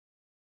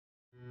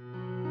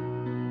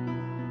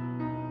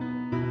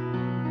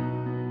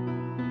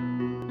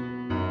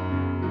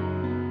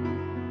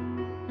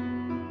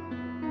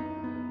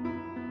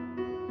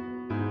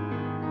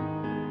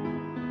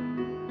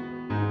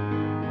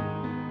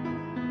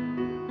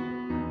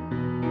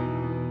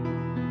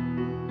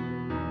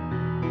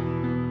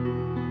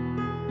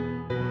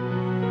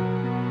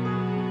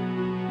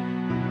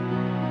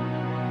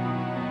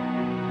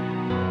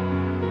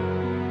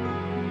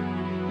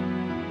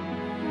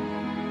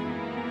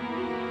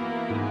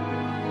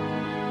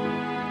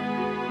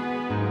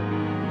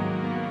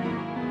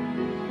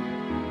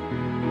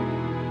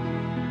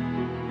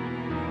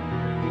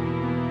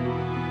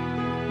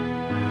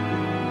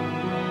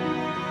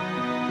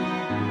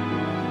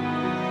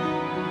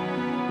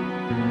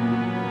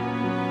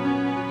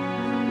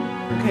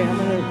Okay, I'm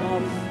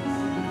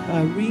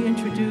going to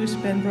reintroduce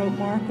Ben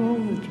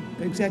Brotemarkle,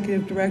 the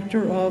Executive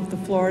Director of the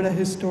Florida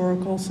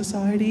Historical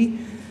Society,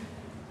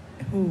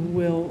 who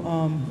will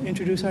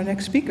introduce our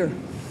next speaker.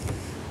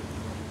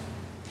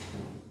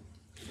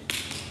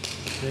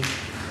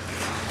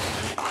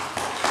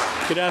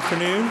 Good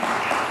afternoon.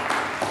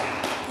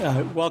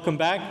 Welcome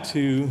back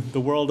to the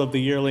World of the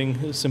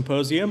Yearling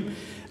Symposium.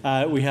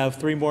 We have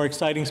three more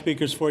exciting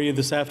speakers for you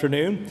this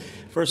afternoon.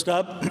 First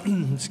up,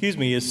 excuse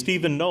me, is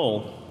Stephen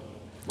Noll.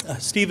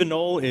 Stephen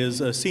Noll is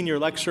a senior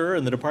lecturer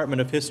in the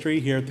Department of History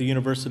here at the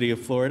University of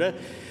Florida.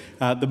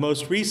 The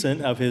most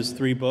recent of his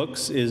three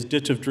books is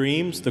Ditch of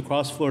Dreams, The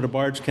Cross-Florida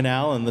Barge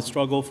Canal, and the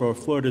Struggle for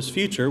Florida's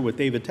Future with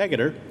David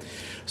Tegeter.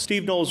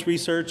 Steve Noll's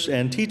research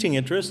and teaching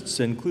interests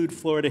include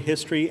Florida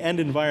history and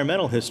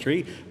environmental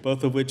history,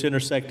 both of which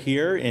intersect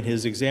here in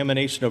his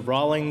examination of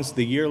Rawlings,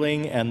 The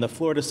Yearling, and the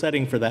Florida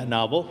setting for that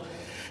novel.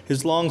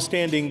 His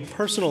long-standing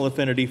personal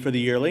affinity for the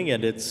Yearling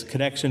and its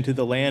connection to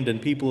the land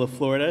and people of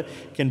Florida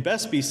can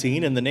best be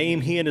seen in the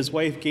name he and his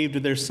wife gave to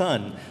their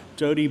son,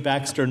 Jody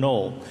Baxter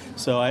Noll.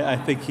 So I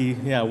think he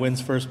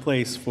wins first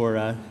place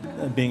for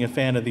being a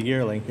fan of the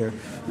Yearling here.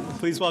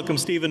 Please welcome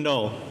Stephen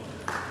Noll.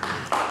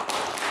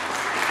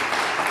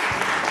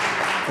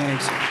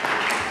 Thanks.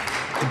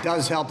 It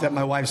does help that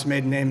my wife's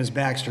maiden name is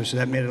Baxter, so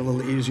that made it a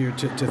little easier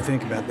to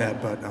think about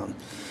that. But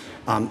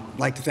I'd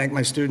like to thank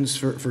my students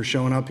for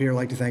showing up here. I'd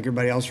like to thank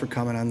everybody else for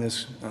coming on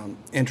this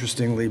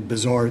interestingly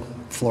bizarre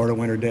Florida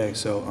winter day.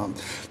 So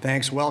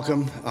thanks,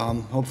 welcome.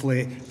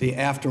 Hopefully the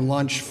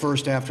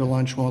first after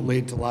lunch won't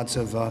lead to lots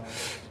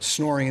of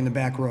snoring in the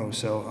back row.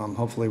 So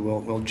hopefully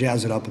we'll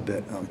jazz it up a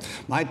bit.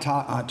 My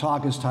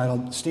talk is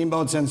titled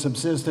Steamboats and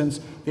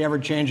Subsistence, the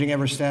Ever-Changing,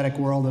 Ever-Static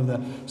World of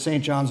the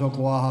St.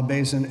 Johns-Ocklawaha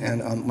Basin.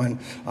 And when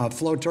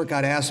Flo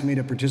Turcotte asked me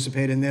to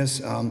participate in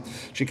this,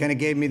 she kind of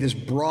gave me this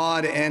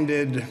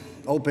broad-ended,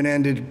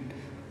 open-ended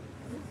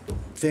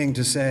thing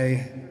to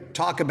say,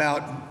 talk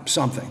about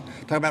something.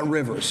 Talk about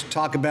rivers.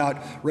 Talk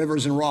about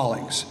rivers and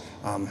Rawlings.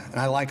 And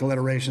I like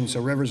alliteration,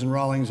 so rivers and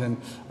Rawlings and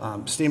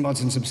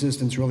steamboats and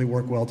subsistence really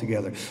work well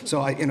together.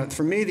 So,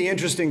 for me, the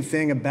interesting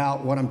thing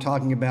about what I'm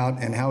talking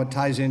about and how it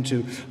ties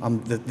into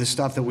the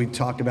stuff that we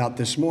talked about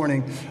this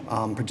morning,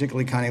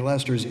 particularly Connie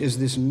Lester's, is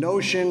this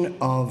notion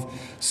of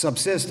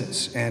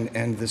subsistence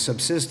and the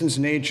subsistence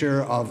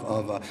nature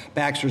of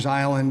Baxter's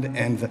Island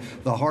and the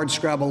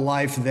hardscrabble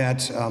life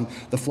that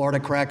the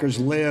Florida Crackers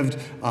lived,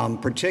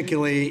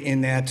 particularly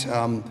in that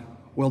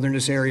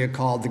wilderness area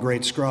called the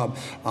Great Scrub.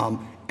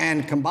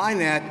 And combine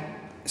that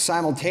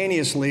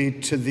simultaneously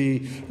to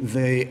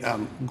the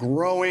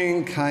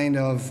growing kind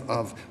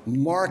of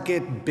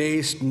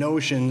market-based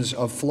notions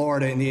of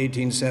Florida in the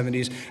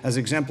 1870s, as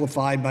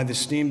exemplified by the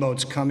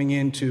steamboats coming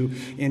into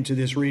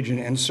this region.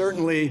 And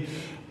certainly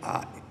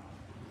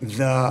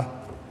the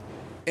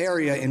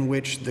area in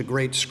which the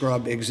Great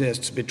Scrub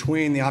exists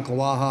between the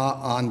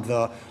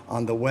Ocklawaha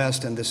on the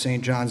west and the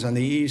St. Johns on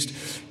the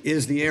east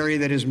is the area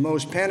that is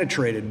most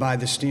penetrated by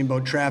the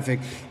steamboat traffic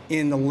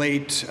in the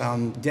late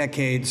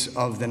decades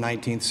of the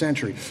 19th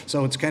century.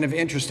 So it's kind of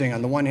interesting.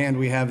 On the one hand,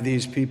 we have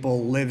these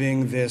people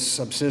living this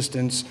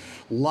subsistence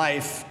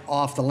life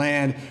off the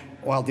land,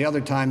 while at the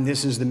other time,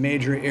 this is the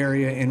major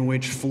area in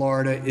which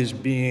Florida is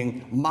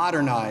being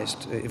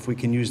modernized, if we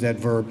can use that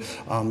verb,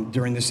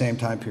 during the same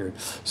time period.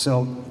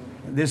 So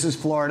this is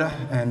Florida,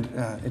 and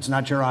it's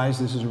not your eyes.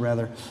 This is a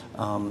rather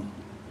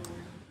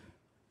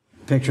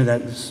picture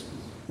that's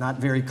not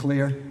very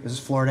clear. This is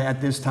Florida at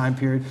this time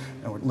period,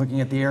 and we're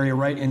looking at the area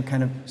right in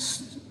kind of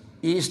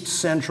east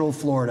central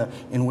Florida,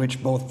 in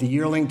which both the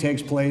Yearling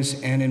takes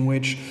place and in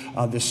which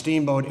the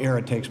steamboat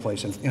era takes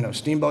place. And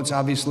steamboats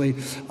obviously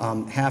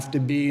have to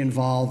be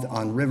involved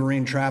on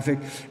riverine traffic,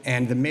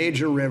 and the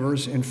major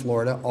rivers in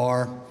Florida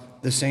are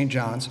the St.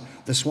 Johns,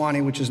 the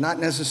Swanee, which is not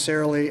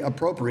necessarily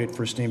appropriate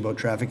for steamboat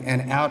traffic,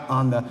 and out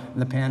on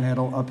the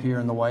Panhandle up here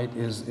in the white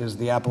is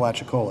the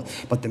Apalachicola.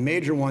 But the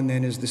major one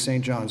then is the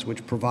St. Johns,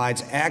 which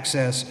provides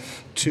access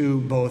to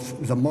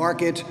both the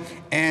market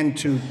and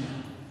to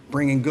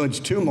bringing goods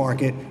to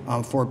market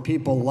for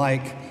people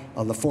like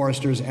the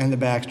Foresters and the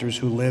Baxters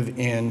who live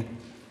in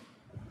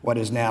what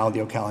is now the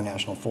Ocala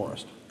National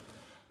Forest.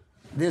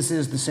 This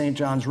is the St.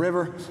 Johns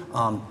River.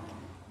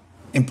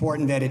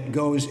 Important that it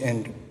goes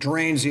and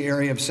drains the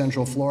area of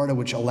central Florida,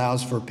 which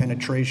allows for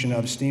penetration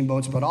of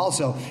steamboats, but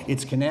also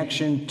its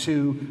connection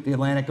to the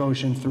Atlantic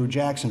Ocean through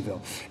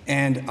Jacksonville.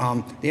 And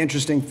the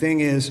interesting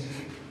thing is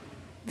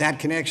that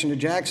connection to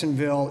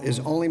Jacksonville is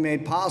only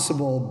made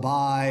possible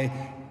by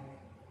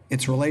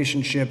its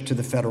relationship to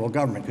the federal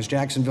government, because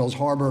Jacksonville's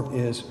harbor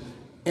is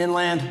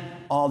inland.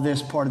 All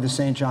this part of the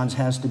St. Johns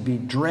has to be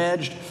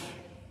dredged.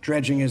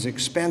 Dredging is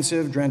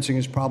expensive, dredging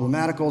is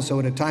problematical, so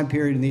at a time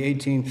period in the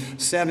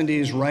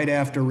 1870s, right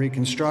after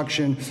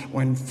Reconstruction,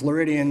 when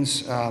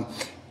Floridians,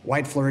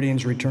 white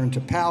Floridians returned to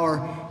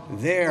power,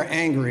 they're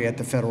angry at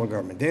the federal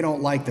government. They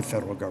don't like the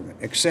federal government,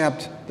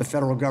 except the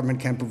federal government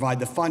can provide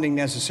the funding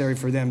necessary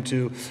for them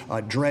to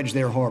dredge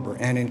their harbor.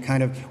 And in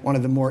kind of one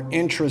of the more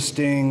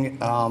interesting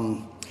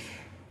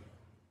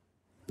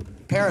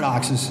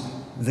paradoxes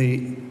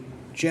the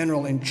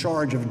general in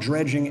charge of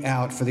dredging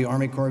out for the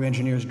Army Corps of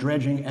Engineers,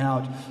 dredging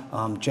out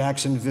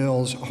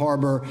Jacksonville's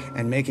harbor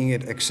and making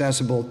it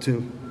accessible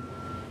to...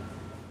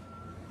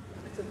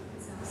 It's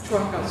a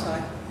truck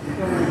outside.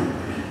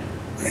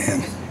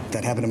 Man, if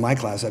that happened in my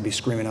class, I'd be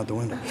screaming out the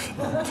window.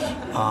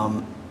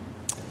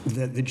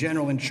 The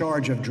general in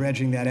charge of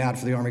dredging that out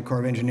for the Army Corps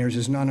of Engineers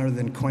is none other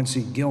than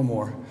Quincy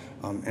Gilmore.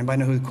 Anybody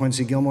know who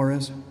Quincy Gilmore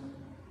is?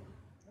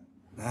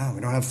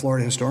 We don't have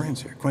Florida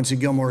historians here. Quincy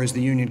Gilmore is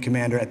the Union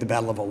commander at the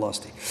Battle of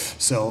Olustee.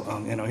 So,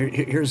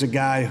 here's a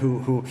guy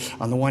who,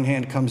 on the one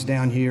hand, comes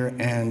down here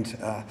and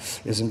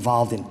is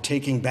involved in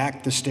taking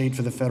back the state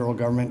for the federal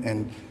government,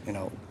 and,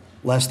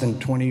 less than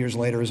 20 years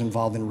later is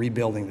involved in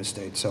rebuilding the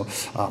state. So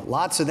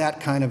lots of that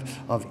kind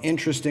of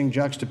interesting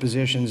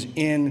juxtapositions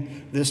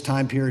in this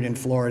time period in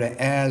Florida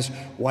as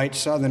white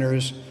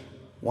Southerners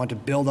want to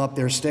build up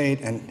their state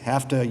and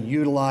have to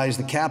utilize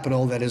the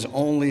capital that is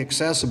only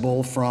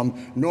accessible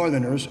from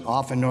Northerners,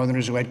 often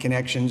Northerners who had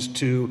connections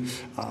to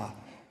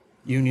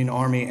Union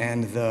Army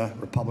and the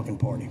Republican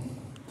Party.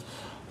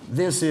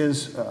 This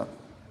is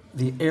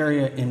the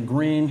area in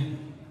green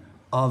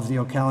of the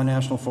Ocala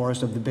National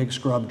Forest of the Big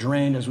Scrub,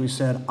 drained, as we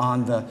said,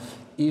 on the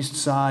east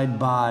side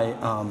by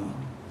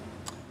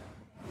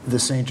the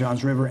St.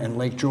 Johns River and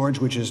Lake George,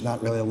 which is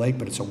not really a lake,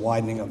 but it's a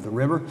widening of the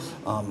river,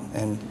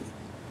 and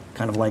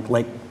kind of like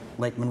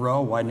Lake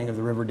Monroe, widening of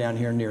the river down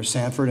here near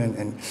Sanford.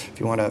 And if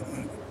you want a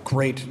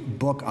great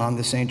book on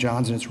the St.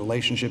 Johns and its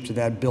relationship to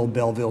that, Bill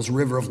Belleville's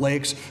River of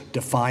Lakes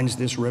defines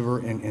this river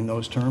in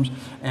those terms.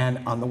 And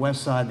on the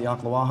west side, the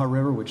Ocklawaha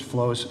River, which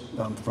flows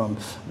from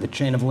the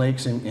chain of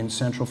lakes in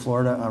central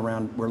Florida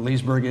around where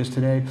Leesburg is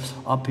today,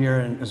 up here,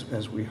 and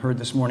as we heard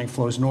this morning,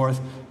 flows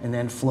north and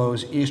then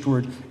flows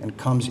eastward and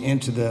comes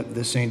into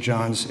the St.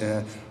 Johns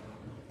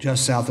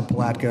just south of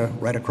Palatka,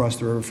 right across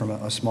the river from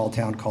a small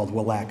town called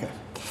Willaca.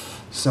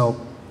 So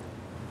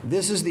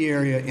this is the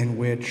area in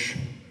which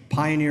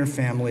pioneer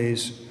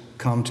families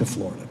come to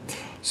Florida.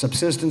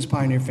 Subsistence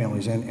pioneer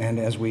families, and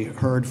as we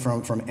heard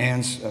from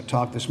Ann's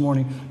talk this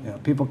morning,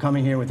 people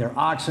coming here with their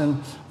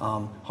oxen,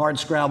 hard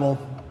scrabble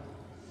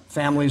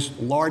families,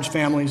 large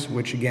families,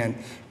 which again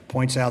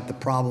points out the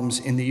problems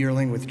in the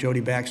Yearling with Jody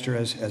Baxter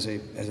as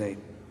a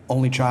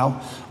only child.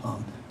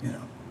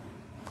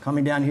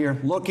 Coming down here,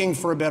 looking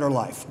for a better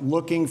life,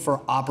 looking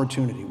for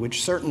opportunity,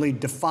 which certainly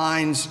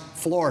defines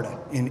Florida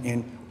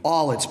in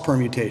all its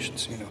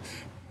permutations.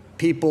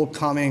 People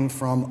coming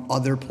from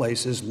other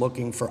places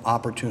looking for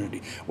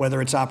opportunity,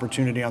 whether it's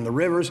opportunity on the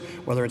rivers,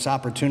 whether it's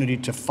opportunity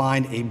to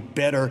find a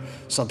better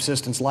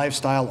subsistence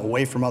lifestyle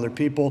away from other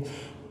people.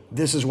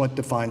 This is what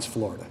defines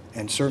Florida.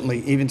 And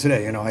certainly even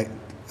today,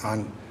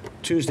 on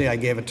Tuesday I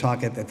gave a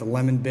talk at the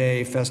Lemon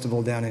Bay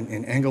Festival down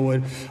in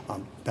Englewood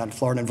about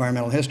Florida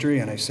environmental history,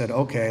 and I said,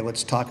 okay,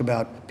 let's talk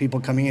about people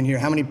coming in here.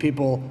 How many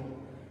people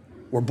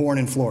were born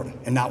in Florida?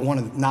 And not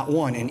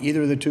one in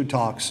either of the two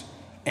talks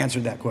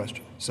answered that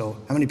question. So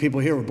how many people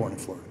here were born in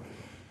Florida?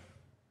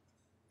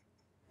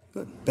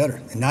 Good,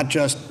 better. And not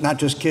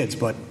just kids,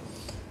 but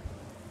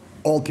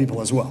old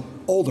people as well.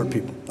 Older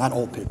people, not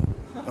old people.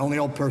 The only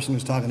old person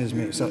who's talking is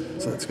me, so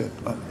that's good.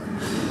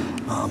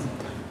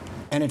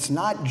 And it's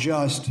not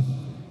just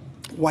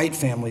white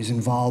families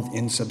involved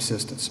in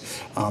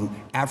subsistence.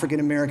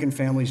 African-American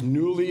families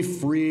newly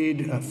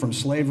freed from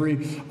slavery,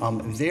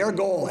 their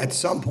goal at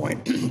some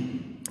point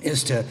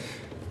is to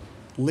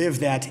live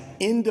that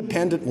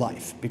independent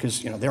life,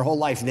 because their whole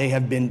life they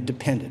have been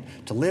dependent.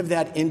 To live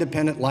that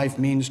independent life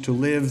means to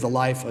live the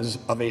life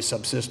of a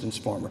subsistence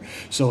farmer.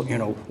 So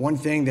one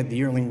thing that the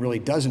Yearling really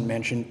doesn't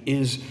mention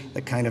is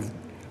the kind of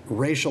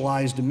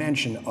racialized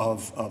dimension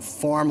of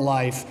farm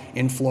life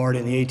in Florida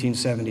in the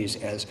 1870s,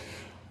 as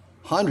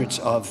hundreds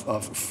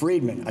of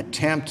freedmen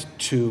attempt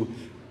to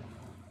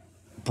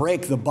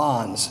break the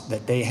bonds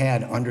that they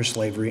had under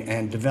slavery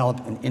and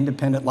develop an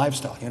independent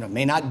lifestyle. It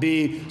may not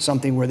be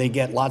something where they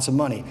get lots of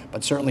money,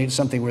 but certainly it's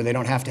something where they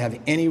don't have to have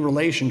any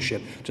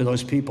relationship to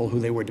those people who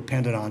they were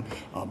dependent on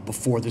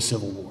before the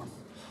Civil War.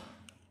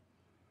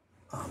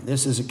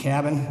 This is a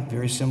cabin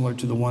very similar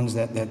to the ones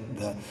that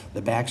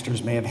the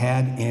Baxters may have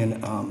had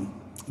in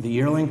the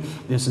Yearling.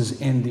 This is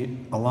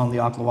along the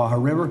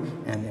Ocklawaha River,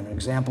 and an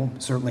example,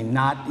 certainly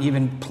not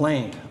even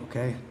planed,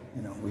 okay?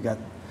 We got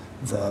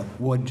the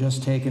wood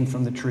just taken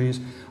from the trees.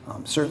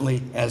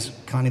 Certainly, as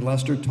Connie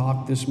Lester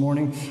talked this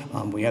morning,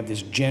 we have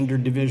this gender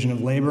division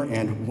of labor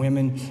and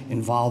women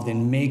involved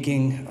in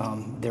making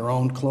their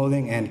own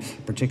clothing, and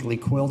particularly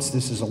quilts.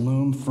 This is a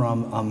loom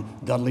from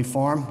Dudley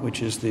Farm,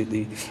 which is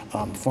the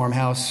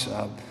farmhouse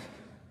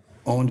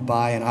owned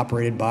by and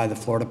operated by the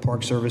Florida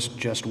Park Service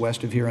just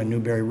west of here on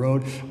Newberry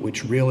Road,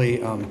 which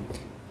really,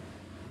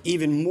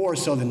 even more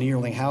so than the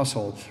Yearling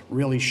household,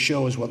 really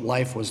shows what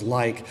life was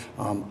like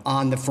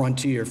on the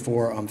frontier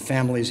for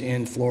families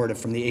in Florida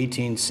from the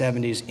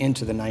 1870s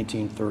into the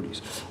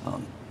 1930s.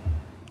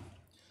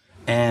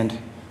 And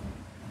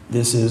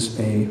this is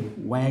a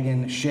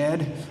wagon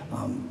shed.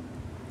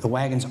 The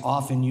wagons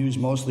often used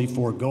mostly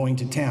for going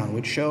to town,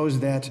 which shows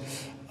that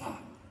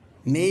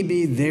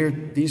maybe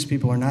these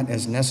people are not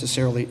as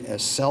necessarily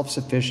as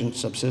self-sufficient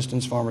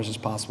subsistence farmers as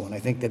possible. And I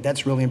think that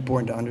that's really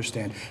important to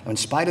understand. In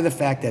spite of the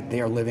fact that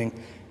they are living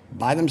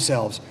by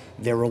themselves,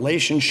 their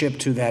relationship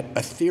to that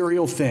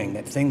ethereal thing,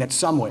 that thing that's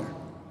somewhere.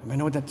 Anybody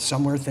know what that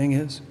somewhere thing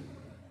is?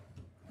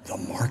 The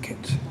market,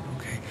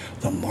 okay?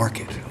 The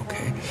market,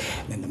 okay?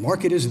 And the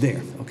market is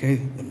there, okay?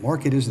 The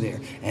market is there.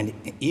 And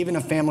even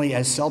a family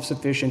as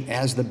self-sufficient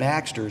as the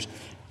Baxters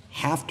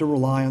have to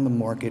rely on the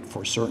market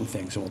for certain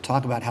things. And we'll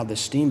talk about how the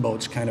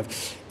steamboats kind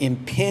of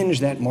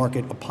impinge that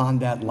market upon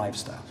that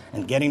lifestyle.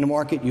 And getting to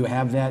market, you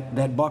have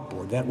that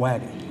buckboard, that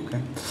wagon,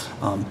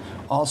 okay?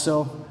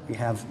 Also, we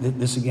have,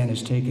 this again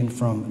is taken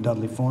from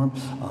Dudley Farm.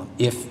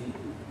 If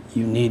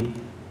you need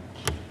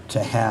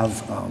to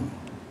have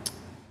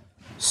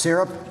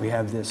syrup, we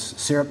have this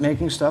syrup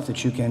making stuff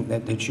that you can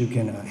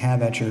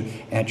have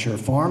at your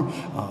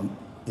farm.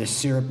 This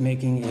syrup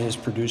making is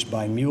produced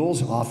by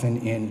mules, often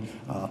in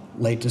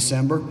late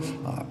December,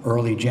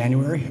 early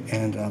January,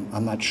 and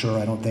I'm not sure,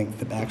 I don't think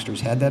the Baxters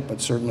had that,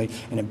 but certainly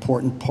an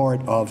important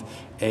part of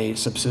a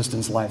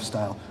subsistence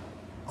lifestyle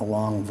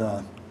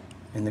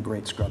in the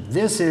Great Scrub.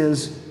 This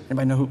is,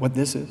 anybody know what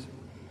this is?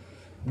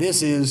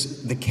 This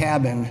is the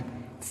cabin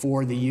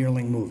for the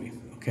Yearling movie,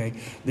 okay?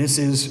 This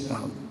is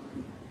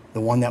the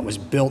one that was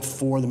built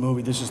for the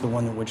movie. This is the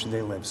one in which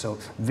they live. So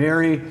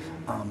very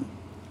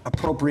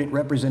appropriate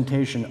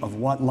representation of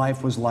what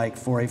life was like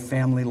for a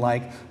family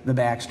like the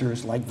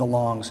Baxters, like the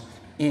Longs,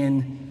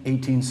 in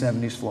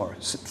 1870s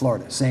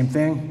Florida. Same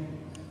thing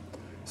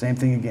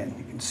again.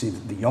 You can see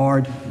the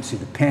yard, you can see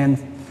the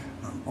pen,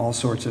 all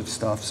sorts of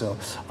stuff. So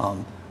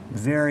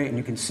and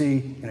you can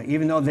see,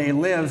 even though they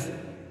live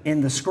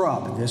in the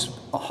scrub, this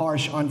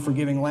harsh,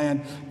 unforgiving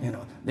land,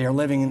 they are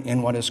living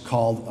in what is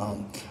called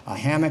a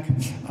hammock,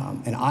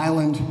 an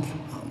island.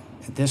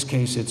 In this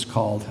case, it's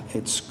called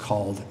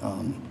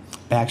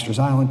Baxter's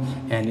Island,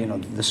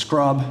 and the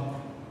scrub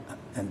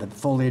and the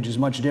foliage is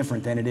much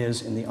different than it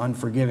is in the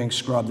unforgiving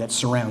scrub that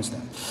surrounds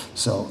them.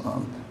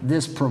 So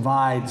this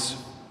provides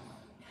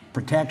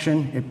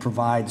protection, it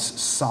provides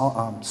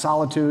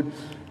solitude,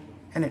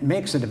 and it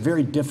makes it a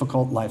very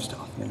difficult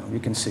lifestyle. You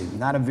can see,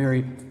 not a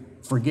very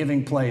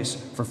forgiving place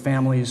for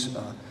families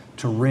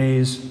to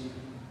raise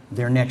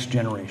their next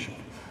generation.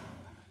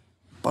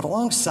 But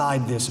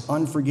alongside this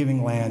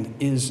unforgiving land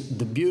is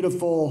the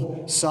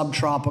beautiful,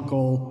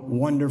 subtropical,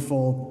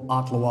 wonderful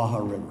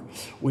Ocklawaha River,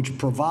 which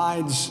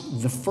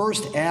provides the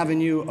first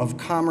avenue of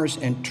commerce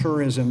and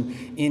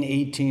tourism in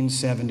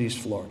 1870s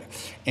Florida.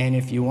 And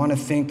if you want to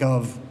think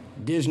of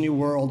Disney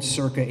World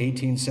circa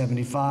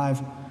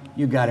 1875,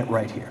 you got it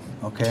right here,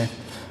 okay?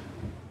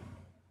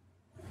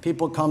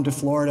 People come to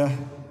Florida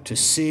to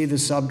see the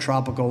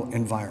subtropical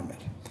environment.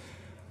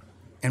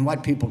 And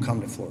what people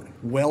come to Florida?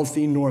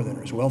 Wealthy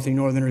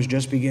Northerners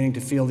just beginning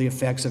to feel the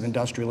effects of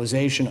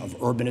industrialization, of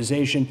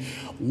urbanization,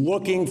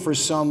 looking for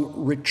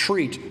some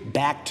retreat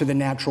back to the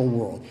natural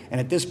world. And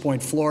at this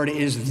point, Florida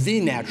is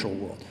the natural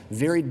world.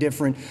 Very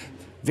different,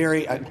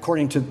 very,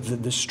 according to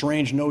the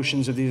strange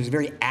notions of these,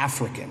 very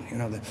African.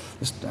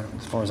 As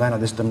far as I know,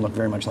 this doesn't look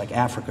very much like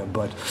Africa,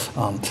 but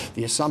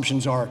the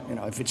assumptions are,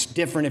 if it's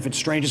different, if it's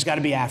strange, it's got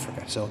to be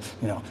Africa. So,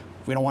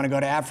 if we don't want to go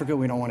to Africa,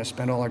 we don't want to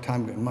spend all our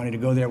time and money to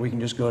go there, we can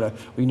just go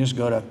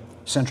to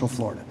Central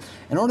Florida.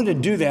 In order to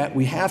do that,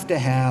 we have to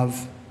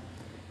have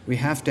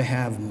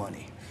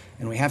money,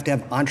 and we have to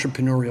have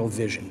entrepreneurial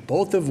vision,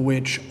 both of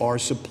which are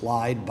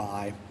supplied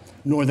by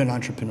Northern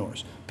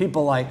entrepreneurs.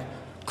 People like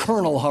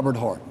Colonel Hubbard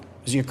Hart.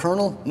 Is he a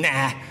colonel?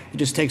 Nah, he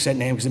just takes that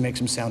name because it makes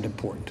him sound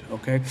important,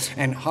 okay?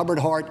 And Hubbard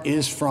Hart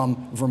is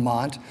from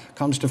Vermont,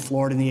 comes to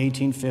Florida in the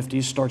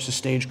 1850s, starts a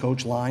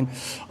stagecoach line,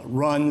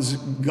 runs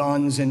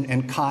guns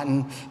and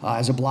cotton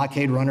as a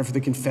blockade runner for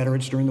the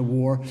Confederates during the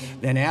war.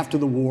 Then after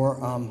the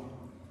war,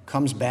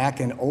 comes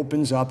back and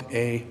opens up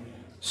a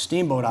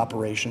steamboat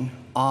operation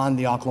on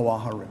the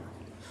Ocklawaha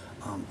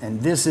River. And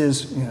this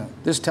is,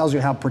 this tells you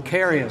how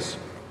precarious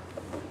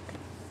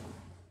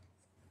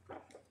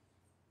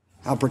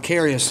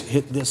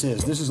this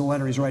is. This is a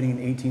letter he's writing in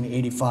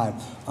 1885.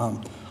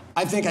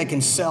 I think I can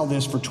sell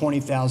this for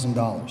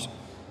 $20,000,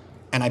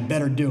 and I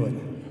better do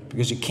it,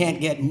 because you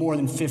can't get more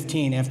than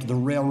 15 after the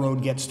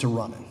railroad gets to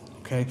running,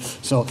 okay?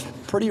 So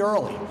pretty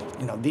early,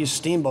 these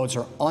steamboats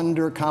are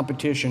under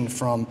competition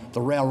from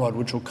the railroad,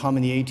 which will come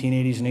in the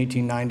 1880s and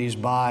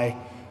 1890s by,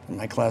 and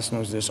my class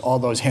knows this, all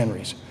those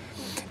Henrys.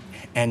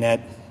 And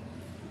that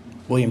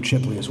William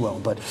Chipley as well.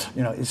 But,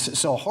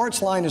 so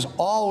Hart's line is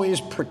always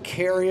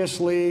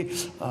precariously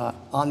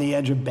on the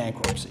edge of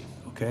bankruptcy,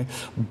 okay?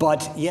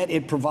 But yet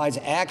it provides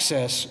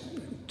access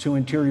to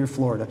interior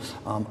Florida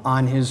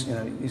on his,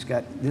 he's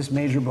got this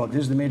major boat.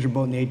 This is the major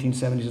boat in the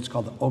 1870s. It's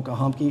called the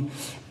Okeechobee,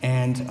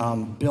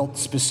 and built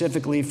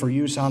specifically for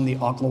use on the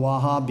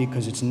Ocklawaha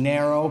because it's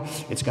narrow.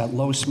 It's got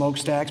low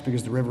smokestacks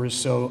because the river is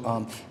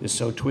so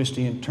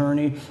twisty and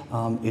turny.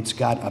 It's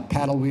got a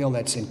paddle wheel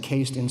that's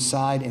encased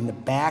inside in the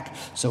back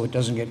so it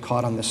doesn't get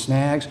caught on the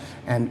snags,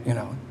 and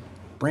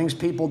brings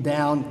people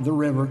down the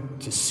river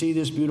to see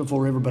this beautiful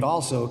river, but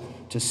also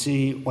to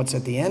see what's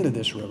at the end of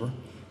this river,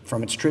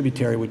 from its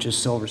tributary, which is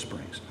Silver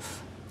Springs.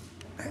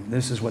 And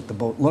this is what the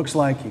boat looks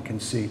like. You can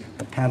see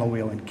the paddle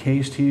wheel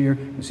encased here.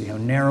 You can see how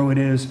narrow it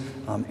is.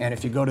 And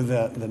if you go to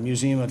the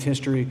Museum of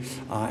History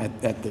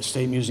at the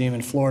State Museum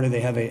in Florida,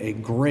 they have a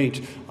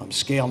great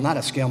scale, not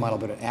a scale model,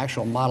 but an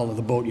actual model of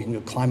the boat. You can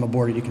go climb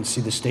aboard it. You can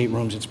see the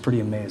staterooms. It's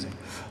pretty amazing.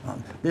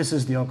 This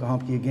is the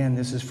Oklahoma again.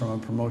 This is from a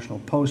promotional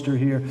poster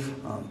here.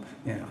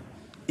 You know,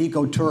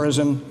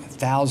 ecotourism,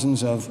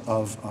 thousands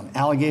of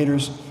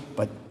alligators,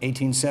 but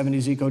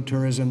 1870s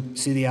ecotourism,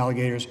 see the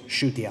alligators,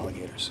 shoot the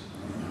alligators.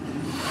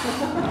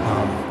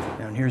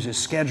 And here's his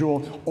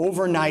schedule.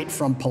 Overnight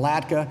from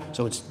Palatka,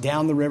 so it's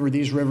down the river.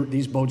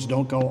 These boats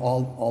don't go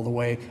all the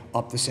way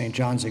up the St.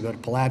 Johns. They go to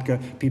Palatka.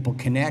 People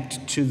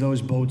connect to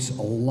those boats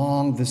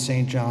along the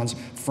St. Johns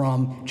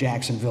from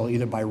Jacksonville,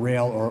 either by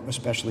rail or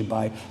especially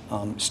by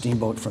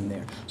steamboat from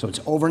there. So it's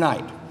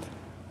overnight.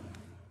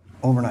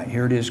 Overnight.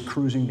 Here it is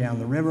cruising down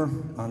the river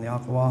on the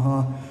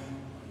Ocklawaha.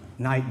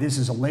 Night. This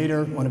is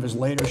one of his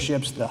later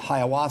ships, the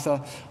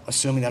Hiawatha,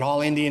 assuming that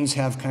all Indians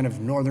have kind of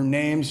northern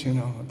names. You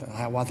know, the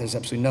Hiawatha has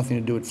absolutely nothing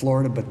to do with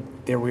Florida, but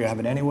there we have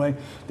it anyway.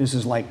 This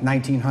is like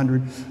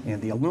 1900.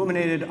 And the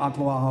illuminated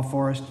Ocklawaha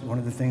forest, one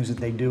of the things that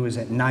they do is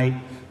at night,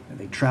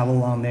 they travel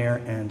along there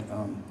and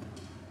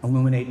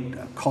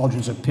illuminate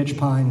cauldrons of pitch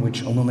pine,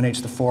 which illuminates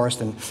the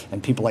forest,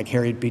 and people like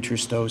Harriet Beecher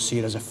Stowe see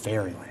it as a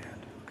fairyland.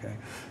 Okay,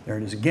 there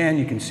it is again.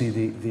 You can see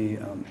the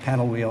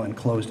paddle wheel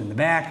enclosed in the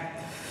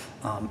back.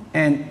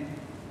 And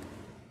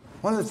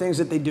one of the things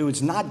that they do,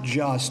 it's not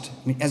just,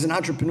 I mean, as an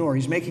entrepreneur,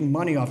 he's making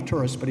money off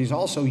tourists, but he's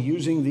also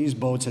using these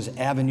boats as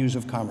avenues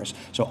of commerce.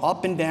 So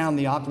up and down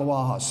the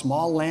Ocklawaha,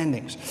 small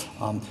landings,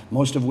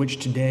 most of which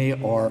today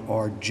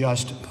are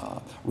just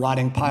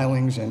rotting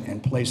pilings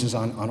and places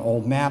on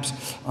old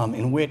maps,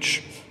 in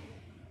which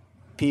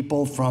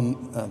people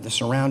from the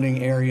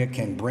surrounding area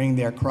can bring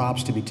their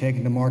crops to be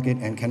taken to market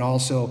and can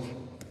also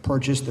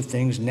purchase the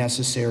things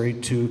necessary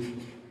to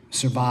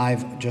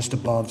survive just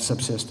above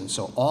subsistence.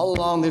 So all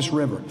along this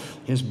river,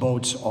 his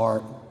boats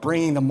are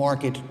bringing the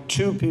market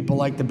to people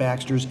like the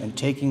Baxters and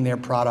taking their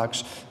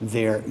products,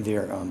 their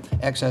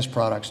excess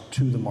products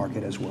to the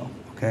market as well,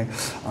 okay?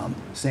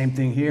 Same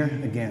thing here,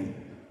 again,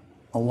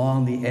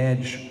 along the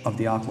edge of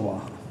the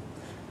Ocklawaha.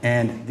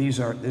 And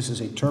this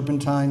is a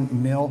turpentine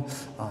mill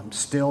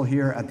still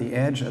here at the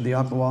edge of the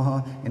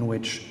Ocklawaha, in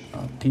which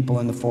people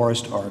in the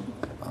forest are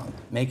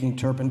making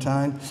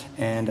turpentine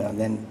and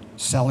then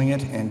selling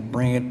it and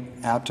bringing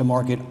it out to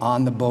market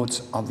on the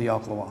boats of the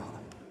Ocklawaha.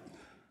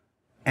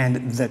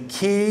 And the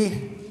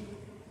key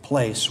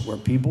place where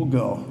people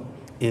go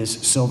is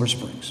Silver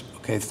Springs.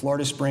 Okay,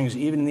 Florida Springs,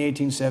 even in the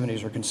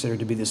 1870s, are considered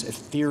to be this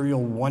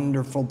ethereal,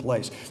 wonderful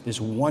place,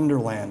 this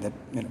wonderland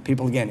that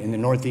people, again, in the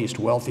Northeast,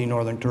 wealthy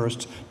northern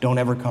tourists don't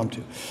ever come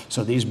to.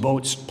 So these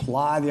boats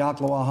ply the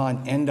Ocklawaha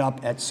and end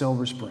up at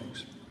Silver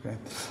Springs. Okay?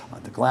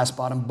 The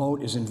glass-bottom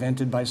boat is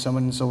invented by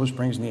someone in Silver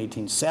Springs in the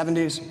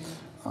 1870s.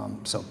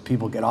 So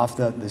people get off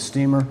the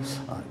steamer,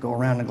 go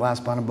around in a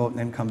glass-bottom boat, and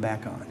then come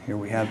back on. Here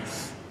we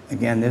have,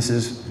 again, this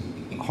is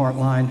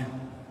Heartline,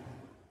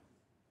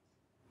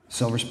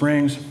 Silver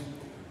Springs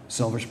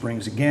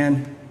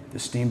again, the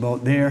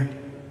steamboat there.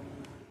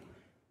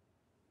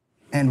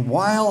 And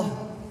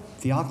while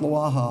the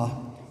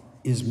Ocklawaha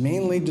is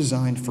mainly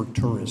designed for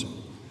tourism,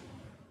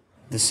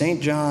 the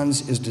St.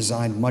 John's is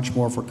designed much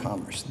more for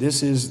commerce.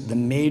 This is the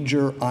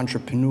major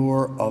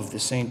entrepreneur of the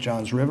St.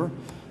 John's River,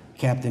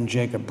 Captain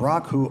Jacob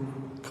Brock, who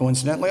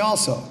coincidentally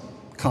also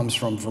comes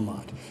from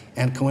Vermont,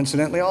 and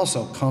coincidentally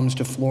also comes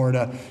to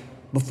Florida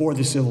before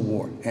the Civil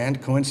War,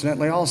 and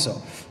coincidentally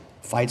also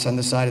fights on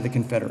the side of the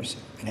Confederacy,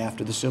 and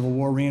after the Civil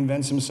War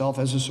reinvents himself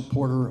as a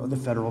supporter of the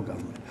federal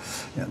government.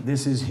 Now,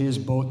 this is his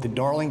boat, the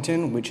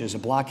Darlington, which is a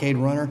blockade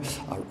runner,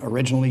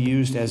 originally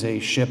used as a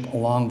ship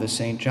along the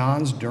St.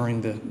 John's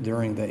during the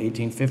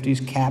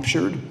 1850s,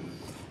 captured,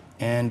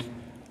 and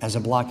as a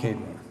blockade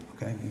runner.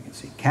 Okay, you can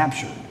see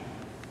captured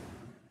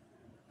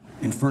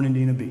in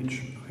Fernandina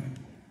Beach. Okay.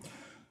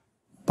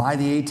 By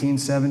the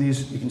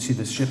 1870s, you can see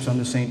the ships on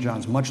the St.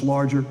 John's much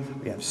larger.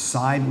 We have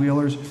side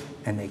wheelers,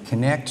 and they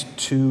connect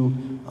to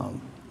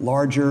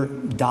larger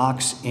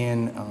docks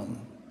in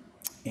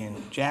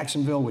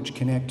Jacksonville, which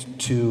connect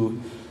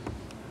to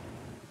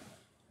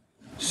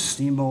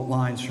steamboat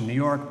lines from New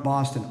York,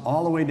 Boston,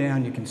 all the way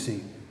down. You can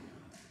see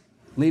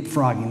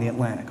leapfrogging the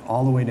Atlantic,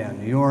 all the way down.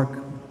 New York,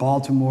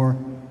 Baltimore,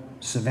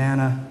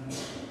 Savannah,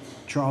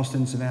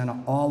 Charleston,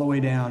 Savannah, all the way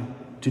down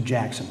to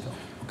Jacksonville,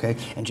 okay?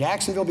 And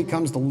Jacksonville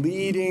becomes the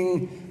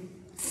leading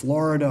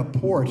Florida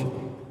port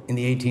in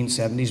the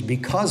 1870s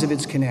because of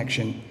its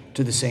connection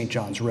to the St.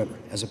 Johns River,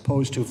 as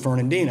opposed to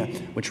Fernandina,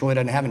 which really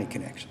doesn't have any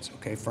connections,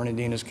 okay?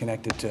 Fernandina is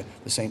connected to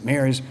the St.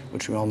 Mary's,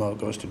 which we all know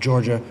goes to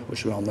Georgia,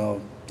 which we all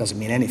know doesn't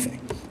mean anything.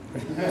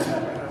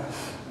 Right?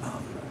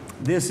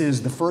 This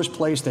is the first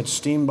place that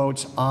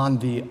steamboats on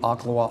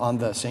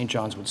the St.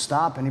 John's would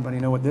stop. Anybody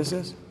know what this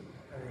is?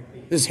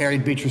 This is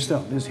Harriet Beecher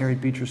Stowe. This is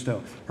Harriet Beecher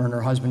Stowe. Her and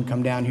her husband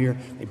come down here.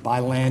 They buy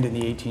land in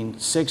the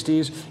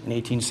 1860s. In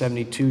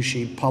 1872,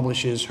 she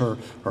publishes her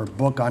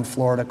book on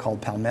Florida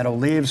called Palmetto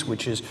Leaves,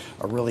 which is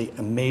a really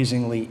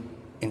amazingly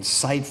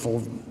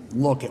insightful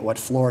look at what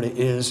Florida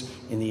is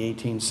in the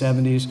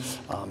 1870s.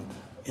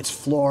 Its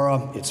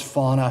flora, its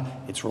fauna,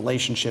 its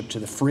relationship to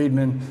the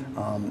freedmen,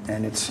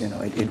 and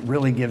it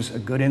really gives a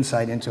good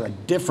insight into a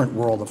different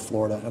world of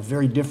Florida, a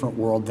very different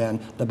world than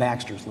the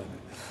Baxters live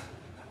in.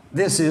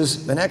 This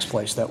is the next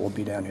place that will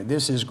be down here.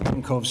 This is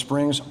Green Cove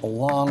Springs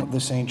along the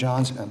St.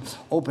 Johns, and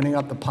opening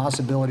up the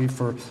possibility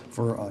for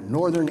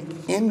northern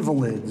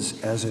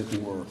invalids, as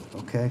it were,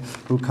 okay,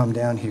 who come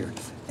down here.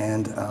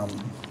 And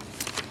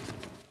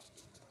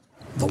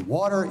the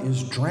water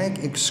is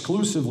drank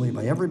exclusively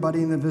by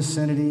everybody in the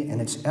vicinity, and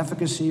its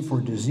efficacy for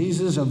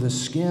diseases of the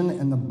skin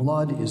and the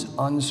blood is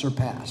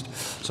unsurpassed.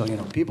 So,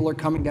 people are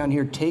coming down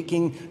here,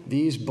 taking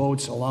these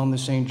boats along the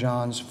St.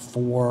 Johns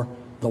for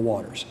the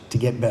waters to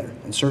get better.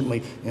 And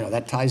certainly,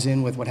 that ties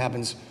in with what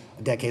happens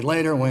a decade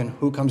later when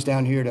who comes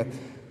down here to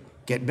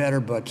get better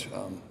but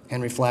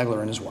Henry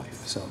Flagler and his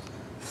wife. So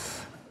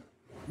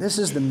this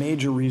is the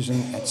major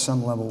reason at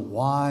some level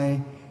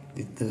why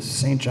the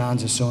St.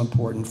 Johns is so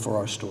important for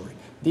our story.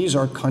 These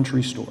are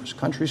country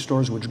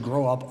stores which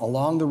grow up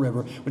along the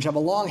river, which have a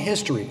long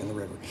history in the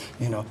river.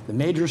 The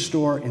major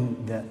store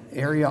in the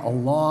area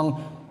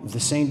along the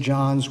St.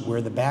 Johns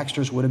where the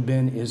Baxters would have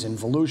been is in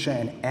Volusia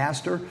and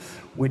Astor,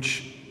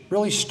 which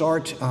really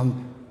start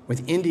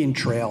with Indian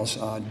trails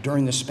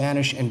during the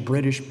Spanish and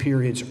British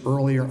periods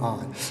earlier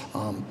on.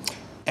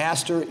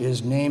 Astor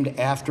is named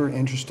after,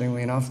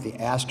 interestingly enough, the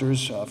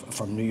Astors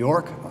from New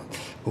York,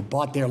 who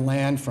bought their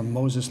land from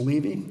Moses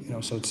Levy.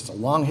 So it's a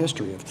long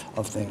history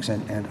of things.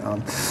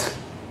 And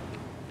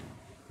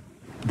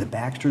the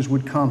Baxters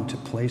would come to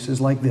places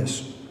like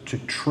this to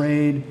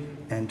trade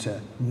and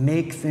to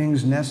make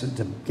things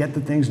to get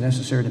the things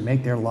necessary to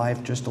make their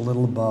life just a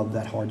little above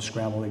that hard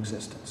scrabble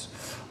existence.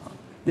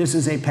 This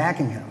is a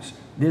packing house.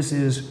 This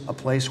is a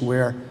place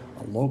where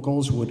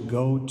locals would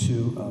go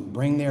to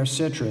bring their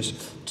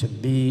citrus to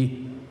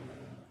be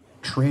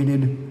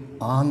traded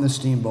on the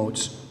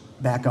steamboats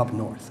back up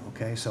north,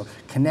 okay? So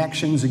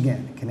connections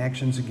again.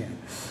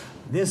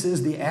 This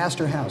is the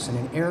Astor House in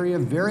an area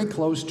very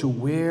close to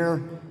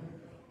where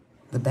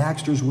the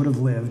Baxters would have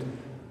lived.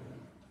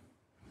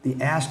 The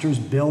Astors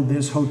build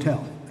this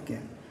hotel,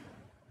 again,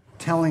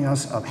 telling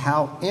us of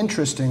how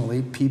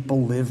interestingly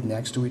people live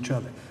next to each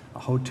other. A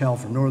hotel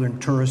for northern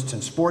tourists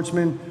and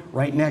sportsmen,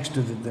 right next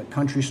to the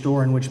country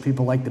store in which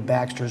people like the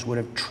Baxters would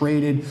have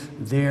traded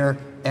their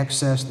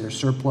excess, their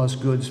surplus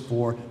goods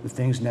for the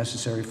things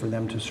necessary for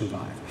them to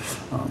survive.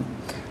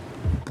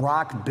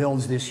 Brock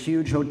builds this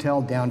huge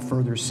hotel down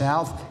further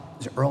south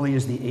as early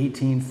as the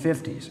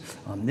 1850s.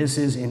 This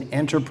is in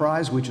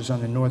Enterprise, which is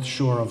on the north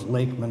shore of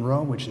Lake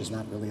Monroe, which is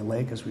not really a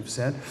lake, as we've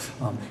said.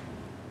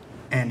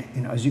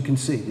 And as you can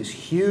see, this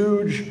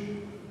huge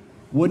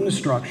wooden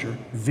structure,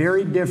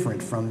 very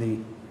different from the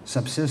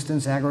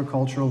subsistence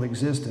agricultural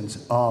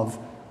existence of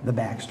the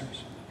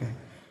Baxters. Okay?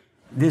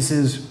 This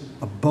is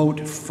a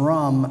boat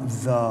from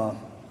the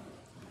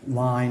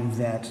line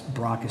that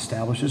Brock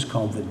establishes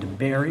called the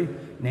DeBerry,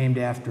 named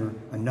after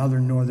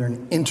another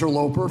northern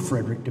interloper,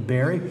 Frederick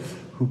DeBerry,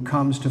 who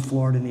comes to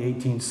Florida in the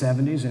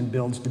 1870s and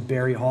builds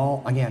DeBerry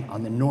Hall, again,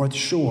 on the north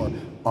shore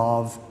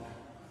of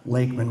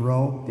Lake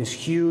Monroe, this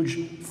huge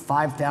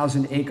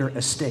 5,000-acre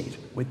estate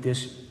with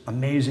this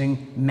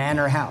amazing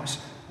manor house.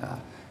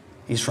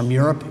 He's from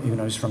Europe,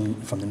 he's from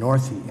the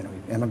north.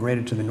 He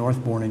emigrated to the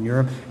north, born in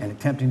Europe, and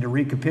attempting to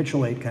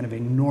recapitulate kind of a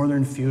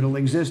northern feudal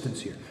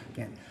existence here.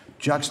 Again,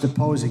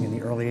 juxtaposing in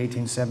the early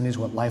 1870s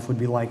what life would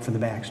be like for the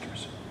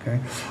Baxters. Okay,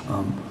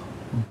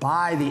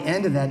 by the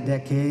end of that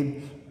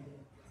decade,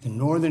 the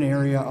northern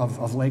area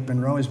of Lake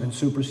Monroe has been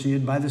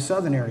superseded by the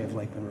southern area of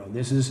Lake Monroe.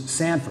 This is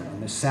Sanford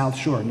on the south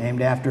shore,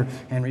 named after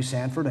Henry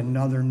Sanford,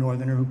 another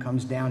northerner who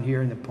comes down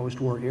here in the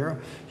post-war era.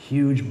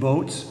 Huge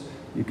boats.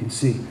 You can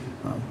see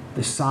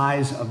the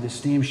size of the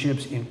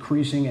steamships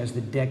increasing as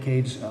the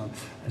decades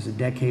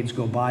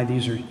go by.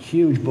 These are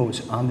huge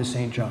boats on the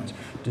St. Johns,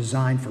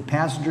 designed for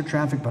passenger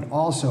traffic, but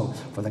also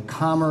for the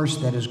commerce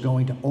that is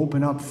going to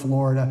open up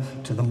Florida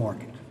to the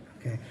market.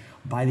 Okay?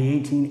 By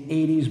the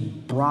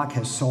 1880s, Brock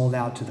has sold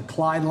out to the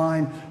Clyde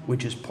Line,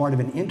 which is part of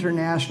an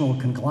international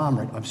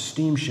conglomerate of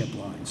steamship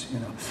lines.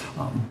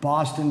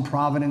 Boston,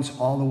 Providence,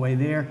 all the way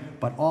there,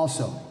 but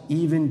also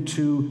even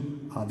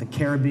to the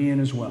Caribbean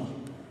as well.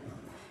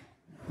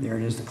 There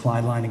it is, the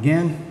Clyde Line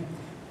again.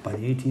 By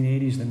the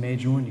 1880s, the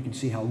major one. You can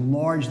see how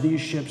large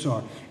these ships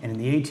are. And in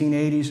the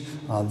 1880s,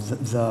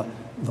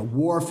 the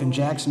wharf in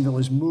Jacksonville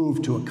is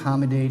moved to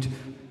accommodate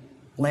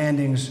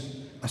landings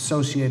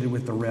associated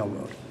with the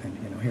railroad. And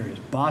here it is,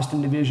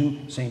 Boston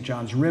Division, St.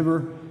 Johns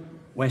River,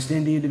 West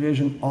India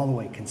Division, all the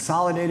way.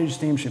 Consolidated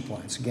steamship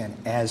lines, again,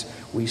 as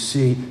we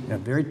see,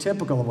 very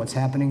typical of what's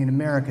happening in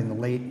America in the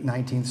late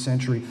 19th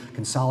century.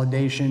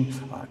 Consolidation,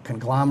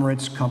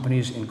 conglomerates,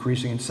 companies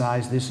increasing in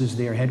size. This is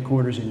their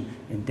headquarters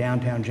in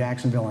downtown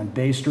Jacksonville on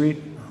Bay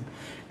Street.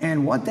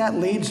 And what that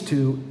leads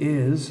to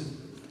is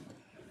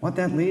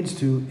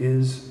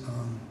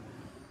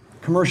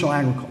commercial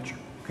agriculture.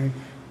 Okay?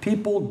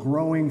 People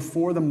growing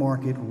for the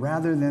market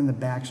rather than the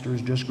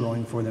Baxters just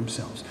growing for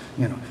themselves.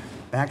 You know,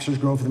 Baxters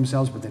grow for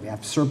themselves, but they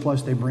have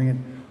surplus, they bring it.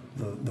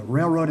 The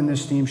railroad and the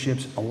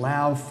steamships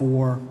allow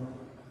for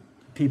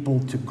people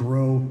to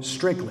grow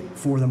strictly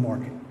for the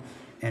market.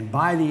 And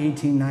by the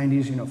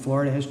 1890s, you know,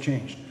 Florida has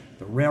changed.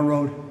 The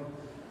railroad,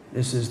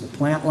 this is the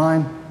plant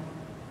line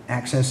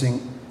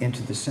accessing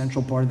into the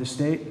central part of the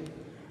state.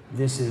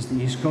 This is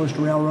the East Coast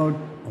Railroad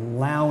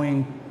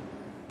allowing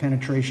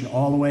penetration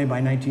all the way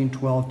by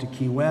 1912 to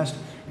Key West.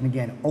 And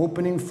again,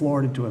 opening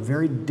Florida to a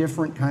very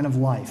different kind of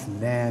life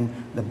than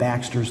the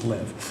Baxters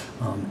live.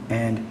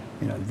 And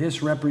you know,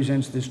 this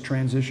represents this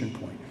transition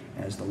point,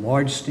 as the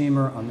large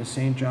steamer on the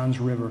St. Johns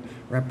River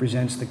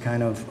represents the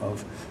kind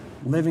of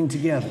living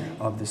together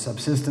of the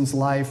subsistence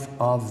life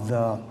of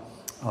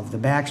the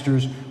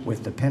Baxters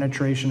with the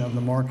penetration of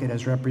the market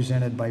as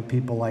represented by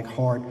people like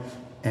Hart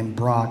and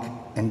Brock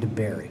and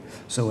DeBerry.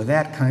 So with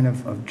that kind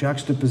of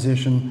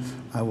juxtaposition,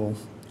 I will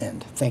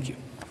end. Thank you.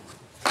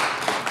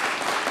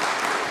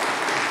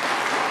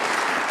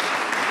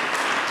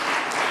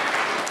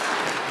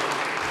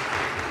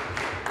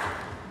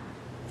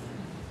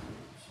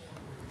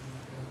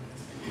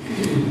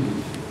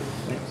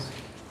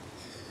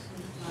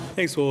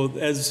 Thanks. Well,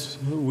 as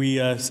we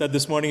said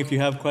this morning, if you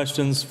have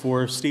questions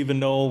for Steve and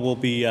Noll, we'll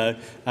be,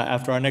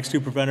 after our next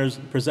two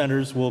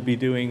presenters, we'll be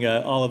doing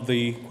all of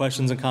the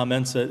questions and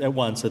comments at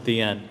once at the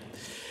end.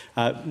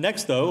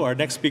 Next, though, our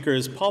next speaker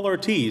is Paul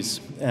Ortiz.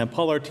 And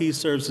Paul Ortiz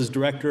serves as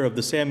director of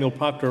the Samuel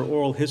Proctor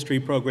Oral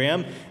History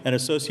Program and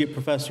associate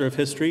professor of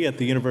history at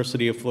the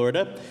University of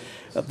Florida.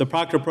 The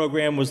Proctor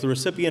program was the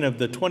recipient of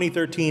the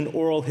 2013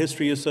 Oral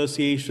History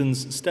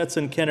Association's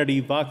Stetson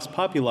Kennedy Vox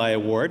Populi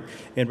Award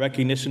in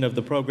recognition of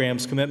the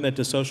program's commitment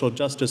to social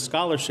justice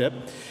scholarship.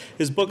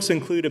 His books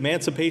include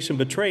Emancipation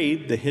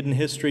Betrayed, The Hidden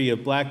History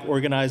of Black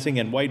Organizing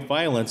and White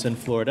Violence in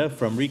Florida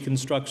from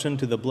Reconstruction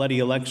to the Bloody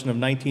Election of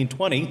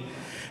 1920.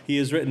 He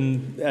has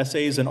written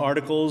essays and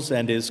articles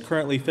and is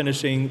currently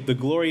finishing The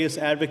Glorious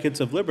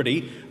Advocates of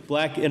Liberty,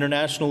 Black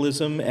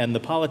Internationalism and the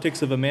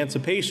Politics of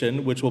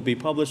Emancipation, which will be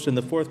published in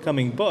the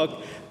forthcoming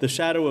book, The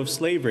Shadow of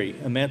Slavery,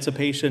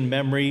 Emancipation,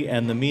 Memory,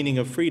 and the Meaning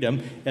of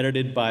Freedom,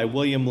 edited by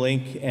William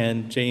Link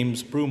and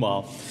James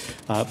Broomall.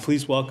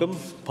 Please welcome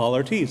Paul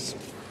Ortiz.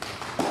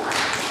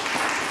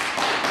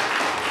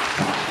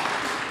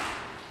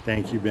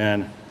 Thank you,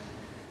 Ben.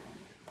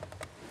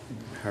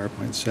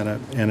 PowerPoint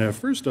setup. And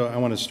first, I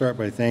want to start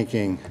by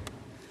thanking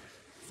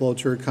Flo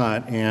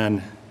Turcotte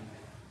and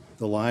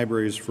the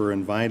libraries for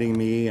inviting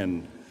me,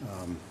 and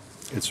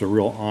it's a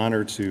real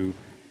honor to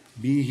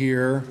be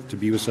here, to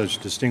be with such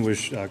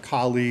distinguished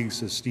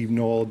colleagues as Steve,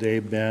 Noll,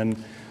 Dave,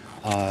 Ben,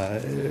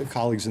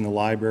 colleagues in the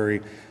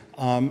library.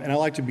 And I'd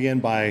like to begin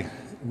by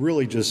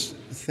really just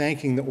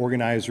thanking the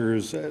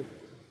organizers.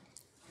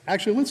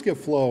 Actually, let's give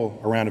Flo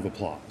a round of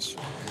applause.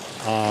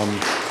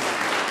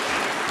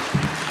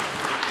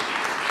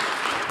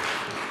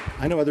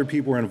 I know other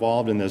people were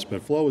involved in this,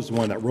 but Flo was the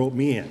one that wrote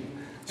me in.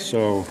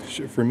 So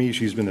for me,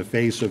 she's been the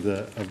face of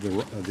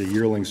the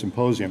Yearling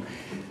Symposium.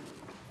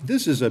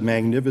 This is a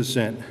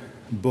magnificent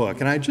book,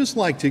 and I'd just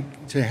like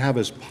to have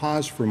us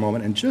pause for a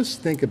moment and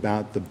just think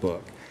about the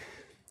book.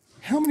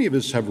 How many of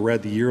us have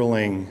read the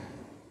Yearling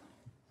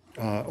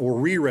or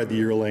reread the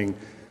Yearling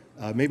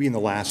maybe in the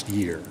last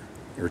year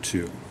or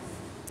two?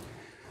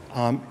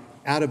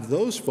 Out of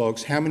those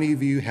folks, how many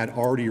of you had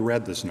already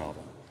read this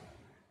novel?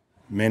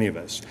 Many of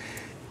us.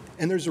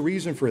 And there's a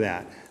reason for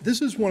that.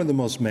 This is one of the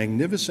most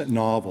magnificent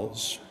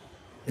novels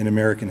in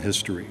American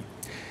history.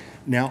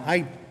 Now,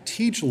 I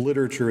teach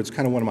literature. It's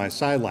kind of one of my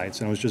sidelights,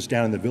 and I was just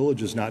down in the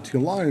Villages not too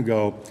long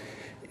ago,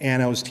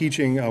 and I was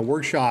teaching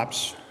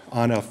workshops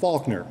on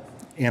Faulkner,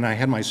 and I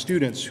had my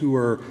students who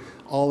were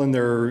all in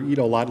their,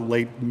 a lot of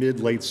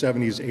mid-late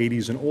 70s,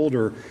 80s, and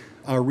older,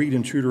 read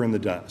Intruder in the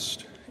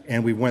Dust,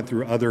 and we went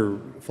through other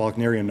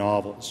Faulknerian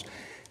novels.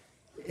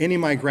 Any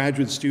of my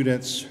graduate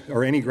students,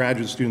 or any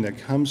graduate student that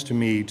comes to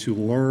me to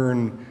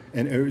learn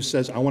and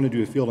says, I want to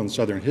do a field in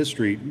Southern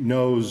history,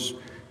 knows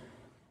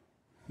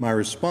my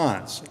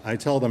response. I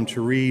tell them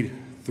to read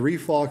 3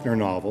 Faulkner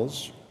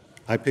novels.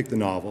 I pick the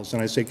novels,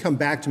 and I say, come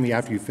back to me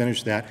after you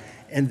finish that,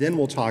 and then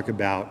we'll talk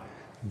about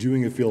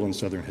doing a field in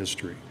Southern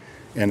history.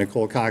 And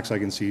Nicole Cox, I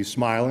can see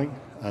smiling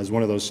as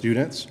one of those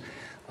students.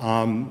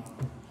 I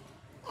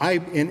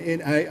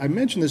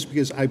mention this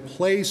because I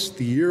placed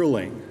the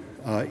Yearling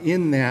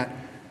in that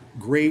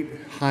great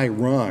high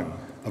rung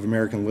of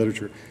American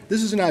literature.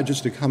 This is not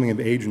just a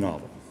coming-of-age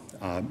novel.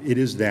 It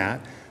is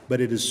that, but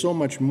it is so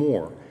much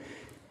more.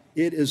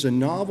 It is a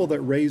novel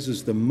that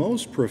raises the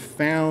most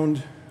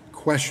profound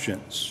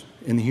questions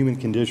in the human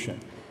condition,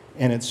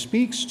 and it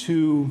speaks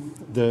to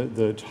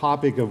the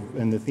topic of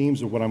and the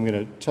themes of what I'm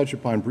going to touch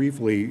upon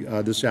briefly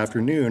this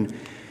afternoon.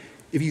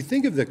 If you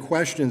think of the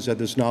questions that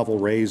this novel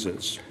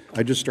raises,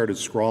 I just started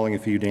scrawling a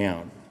few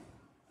down.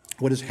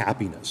 What is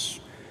happiness?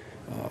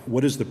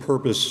 What is the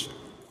purpose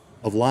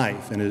of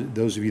life. And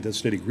those of you that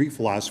study Greek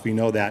philosophy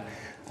know that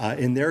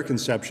in their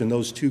conception,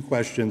 those two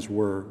questions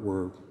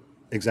were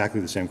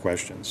exactly the same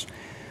questions.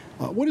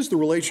 What is the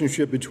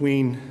relationship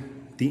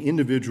between the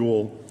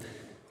individual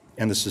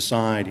and the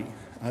society?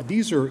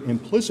 These are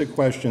implicit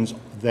questions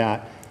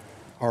that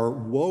are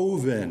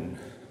woven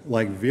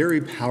like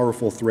very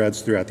powerful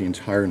threads throughout the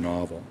entire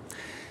novel.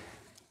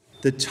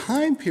 The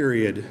time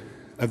period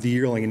of the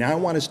Yearling, and now I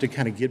want us to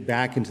kind of get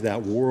back into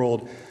that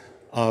world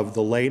of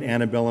the late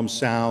antebellum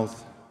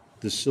South,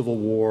 the Civil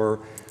War.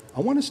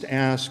 I want us to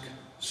ask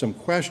some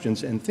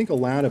questions and think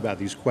aloud about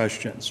these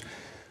questions.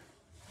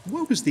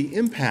 What was the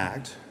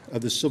impact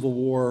of the Civil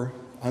War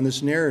on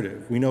this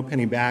narrative? We know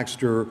Penny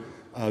Baxter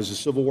was a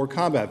Civil War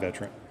combat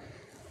veteran.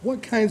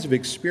 What kinds of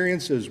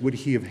experiences would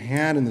he have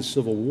had in the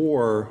Civil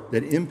War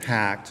that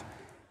impact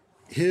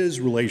his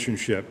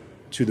relationship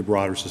to the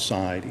broader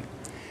society?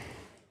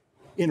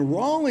 In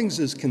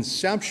Rawlings's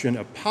conception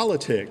of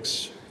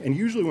politics, and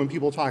usually when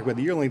people talk about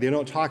the Yearling, they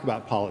don't talk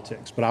about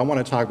politics, but I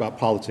want to talk about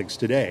politics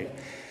today.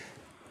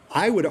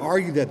 I would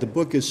argue that the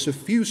book is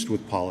suffused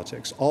with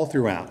politics all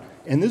throughout.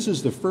 And this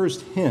is the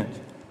first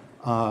hint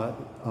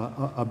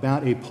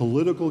about a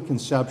political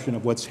conception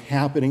of what's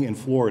happening in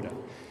Florida.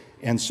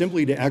 And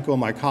simply to echo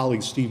my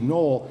colleague Steve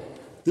Noll,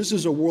 this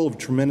is a world of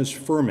tremendous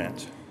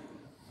ferment.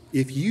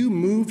 If you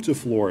moved to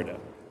Florida,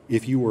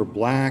 if you were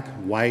black,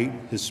 white,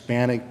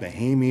 Hispanic,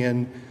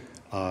 Bahamian,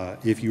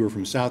 if you were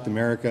from South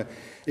America,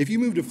 if you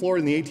moved to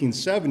Florida in the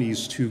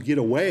 1870s to get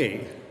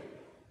away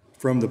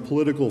from the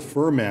political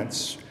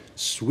ferments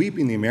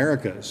sweeping the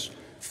Americas,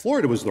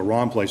 Florida was the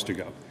wrong place to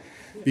go,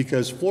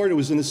 because Florida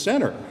was in the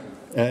center,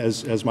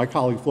 as my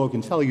colleague Flo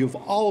can tell you, of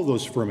all of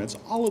those ferments,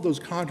 all of those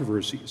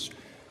controversies,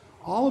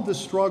 all of the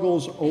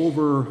struggles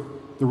over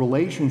the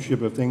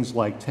relationship of things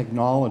like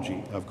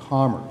technology, of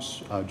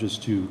commerce,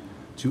 just to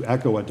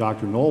echo what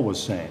Dr. Noll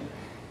was saying.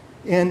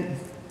 And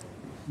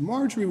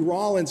Marjorie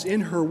Rawlins,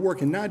 in her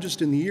work, and not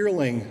just in the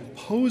Yearling,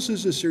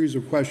 poses a series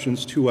of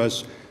questions to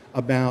us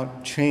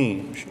about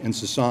change in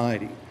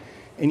society.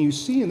 And you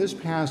see in this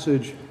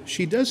passage,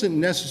 she doesn't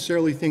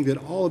necessarily think that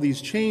all of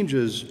these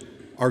changes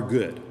are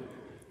good.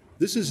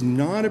 This is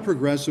not a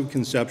progressive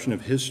conception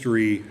of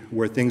history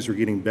where things are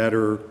getting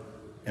better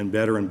and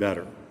better and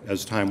better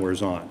as time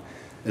wears on.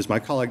 As my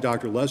colleague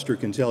Dr. Lester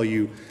can tell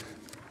you,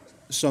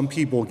 some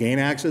people gain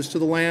access to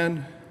the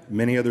land,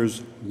 many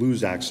others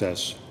lose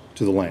access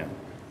to the land.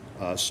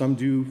 Some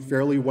do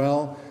fairly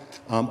well,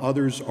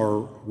 others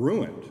are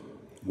ruined,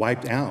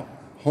 wiped out,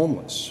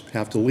 homeless,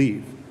 have to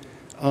leave.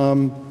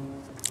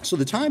 So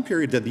the time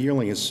period that the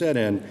Yearling is set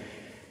in,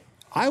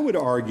 I would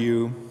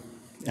argue,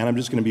 and I'm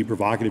just going to be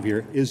provocative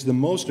here, is the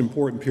most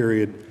important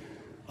period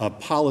of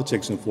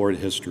politics in Florida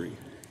history.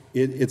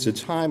 It's a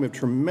time of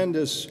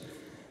tremendous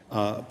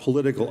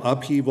political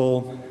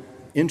upheaval,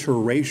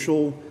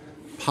 interracial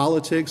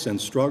politics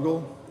and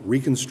struggle,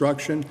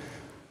 Reconstruction.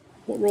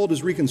 What role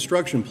does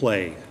Reconstruction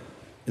play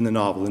in the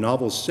novel? The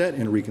novel is set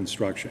in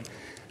Reconstruction.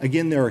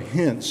 Again, there are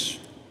hints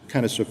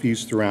kind of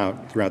suffused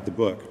throughout the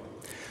book.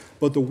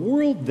 But the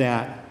world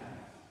that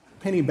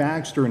Penny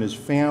Baxter and his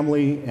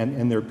family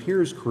and their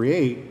peers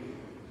create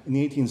in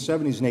the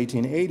 1870s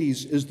and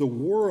 1880s is the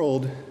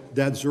world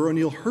that Zora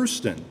Neale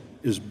Hurston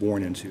is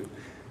born into.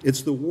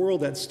 It's the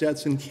world that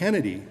Stetson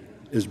Kennedy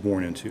is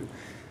born into.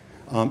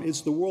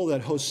 It's the world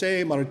that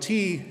Jose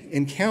Marti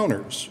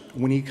encounters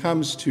when he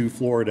comes to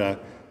Florida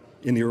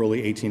in the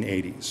early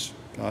 1880s.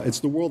 It's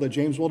the world that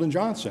James Weldon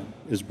Johnson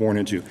is born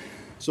into.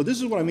 So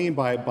this is what I mean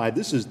by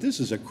this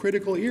is a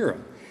critical era.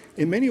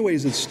 In many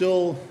ways, it's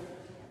still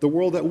the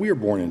world that we are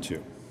born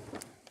into.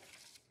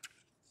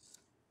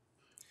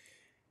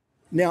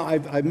 Now,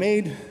 I've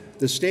made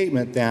the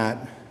statement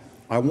that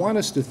I want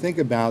us to think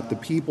about the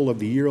people of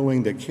the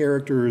Yearling, the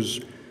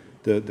characters,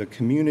 the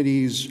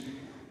communities,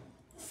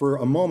 for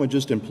a moment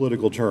just in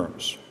political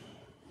terms.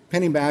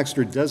 Penny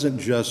Baxter doesn't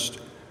just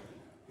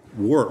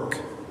work.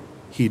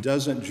 He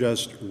doesn't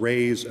just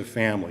raise a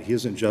family. He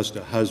isn't just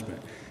a husband.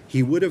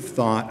 He would have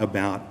thought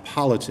about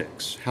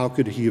politics. How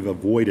could he have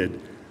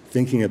avoided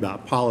thinking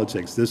about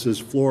politics? This is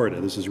Florida.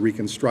 This is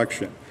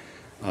Reconstruction.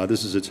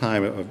 This is a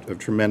time of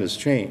tremendous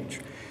change.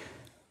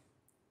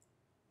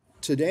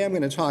 Today I'm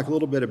going to talk a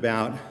little bit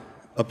about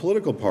a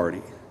political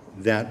party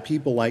that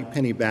people like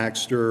Penny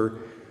Baxter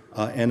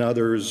and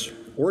others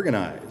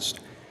organized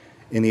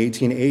in the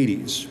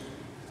 1880s.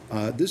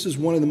 This is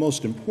one of the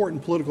most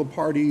important political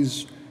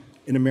parties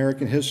in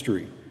American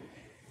history.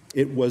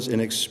 It was an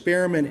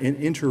experiment in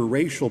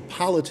interracial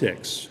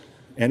politics,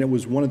 and it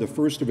was one of the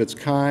first of its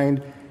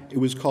kind. It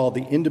was called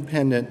the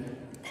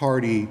Independent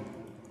Party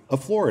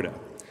of Florida.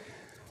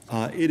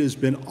 It has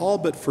been all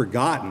but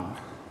forgotten,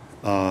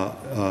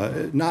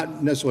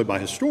 not necessarily by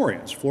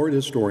historians. Florida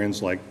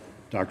historians like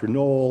Dr.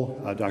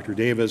 Noll, Dr.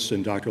 Davis,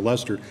 and Dr.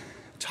 Lester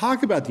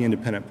talk about the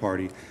Independent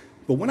Party,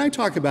 but when I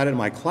talk about it in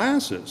my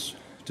classes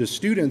to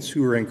students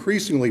who are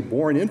increasingly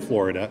born in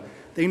Florida,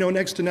 they know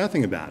next to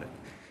nothing about it.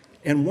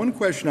 And one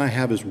question I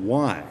have is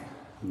why?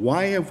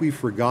 Why have we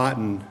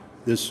forgotten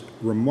this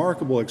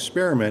remarkable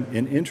experiment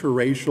in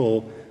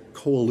interracial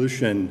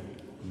coalition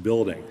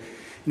building.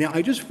 Now,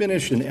 I just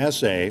finished an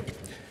essay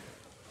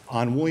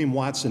on William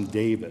Watson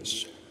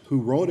Davis, who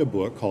wrote a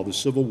book called The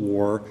Civil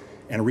War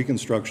and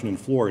Reconstruction in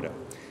Florida.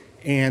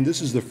 And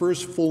this is the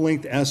first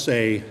full-length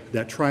essay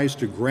that tries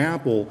to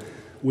grapple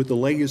with the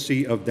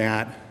legacy of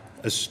that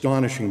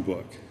astonishing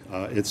book.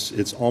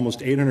 It's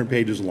almost 800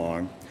 pages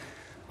long.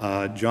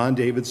 John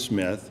David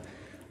Smith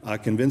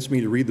convinced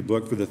me to read the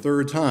book for the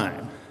third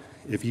time.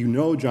 If you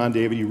know John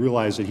David, you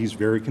realize that he's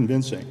very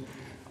convincing.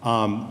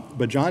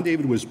 But John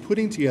David was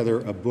putting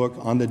together a book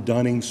on the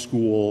Dunning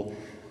School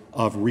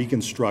of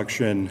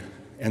Reconstruction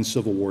and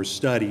Civil War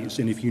Studies.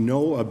 And if you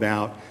know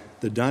about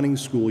the Dunning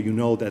School, you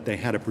know that they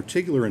had a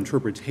particular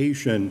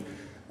interpretation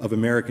of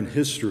American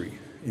history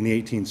in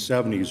the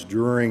 1870s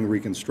during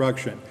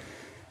Reconstruction.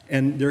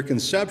 And their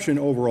conception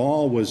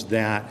overall was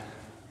that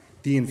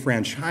the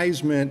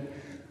enfranchisement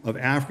of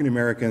African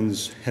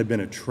Americans had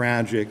been a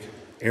tragic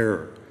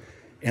error,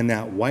 and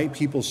that white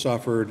people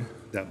suffered,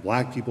 that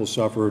black people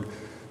suffered.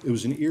 It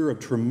was an era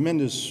of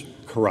tremendous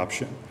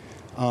corruption.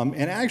 And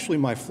actually,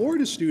 my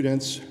Florida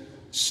students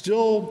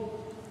still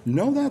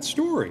know that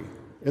story.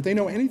 If they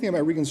know anything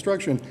about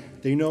Reconstruction,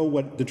 they know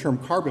what the term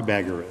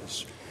carpetbagger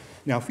is.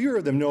 Now, fewer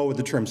of them know what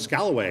the term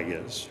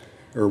scalawag is,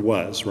 or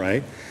was,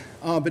 right?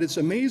 But it's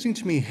amazing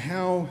to me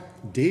how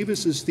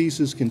Davis's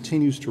thesis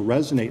continues to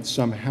resonate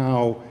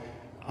somehow.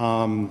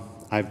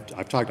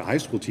 I've talked to high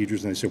school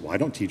teachers and they say, well, I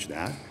don't teach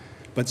that.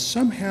 But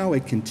somehow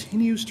it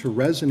continues to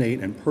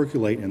resonate and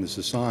percolate in the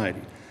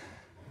society.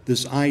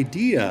 This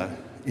idea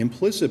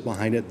implicit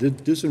behind it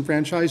that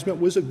disenfranchisement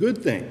was a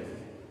good thing.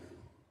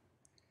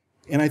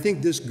 And I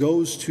think this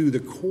goes to the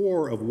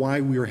core of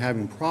why we are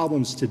having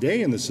problems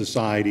today in the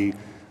society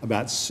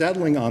about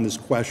settling on this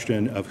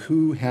question of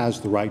who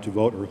has the right to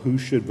vote or who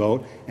should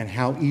vote, and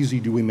how easy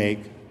do we make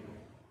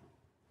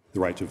the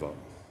right to vote.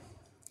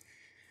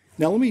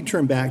 Now let me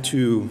turn back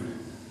to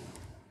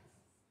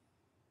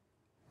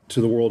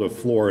the world of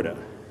Florida.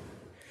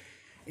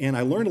 And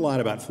I learned a lot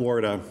about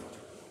Florida.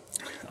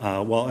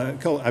 I've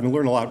been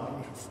learning a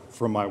lot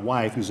from my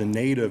wife, who's a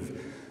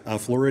native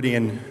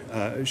Floridian.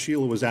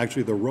 Sheila was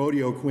actually the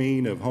rodeo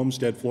queen of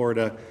Homestead,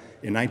 Florida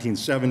in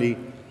 1970.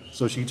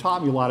 So she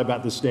taught me a lot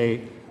about the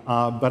state,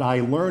 but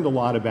I learned a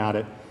lot about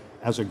it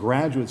as a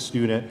graduate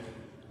student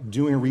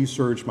doing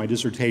research. My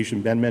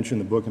dissertation, Ben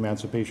mentioned the book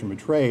Emancipation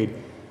Betrayed,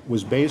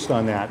 was based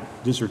on that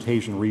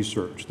dissertation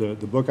research. The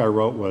book I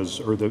wrote was,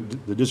 or the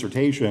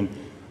dissertation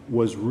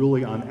was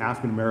really on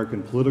African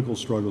American political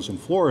struggles in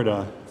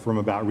Florida from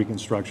about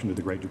Reconstruction to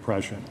the Great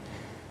Depression.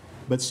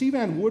 But C.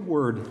 Vann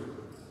Woodward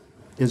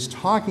is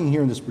talking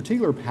here in this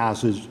particular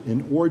passage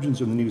in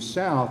Origins of the New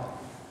South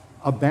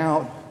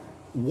about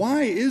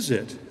why is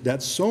it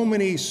that so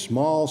many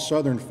small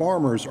Southern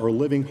farmers are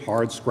living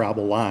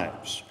hard-scrabble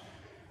lives.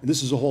 And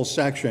this is a whole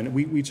section.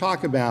 We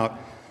talk about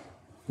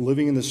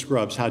living in the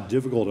scrubs, how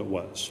difficult it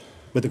was.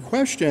 But the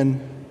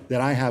question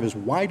that I have is,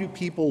 why do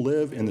people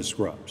live in the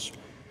scrubs?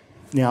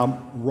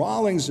 Now,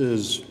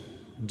 Rawlings's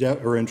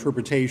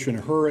interpretation,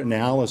 her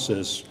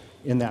analysis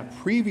in that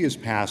previous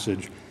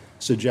passage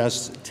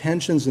suggests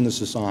tensions in the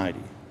society.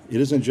 It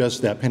isn't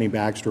just that Penny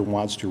Baxter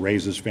wants to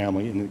raise his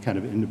family in a kind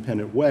of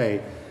independent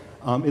way.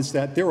 It's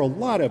that there are a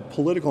lot of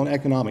political and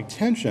economic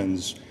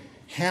tensions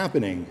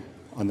happening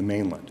on the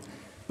mainland.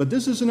 But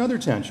this is another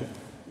tension.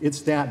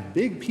 It's that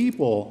big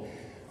people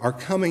are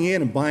coming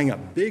in and buying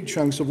up big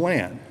chunks of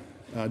land.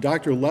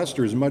 Dr.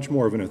 Lester is much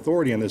more of an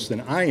authority on this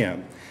than I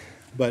am,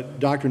 but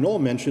Dr. Noll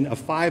mentioned a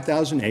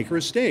 5,000-acre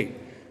estate.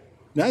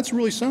 Now, that's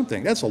really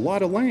something. That's a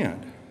lot of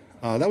land.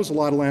 That was a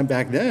lot of land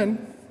back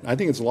then. I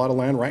think it's a lot of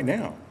land right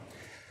now.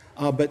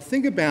 But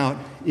think about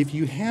if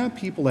you have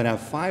people that have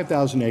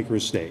 5,000-acre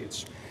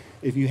estates,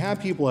 if you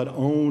have people that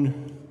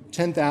own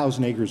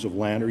 10,000 acres of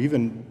land or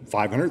even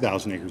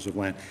 500,000 acres of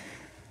land,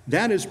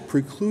 that is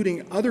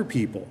precluding other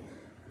people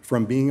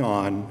from being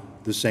on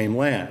the same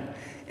land.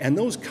 And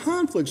those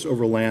conflicts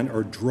over land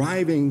are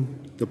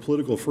driving the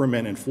political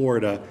ferment in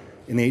Florida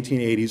in the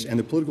 1880s, and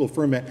the political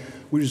ferment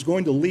which is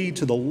going to lead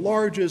to the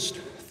largest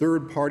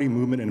third-party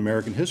movement in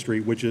American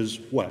history, which is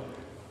what?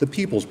 The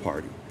People's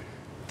Party,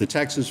 the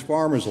Texas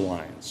Farmers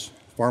Alliance.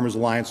 Farmers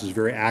Alliance is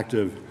very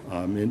active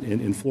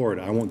in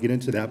Florida. I won't get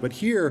into that, but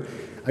here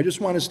I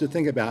just want us to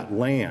think about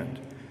land.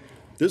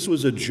 This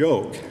was a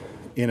joke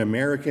in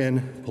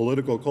American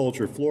political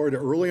culture. Florida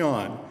early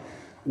on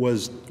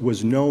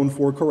was known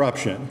for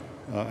corruption.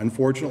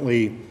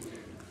 Unfortunately,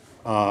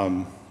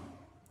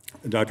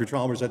 Dr.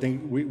 Chalmers, I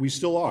think we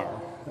still are.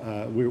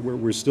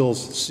 We're still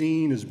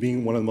seen as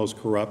being one of the most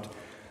corrupt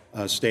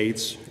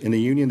states in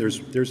the Union.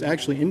 There's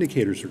actually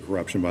indicators for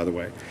corruption, by the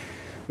way.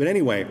 But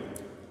anyway,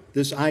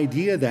 this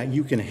idea that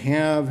you can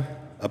have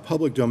a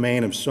public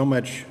domain of so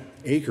much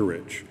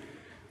acreage,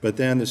 but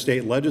then the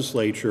state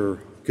legislature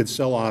could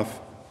sell off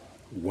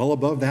well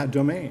above that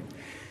domain.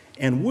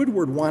 And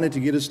Woodward wanted to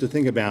get us to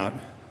think about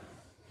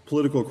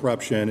political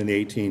corruption in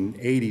the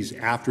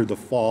 1880s after the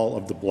fall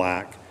of the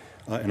black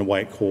and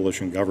white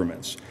coalition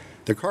governments.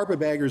 The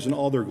carpetbaggers in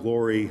all their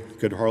glory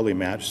could hardly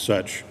match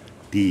such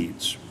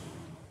deeds.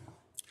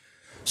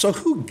 So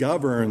who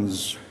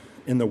governs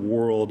in the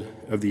world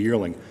of the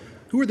Yearling.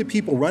 Who are the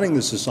people running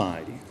the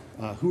society?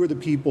 Who are the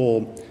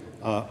people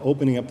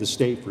opening up the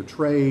state for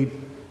trade?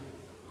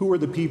 Who are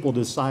the people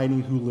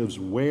deciding who lives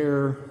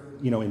where,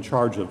 in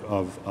charge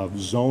of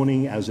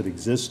zoning as it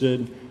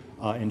existed,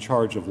 in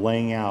charge of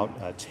laying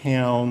out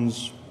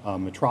towns,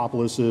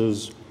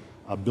 metropolises,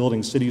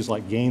 building cities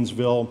like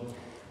Gainesville?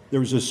 There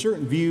was a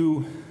certain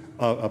view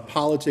of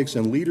politics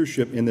and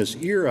leadership in this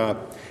era,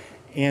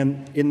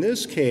 and in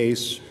this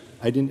case,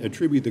 I didn't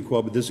attribute the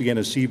quote, but this again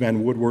is C.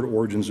 Van Woodward,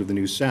 Origins of the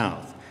New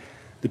South.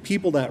 The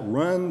people that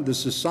run the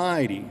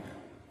society,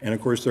 and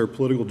of course there are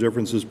political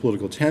differences,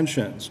 political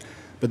tensions,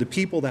 but the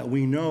people that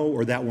we know,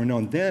 or that were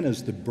known then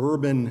as the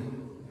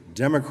Bourbon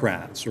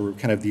Democrats, or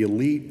kind of the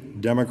elite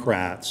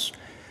Democrats,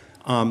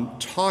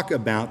 talk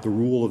about the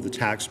rule of the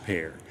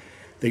taxpayer.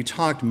 They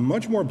talked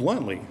much more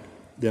bluntly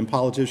than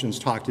politicians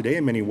talk today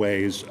in many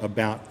ways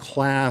about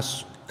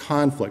class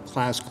conflict,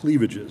 class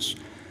cleavages.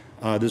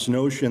 This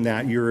notion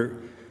that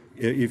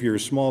if you're a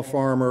small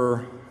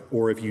farmer,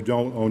 or if you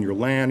don't own your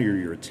land, or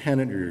you're a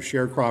tenant, or you're a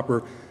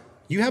sharecropper,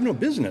 you have no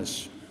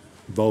business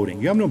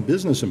voting. You have no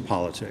business in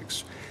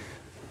politics.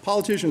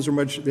 Politicians are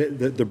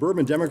the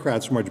Bourbon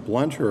Democrats are much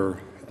blunter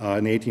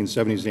in the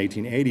 1870s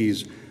and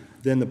 1880s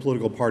than the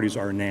political parties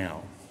are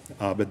now.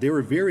 But they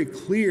were very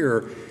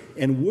clear,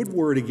 and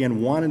Woodward,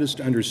 again, wanted us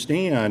to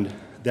understand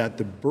that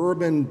the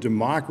Bourbon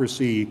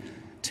democracy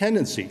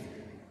tendency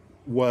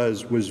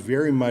was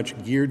very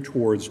much geared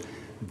towards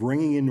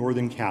bringing in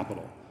northern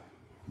capital,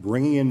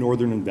 bringing in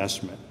northern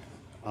investment,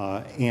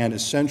 and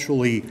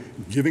essentially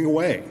giving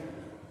away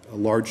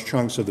large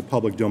chunks of the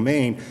public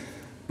domain.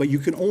 But you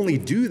can only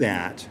do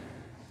that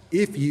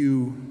if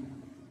you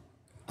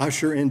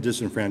usher in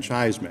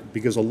disenfranchisement,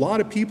 because a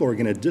lot of people are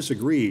going to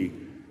disagree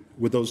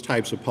with those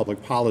types of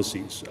public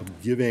policies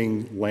of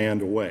giving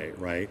land away,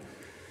 right?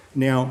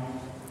 Now,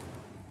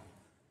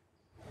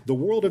 the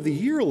world of the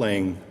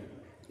Yearling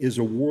is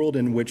a world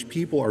in which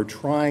people are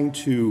trying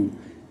to,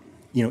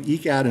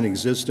 eke out an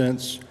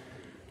existence,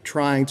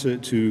 trying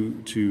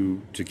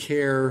to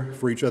care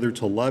for each other,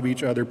 to love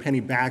each other. Penny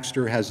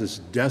Baxter has this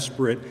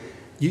desperate,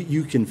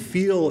 you can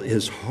feel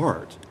his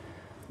heart,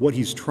 what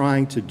he's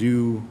trying to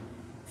do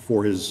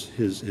for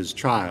his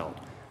child,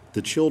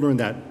 the children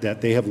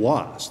that they have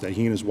lost, that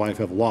he and his wife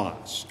have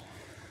lost,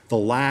 the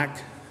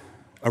lack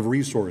of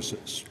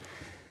resources.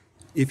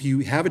 If you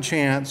have a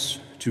chance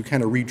to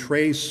kind of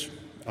retrace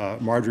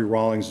Marjorie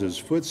Rawlings's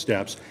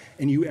footsteps,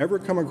 and you ever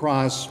come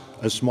across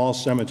a small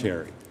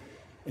cemetery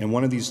in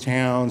one of these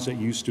towns that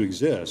used to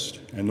exist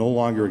and no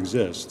longer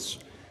exists,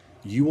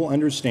 you will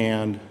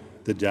understand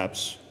the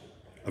depths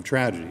of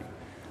tragedy.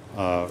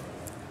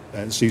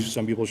 And see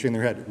some people shaking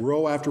their head,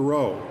 row after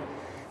row.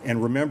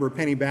 And remember,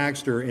 Penny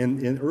Baxter,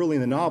 early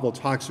in the novel,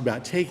 talks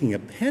about taking a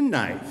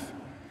penknife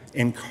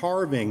and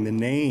carving the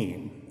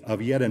name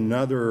of yet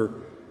another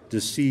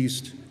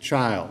deceased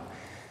child.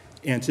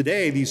 And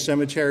today, these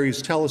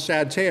cemeteries tell a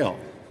sad tale,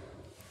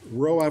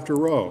 row after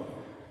row.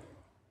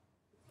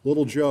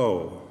 Little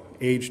Joe,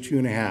 age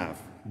 2.5,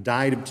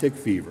 died of tick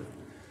fever.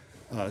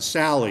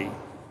 Sally,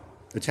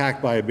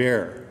 attacked by a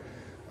bear.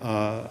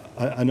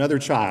 Another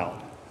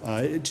child.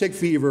 Tick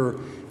fever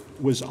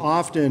was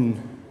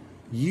often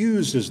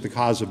used as the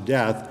cause of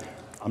death.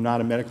 I'm not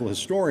a medical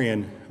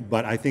historian,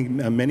 but I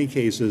think in many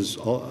cases,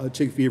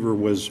 tick fever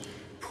was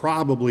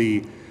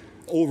probably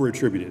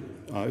over-attributed.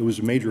 It was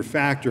a major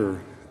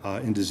factor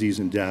in disease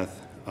and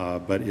death,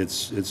 but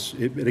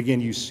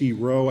again, you see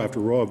row after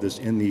row of this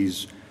in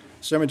these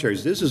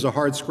cemeteries. This is a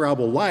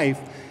hard-scrabble life,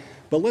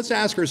 but let's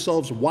ask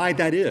ourselves why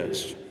that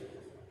is.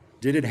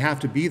 Did it have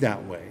to be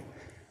that way?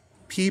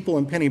 People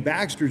in Penny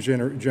Baxter's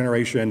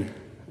generation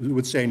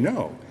would say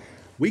no.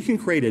 We can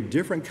create a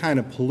different kind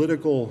of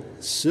political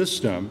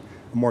system,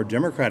 a more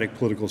democratic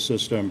political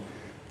system,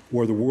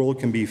 where the world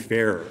can be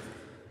fairer,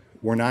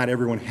 where not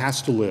everyone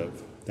has to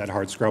live that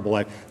hard-scrabble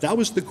life. That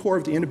was the core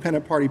of the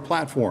Independent Party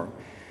platform,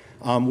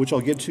 which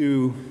I'll get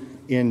to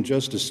in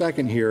just a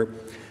second here.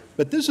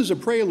 But this is a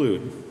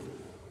prelude,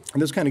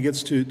 and this kind of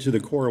gets to the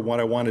core of what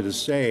I wanted to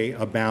say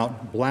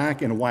about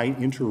black and white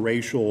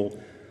interracial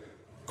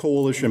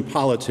coalition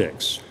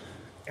politics.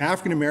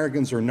 African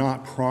Americans are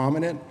not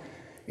prominent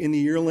in the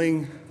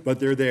Yearling, but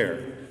they're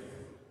there.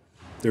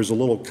 There's a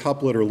little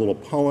couplet or a little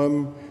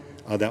poem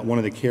that one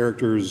of the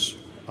characters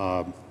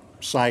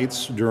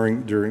cites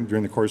during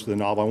the course of the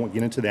novel. I won't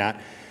get into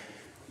that.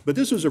 But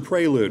this was a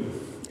prelude.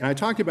 And I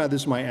talked about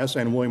this in my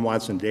essay on William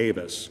Watson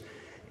Davis.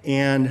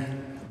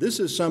 And this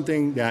is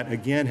something that,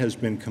 again, has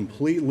been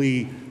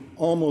completely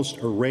almost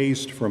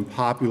erased from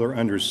popular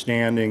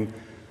understanding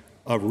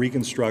of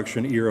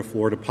Reconstruction era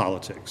Florida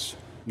politics.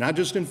 Not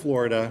just in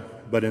Florida,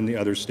 but in the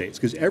other states.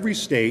 Because every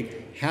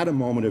state had a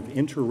moment of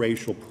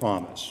interracial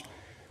promise,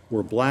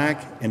 where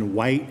black and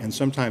white and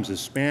sometimes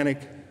Hispanic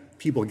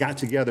people got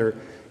together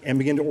and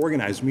began to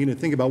organize, began to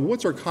think about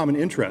what's our common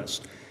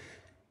interest.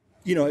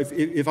 You know,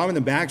 if I'm in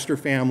the Baxter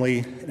family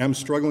and I'm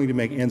struggling to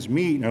make ends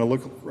meet, and I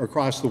look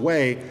across the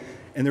way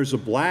and there's a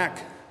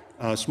black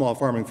small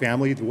farming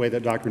family, the way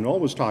that Dr. Noll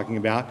was talking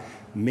about,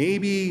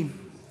 maybe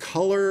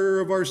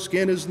color of our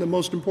skin is the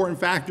most important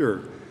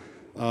factor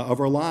of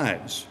our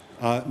lives.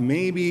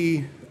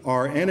 Maybe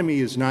our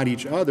enemy is not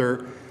each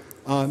other.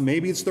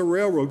 Maybe it's the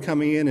railroad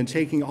coming in and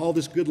taking all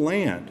this good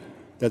land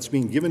that's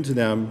being given to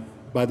them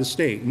by the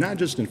state, not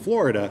just in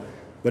Florida,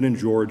 but in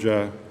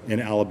Georgia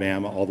and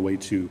Alabama, all the way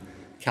to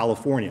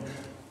California.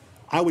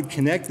 I would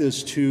connect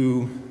this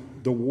to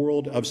the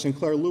world of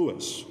Sinclair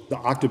Lewis, the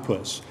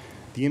octopus.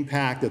 The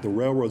impact that the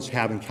railroads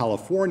have in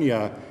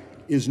California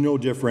is no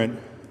different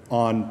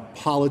on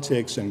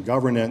politics and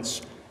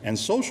governance and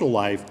social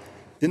life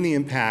than the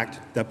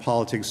impact that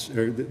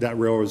that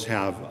railroads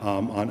have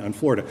on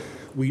Florida.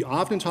 We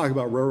often talk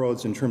about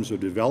railroads in terms of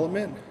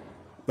development,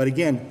 but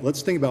again,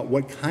 let's think about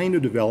what kind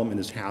of development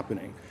is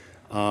happening.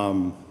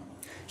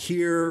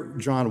 Here,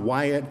 John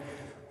Wyatt,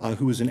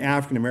 who is an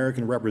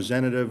African-American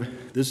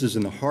representative. This is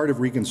in the heart of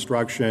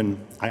Reconstruction.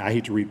 I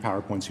hate to read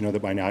PowerPoints, you know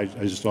that by now, I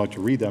just don't like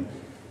to read them.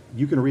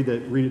 You can read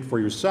it for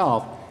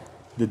yourself.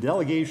 The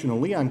delegation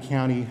in Leon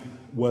County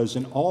was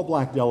an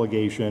all-black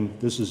delegation.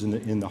 This is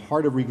in the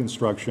heart of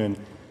Reconstruction.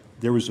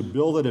 There was a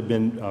bill that had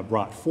been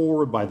brought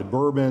forward by the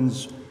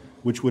Bourbons,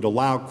 which would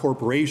allow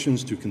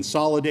corporations to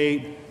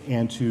consolidate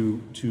and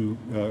to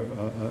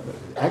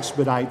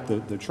expedite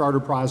the charter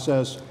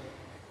process.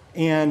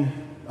 And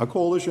a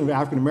coalition of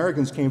African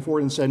Americans came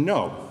forward and said,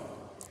 no,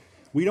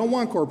 we don't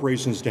want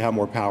corporations to have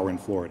more power in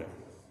Florida.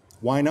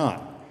 Why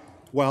not?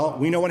 Well,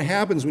 we know what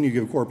happens when you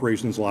give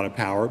corporations a lot of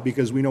power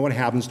because we know what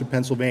happens to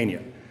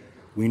Pennsylvania.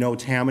 We know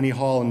Tammany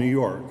Hall in New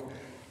York.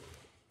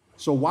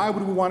 So why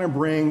would we want to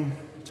bring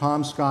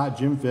Tom Scott,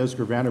 Jim Fisk,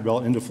 or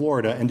Vanderbilt into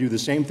Florida and do the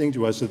same thing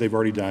to us that they've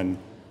already done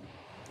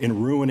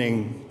in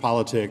ruining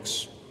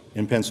politics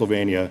in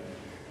Pennsylvania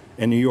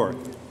and New York?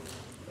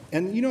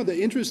 And you know, the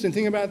interesting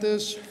thing about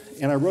this,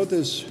 and I wrote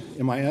this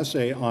in my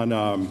essay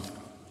on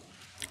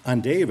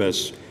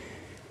Davis,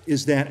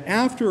 is that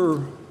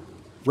after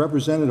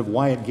Representative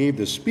Wyatt gave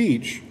the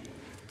speech,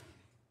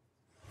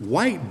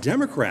 white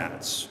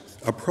Democrats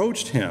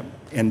approached him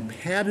and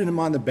patted him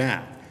on the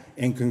back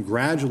and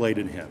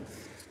congratulated him.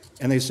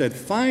 And they said,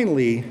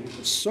 finally,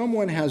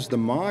 someone has the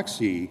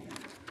moxie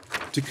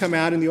to come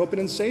out in the open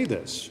and say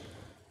this.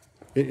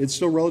 It's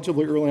still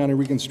relatively early on in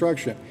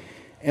Reconstruction.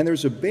 And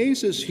there's a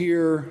basis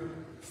here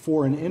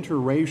for an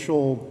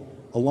interracial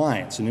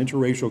alliance, an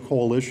interracial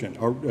coalition,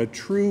 a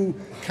true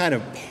kind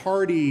of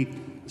party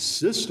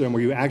system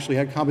where you actually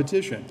had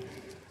competition,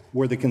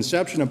 where the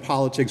conception of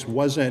politics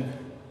wasn't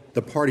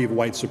the party of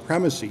white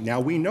supremacy. Now,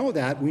 we know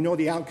that. We know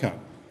the outcome.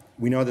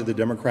 We know that the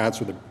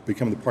Democrats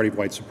become the party of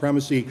white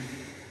supremacy,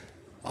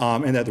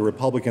 and that the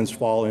Republicans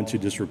fall into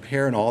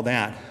disrepair and all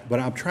that. But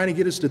I'm trying to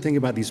get us to think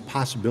about these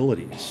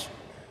possibilities,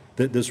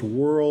 that this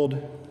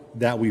world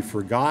that we've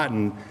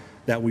forgotten,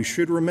 that we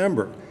should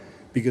remember.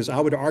 Because I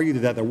would argue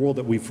that the world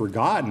that we've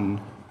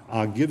forgotten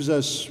gives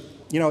us,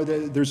 you know,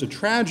 there's a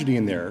tragedy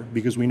in there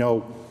because we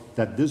know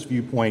that this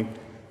viewpoint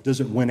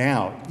doesn't win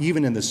out,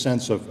 even in the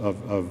sense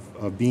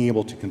of being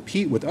able to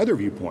compete with other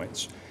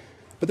viewpoints.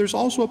 But there's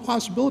also a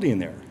possibility in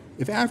there.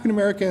 If African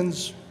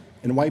Americans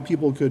and white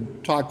people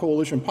could talk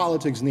coalition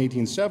politics in the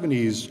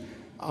 1870s,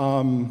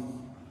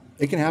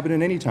 it can happen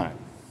at any time.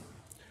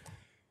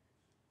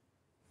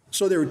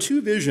 So there are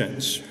two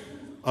visions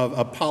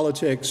of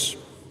politics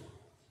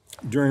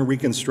during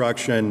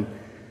Reconstruction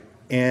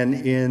and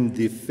in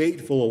the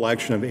fateful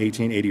election of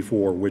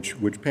 1884,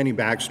 which Penny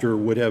Baxter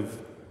would have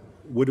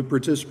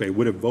participated,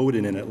 would have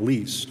voted in at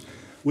least,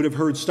 would have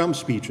heard stump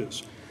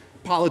speeches.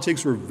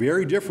 Politics were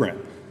very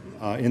different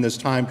in this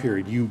time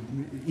period.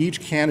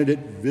 Each candidate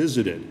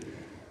visited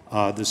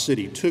the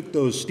city, took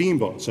those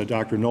steamboats that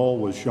Dr. Noll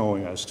was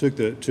showing us, took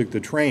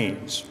the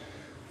trains,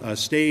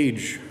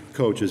 stage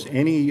coaches,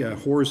 any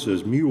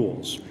horses,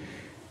 mules.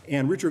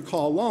 And Richard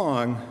Call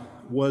Long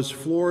was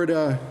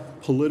Florida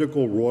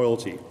political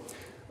royalty.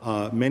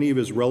 Many of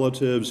his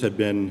relatives had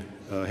been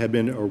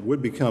or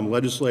would become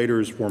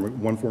legislators,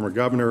 one former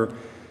governor,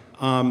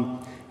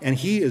 and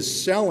he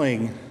is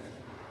selling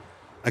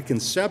a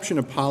conception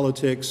of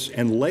politics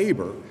and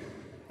labor.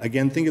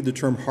 Again, think of the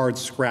term hard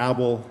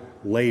scrabble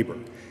labor.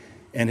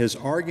 And his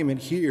argument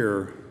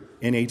here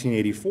in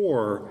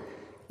 1884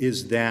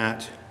 is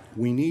that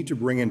we need to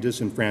bring in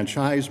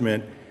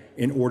disenfranchisement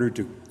in order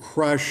to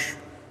crush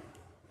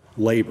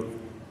labor,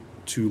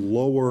 to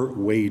lower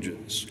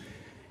wages.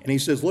 And he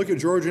says, look at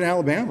Georgia and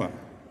Alabama.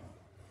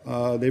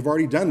 They've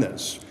already done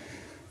this.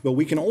 But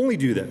we can only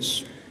do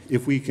this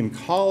if we can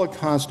call a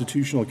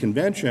constitutional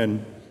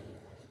convention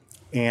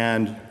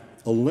and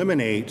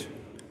eliminate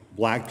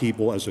black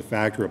people as a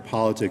factor of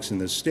politics in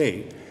this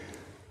state.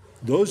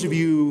 Those of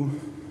you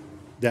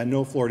that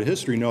know Florida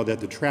history know that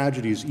the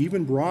tragedy is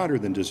even broader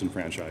than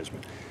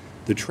disenfranchisement.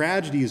 The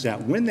tragedy is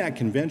that when that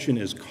convention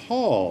is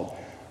called,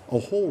 a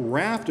whole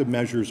raft of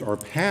measures are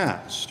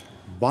passed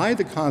by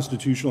the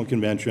Constitutional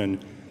Convention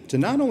to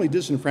not only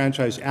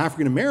disenfranchise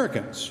African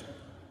Americans,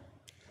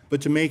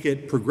 but to make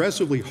it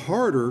progressively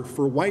harder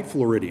for white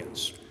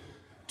Floridians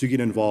to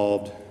get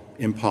involved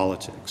in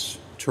politics,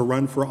 to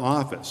run for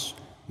office.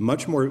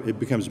 It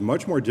becomes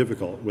much more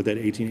difficult with that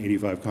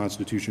 1885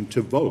 Constitution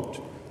to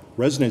vote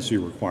residency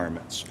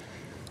requirements,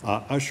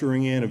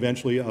 ushering in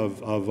eventually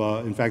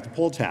in fact, the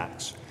poll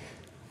tax.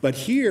 But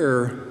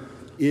here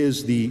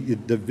is the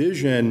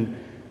vision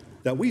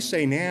that we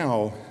say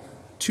now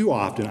too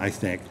often, I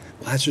think,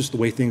 well, that's just the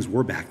way things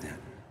were back then.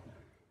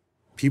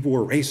 People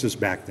were racist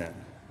back then,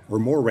 or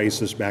more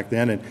racist back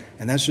then,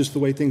 and that's just the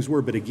way things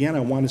were. But again, I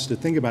want us to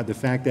think about the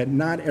fact that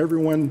not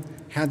everyone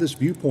had this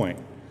viewpoint.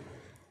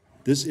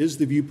 This is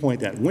the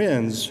viewpoint that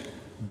wins,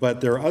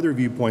 but there are other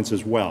viewpoints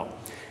as well.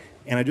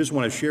 And I just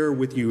want to share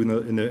with you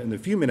in the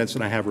few minutes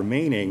that I have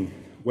remaining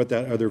what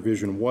that other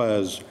vision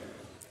was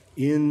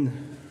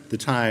in the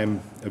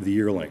time of the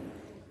Yearling.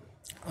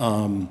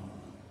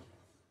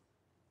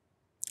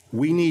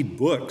 We need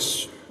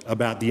books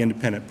about the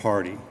independent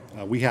party.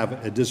 We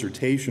have a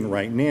dissertation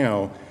right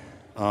now,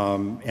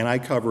 and I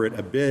cover it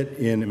a bit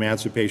in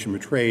Emancipation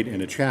Betrayed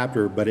in a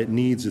chapter, but it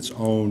needs its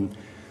own,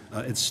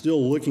 it's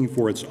still looking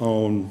for its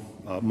own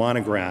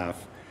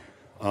monograph,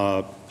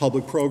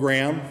 public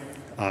program,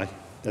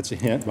 that's a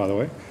hint, by the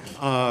way,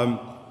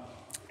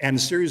 and a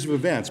series of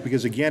events,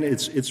 because again,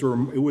 it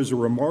was a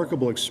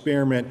remarkable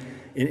experiment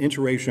in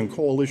interracial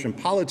coalition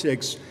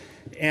politics,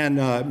 and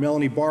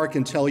Melanie Barr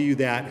can tell you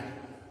that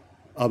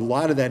a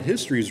lot of that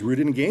history is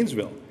rooted in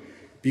Gainesville,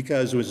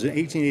 because it was in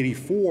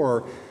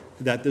 1884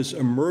 that this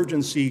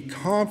emergency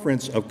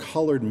conference of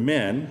colored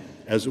men,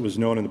 as it was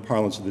known in the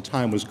parlance of the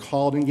time, was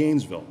called in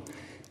Gainesville.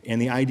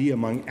 And the idea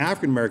among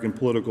African-American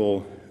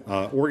political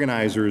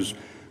organizers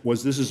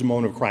was this is a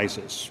moment of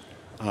crisis.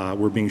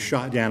 We're being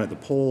shot down at the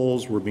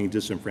polls, we're being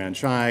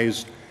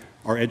disenfranchised,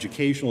 our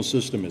educational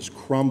system is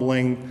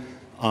crumbling,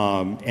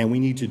 and we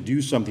need to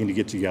do something to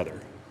get together.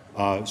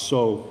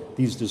 So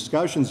these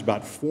discussions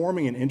about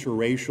forming an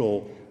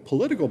interracial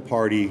political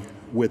party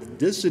with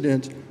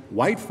dissident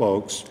white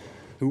folks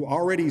who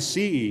already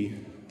see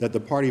that the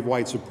party of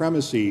white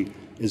supremacy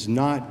is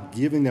not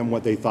giving them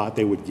what they thought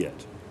they would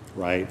get,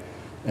 right?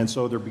 And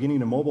so they're beginning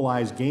to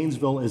mobilize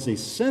Gainesville as a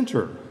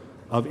center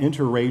of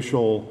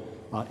interracial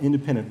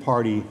independent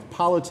party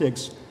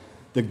politics.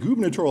 The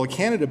gubernatorial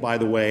candidate, by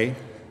the way,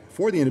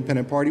 for the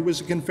independent party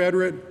was a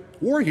Confederate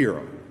war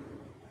hero,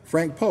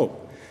 Frank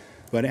Pope.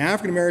 But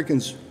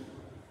African-American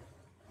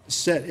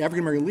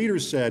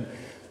leaders said,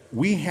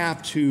 we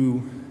have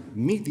to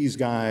meet these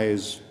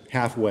guys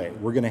halfway.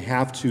 We're going to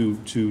have to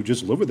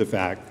just live with the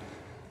fact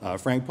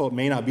Frank Pope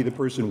may not be the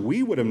person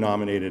we would have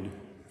nominated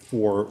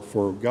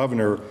for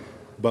governor,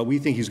 but we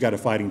think he's got a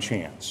fighting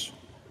chance.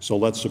 So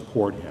let's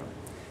support him.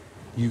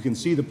 You can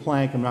see the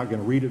plank. I'm not going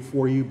to read it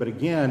for you, but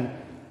again,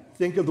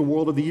 think of the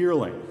world of the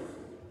Yearling.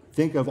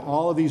 Think of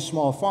all of these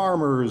small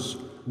farmers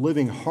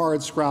living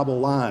hard scrabble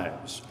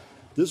lives.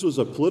 This was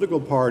a political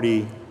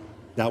party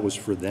that was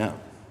for them.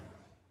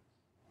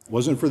 It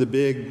wasn't for the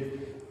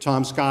big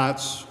Tom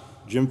Scotts,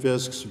 Jim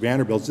Fisks,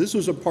 Vanderbilts. This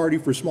was a party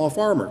for small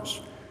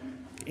farmers.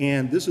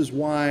 And this is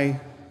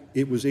why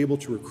it was able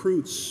to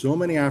recruit so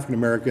many African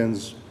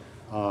Americans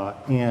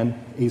and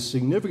a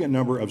significant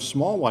number of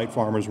small white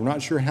farmers. We're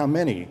not sure how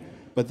many,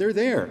 but they're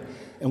there.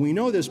 And we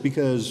know this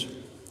because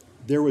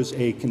there was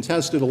a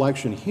contested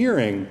election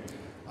hearing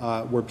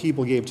where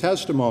people gave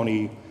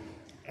testimony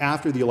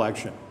after the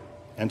election,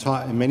 and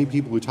many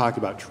people who talked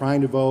about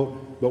trying to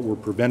vote but were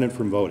prevented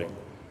from voting.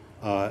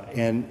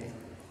 And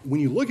when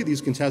you look at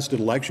these contested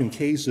election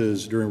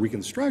cases during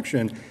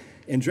Reconstruction,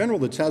 in general,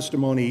 the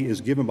testimony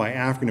is given by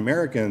African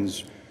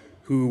Americans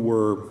who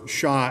were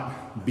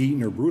shot,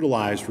 beaten, or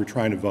brutalized for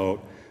trying to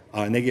vote,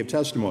 and they gave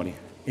testimony.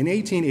 In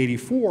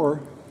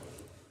 1884,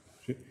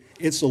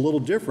 it's a little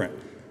different,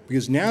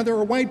 because now there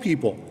are white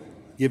people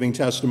giving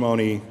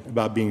testimony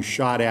about being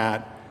shot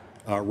at,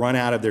 run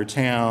out of their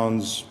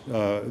towns,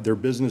 their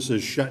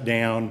businesses shut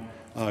down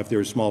if they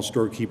were small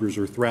storekeepers,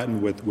 or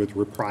threatened with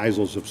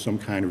reprisals of some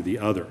kind or the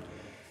other.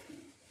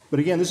 But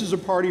again, this is a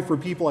party for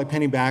people like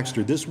Penny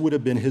Baxter. This would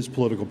have been his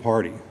political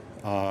party.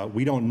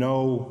 We don't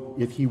know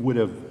if he would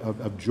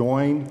have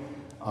joined.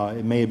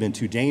 It may have been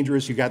too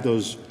dangerous. You got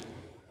those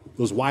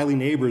wily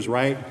neighbors,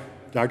 right?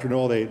 Dr.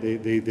 Noll,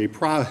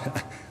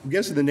 I'm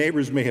guessing the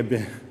neighbors may have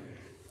been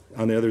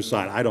on the other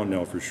side. I don't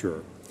know for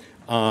sure.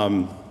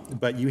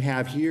 But you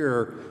have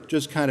here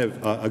just kind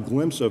of a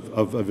glimpse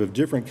of a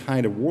different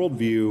kind of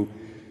worldview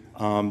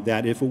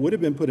that, if it would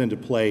have been put into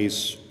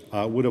place,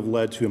 would have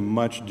led to a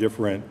much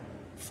different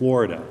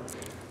Florida.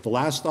 The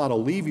last thought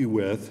I'll leave you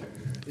with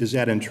is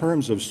that in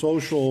terms of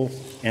social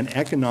and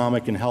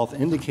economic and health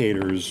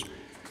indicators,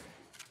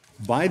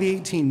 by the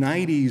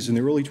 1890s and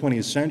the early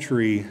 20th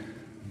century,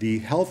 the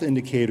health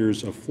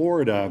indicators of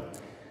Florida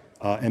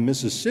and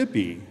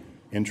Mississippi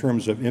in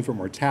terms of infant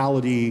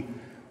mortality,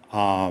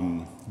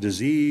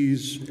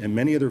 disease, and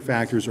many other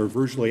factors are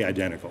virtually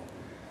identical.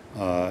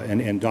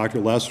 And Dr.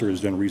 Lester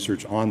has done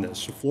research on this.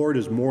 So Florida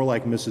is more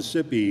like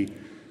Mississippi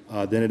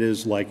than it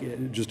is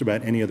like just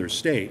about any other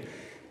state.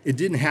 It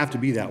didn't have to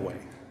be that way.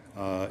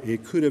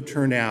 It could have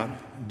turned out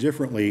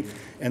differently.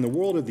 And the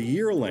world of the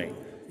Yearling,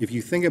 if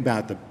you think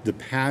about the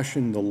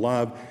passion, the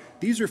love,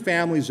 these are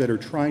families that are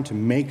trying to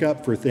make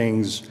up for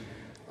things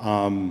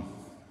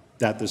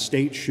that the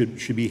state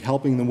should be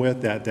helping them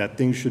with, that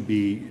things should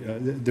be,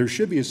 there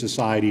should be a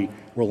society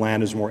where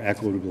land is more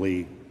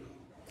equitably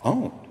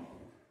owned.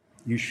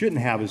 You shouldn't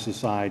have a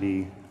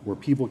society where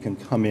people can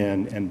come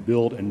in and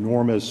build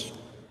enormous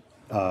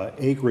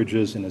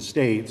acreages and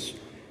estates,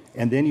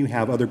 and then you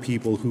have other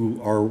people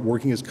who are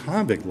working as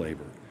convict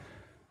labor.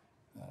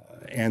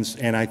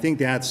 And I think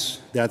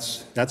that's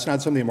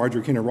not something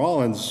Marjorie Kinnan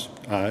Rawlins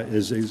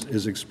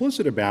is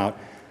explicit about,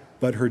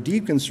 but her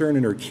deep concern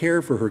and her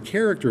care for her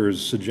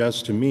characters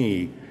suggests to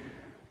me,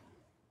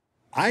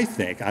 I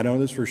think, I don't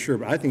know this for sure,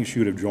 but I think she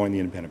would have joined the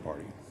Independent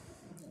Party.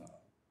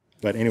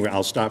 But anyway,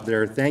 I'll stop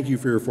there. Thank you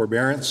for your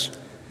forbearance.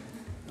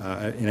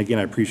 And again,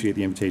 I appreciate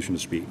the invitation to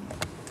speak.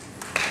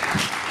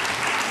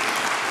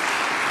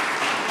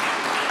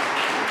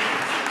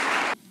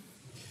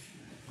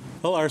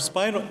 Well,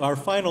 our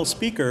final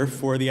speaker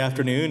for the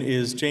afternoon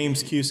is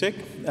James Cusick.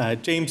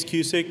 James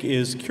Cusick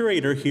is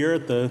curator here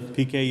at the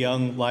P.K.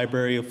 Yonge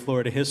Library of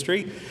Florida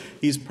History.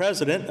 He's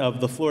president of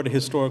the Florida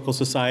Historical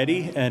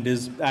Society and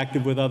is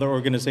active with other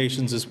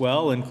organizations as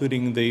well,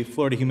 including the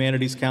Florida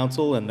Humanities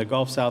Council and the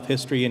Gulf South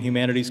History and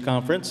Humanities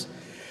Conference.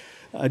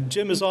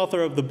 Jim is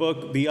author of the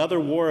book, The Other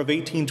War of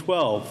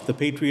 1812, The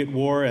Patriot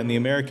War and the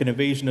American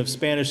Invasion of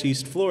Spanish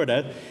East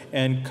Florida,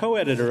 and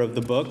co-editor of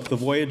the book, The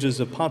Voyages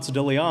of Ponce de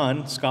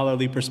Leon,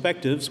 Scholarly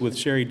Perspectives with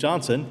Sherry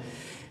Johnson.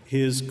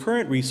 His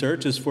current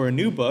research is for a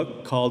new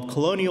book called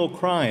Colonial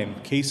Crime,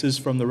 Cases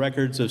from the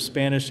Records of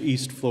Spanish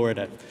East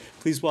Florida.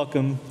 Please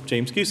welcome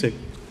James Cusick.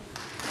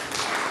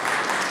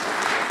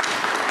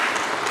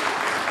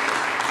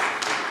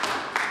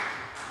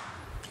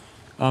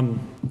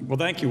 Well,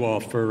 thank you all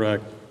for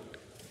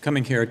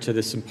coming here to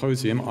this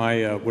symposium.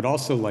 I would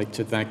also like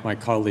to thank my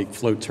colleague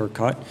Flo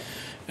Turcotte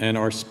and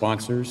our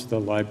sponsors, the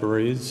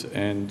libraries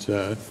and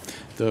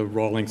the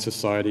Rawlings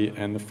Society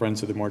and the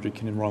Friends of the Marjorie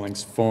Kinnan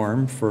Rawlings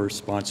Farm for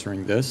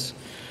sponsoring this.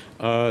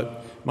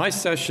 My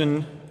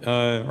session,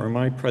 or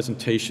my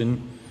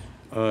presentation,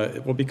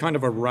 will be kind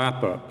of a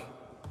wrap-up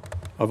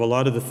of a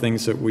lot of the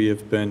things that we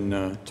have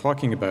been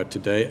talking about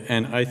today,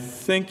 and I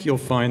think you'll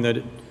find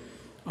that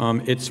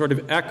it sort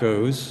of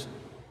echoes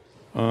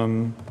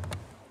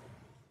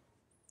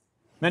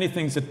many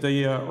things that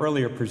the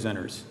earlier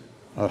presenters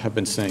have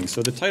been saying.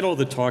 So the title of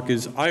the talk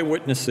is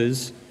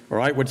Eyewitnesses, or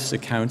Eyewitness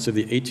Accounts of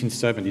the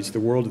 1870s, the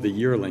World of the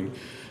Yearling,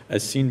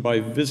 as seen by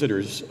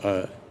visitors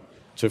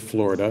to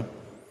Florida.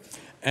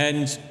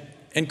 And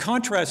in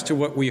contrast to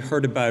what we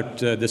heard about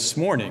this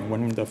morning,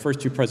 when the first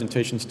two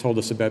presentations told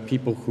us about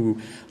people who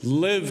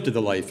lived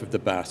the life of the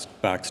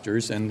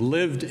Baxters and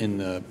lived in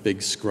the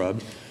Big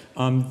Scrub,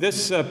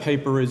 this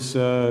paper is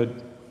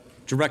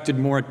directed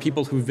more at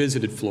people who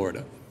visited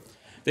Florida.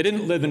 They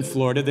didn't live in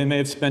Florida. They may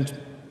have spent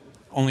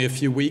only a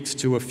few weeks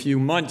to a few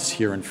months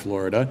here in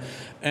Florida,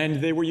 and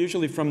they were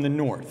usually from the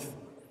north.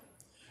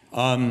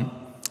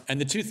 And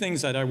the two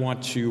things that I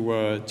want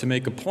to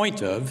make a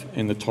point of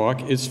in the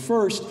talk is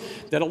first,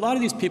 that a lot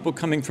of these people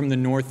coming from the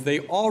north,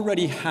 they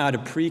already had a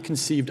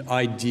preconceived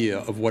idea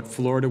of what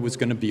Florida was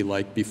going to be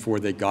like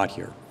before they got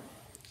here.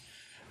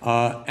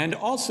 And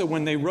also,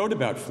 when they wrote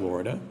about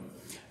Florida,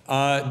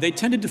 they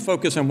tended to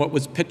focus on what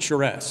was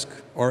picturesque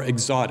or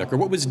exotic, or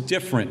what was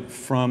different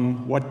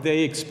from what they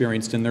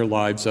experienced in their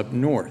lives up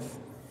north.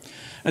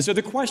 And so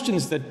the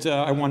questions that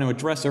I want to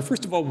address are,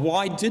 first of all,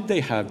 why did they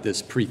have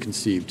this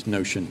preconceived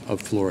notion of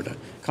Florida?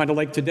 Kind of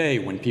like today,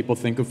 when people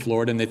think of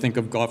Florida and they think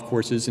of golf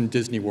courses and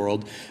Disney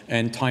World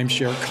and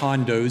timeshare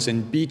condos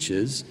and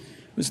beaches.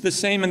 It was the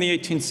same in the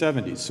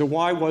 1870s. So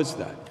why was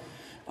that?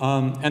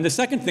 And the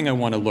second thing I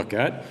want to look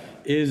at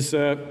is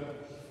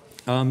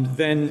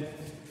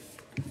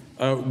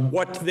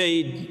what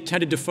they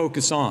tended to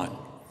focus on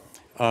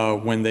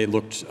when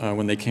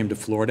they came to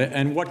Florida,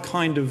 and what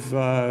kind of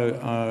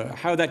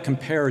how that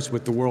compares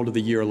with the world of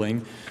the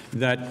yearling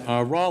that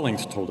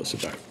Rawlings told us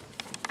about.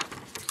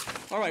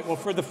 All right. Well,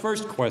 for the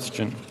first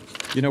question,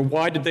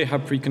 why did they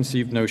have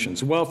preconceived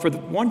notions? Well, for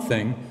one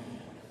thing,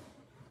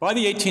 by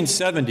the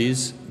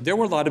 1870s, there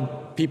were a lot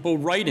of people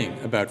writing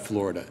about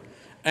Florida,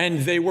 and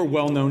they were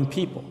well-known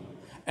people,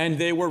 and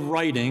they were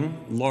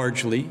writing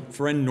largely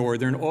for a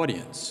northern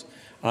audience.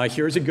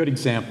 Here's a good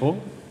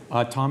example.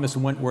 Thomas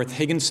Wentworth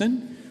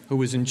Higginson, who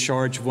was in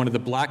charge of one of the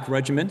black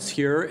regiments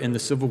here in the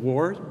Civil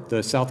War,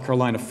 the South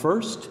Carolina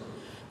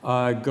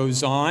 1st,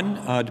 goes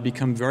on to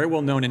become very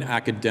well known in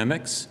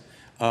academics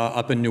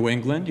up in New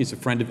England. He's a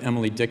friend of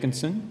Emily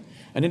Dickinson.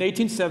 And in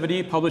 1870,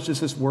 he publishes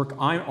his work,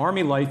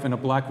 Army Life in a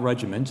Black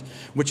Regiment,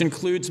 which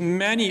includes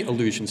many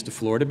allusions to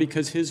Florida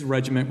because his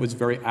regiment was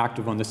very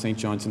active on the St.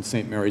 Johns and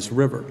St. Mary's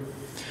River.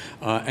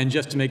 And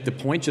just to make the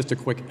point, just a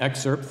quick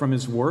excerpt from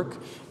his work.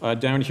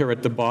 Down here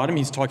at the bottom,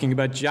 he's talking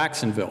about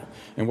Jacksonville.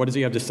 And what does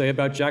he have to say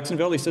about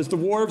Jacksonville? He says, the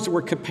wharves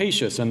were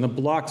capacious, and the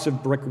blocks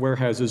of brick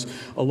warehouses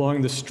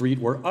along the street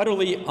were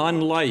utterly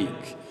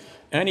unlike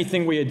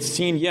anything we had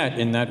seen yet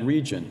in that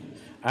region,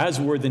 as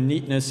were the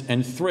neatness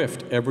and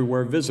thrift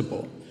everywhere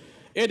visible.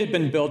 It had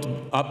been built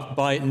up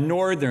by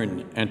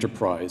Northern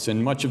enterprise,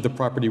 and much of the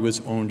property was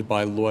owned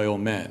by loyal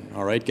men.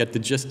 All right, get the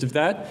gist of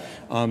that?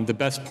 The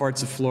best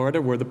parts of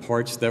Florida were the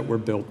parts that were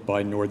built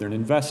by Northern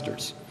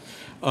investors.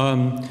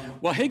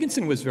 Well,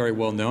 Higginson was very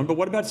well known, but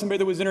what about somebody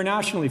that was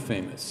internationally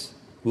famous,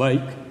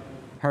 like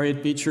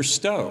Harriet Beecher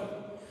Stowe?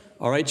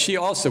 All right, she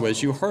also,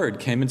 as you heard,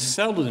 came and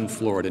settled in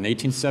Florida. In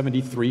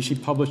 1873, she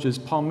publishes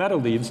Palmetto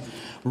Leaves,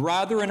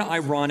 rather an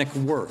ironic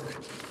work,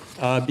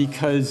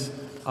 because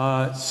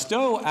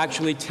Stowe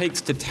actually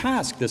takes to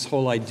task this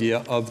whole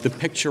idea of the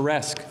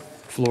picturesque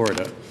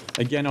Florida.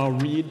 Again, I'll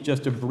read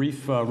just a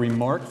brief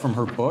remark from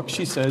her book.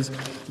 She says,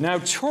 now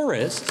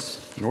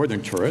tourists,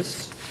 northern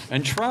tourists,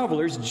 and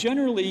travelers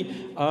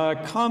generally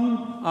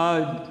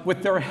come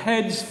with their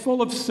heads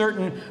full of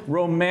certain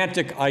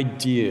romantic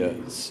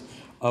ideas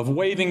of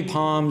waving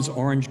palms,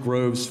 orange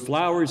groves,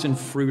 flowers and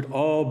fruit,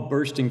 all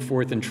bursting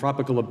forth in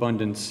tropical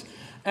abundance.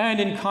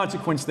 And in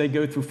consequence, they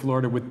go through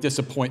Florida with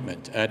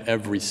disappointment at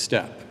every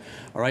step.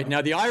 All right,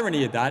 now the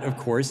irony of that, of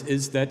course,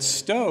 is that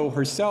Stowe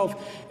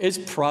herself is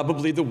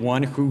probably the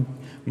one who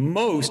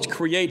most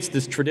creates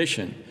this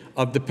tradition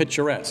of the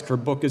picturesque. Her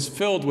book is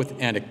filled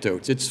with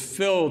anecdotes. It's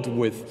filled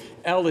with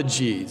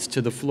elegies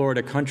to the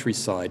Florida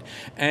countryside.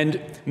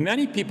 And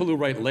many people who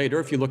write later,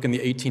 if you look in the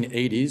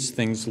 1880s,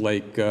 things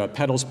like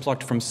Petals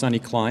Plucked from Sunny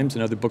Climes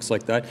and other books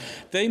like that,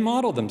 they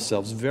model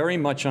themselves very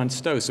much on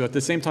Stowe. So at the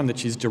same time that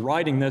she's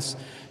deriding this,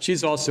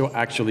 she's also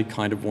actually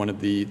kind of one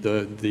of the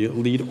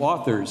lead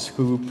authors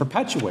who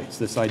perpetuates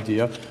this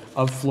idea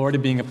of Florida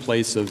being a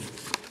place of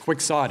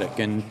quixotic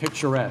and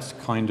picturesque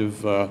kind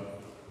of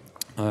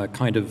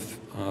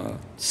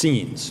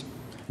scenes.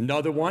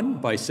 Another one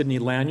by Sidney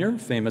Lanier,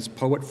 famous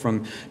poet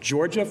from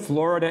Georgia,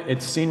 Florida,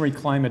 its scenery,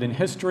 climate, and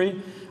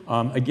history.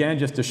 Again,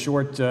 just a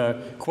short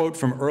quote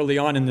from early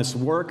on in this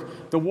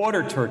work. The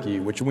water turkey,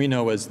 which we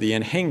know as the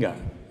anhinga,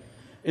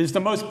 is the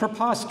most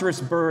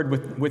preposterous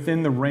bird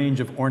within the range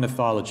of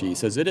ornithology. He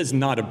says, it is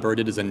not a bird,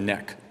 it is a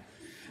neck.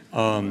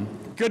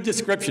 Good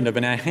description of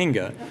an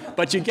anhinga,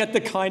 but you get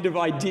the kind of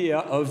idea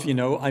of,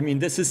 I mean,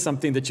 this is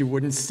something that you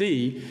wouldn't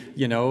see,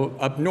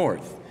 up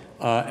north.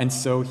 And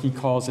so he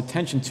calls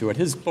attention to it.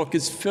 His book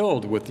is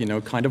filled with,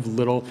 kind of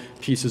little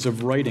pieces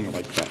of writing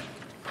like that.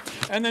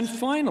 And then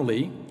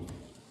finally,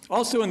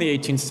 also in the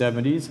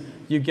 1870s,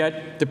 you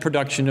get the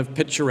production of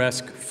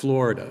Picturesque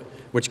Florida,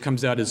 which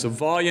comes out as a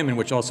volume and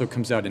which also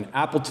comes out in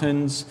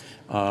Appleton's,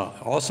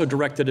 also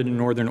directed at a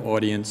northern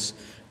audience.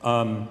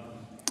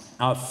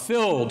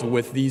 Filled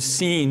with these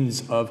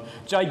scenes of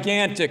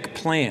gigantic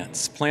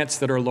plants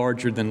that are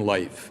larger than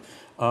life,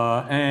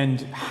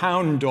 and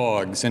hound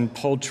dogs and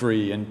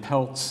poultry and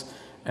pelts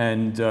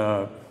and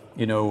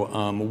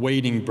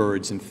wading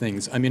birds and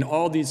things. I mean,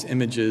 all these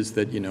images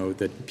that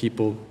that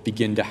people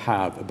begin to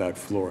have about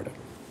Florida.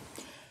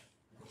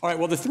 All right,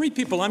 well, the three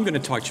people I'm going to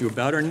talk to you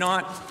about are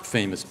not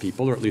famous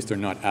people, or at least they're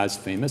not as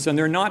famous, and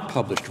they're not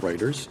published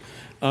writers,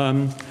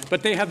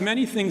 but they have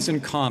many things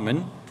in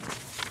common,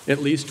 at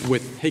least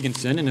with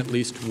Higginson and at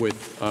least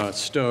with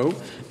Stowe,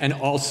 and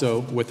also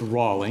with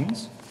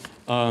Rawlings.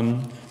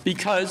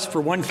 Because,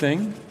 for one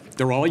thing,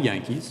 they're all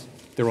Yankees.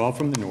 They're all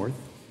from the North,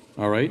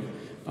 all right?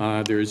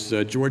 There's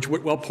George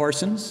Whitwell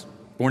Parsons,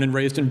 born and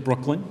raised in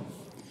Brooklyn.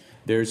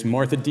 There's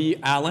Martha D.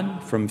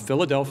 Allen from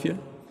Philadelphia.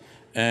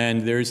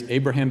 And there's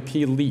Abraham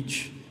P.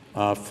 Leach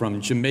from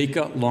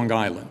Jamaica, Long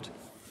Island.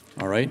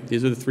 All right?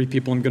 These are the three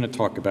people I'm going to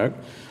talk about.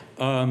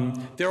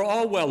 They're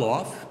all well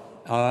off,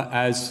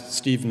 as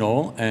Steve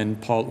Noll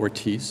and Paul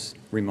Ortiz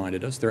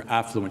reminded us. They're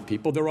affluent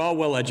people. They're all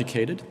well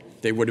educated.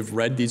 They would have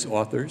read these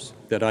authors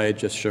that I had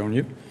just shown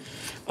you.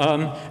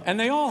 And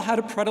they all had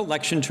a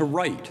predilection to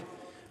write.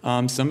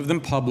 Some of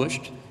them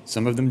published.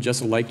 Some of them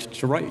just liked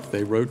to write.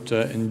 They wrote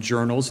in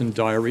journals and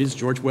diaries.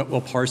 George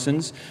Whitwell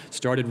Parsons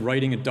started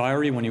writing a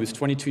diary when he was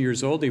 22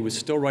 years old. He was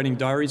still writing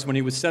diaries when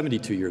he was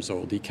 72 years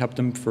old. He kept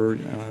them for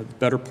the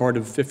better part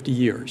of 50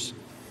 years.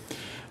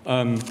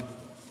 All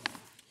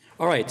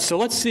right, so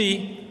let's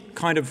see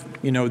kind of,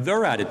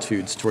 their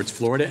attitudes towards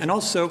Florida, and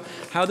also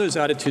how those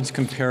attitudes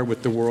compare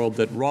with the world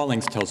that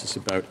Rawlings tells us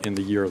about in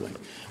the Yearling.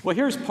 Well,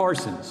 here's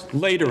Parsons,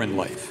 later in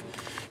life.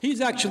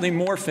 He's actually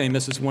more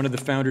famous as one of the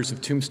founders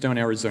of Tombstone,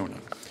 Arizona.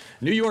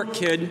 New York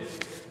kid,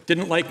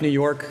 didn't like New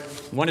York,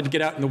 wanted to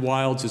get out in the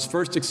wilds. His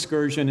first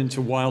excursion into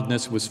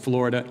wildness was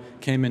Florida,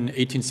 came in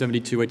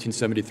 1872,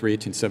 1873,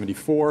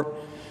 1874.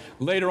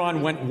 Later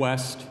on went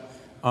west.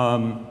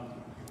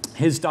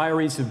 His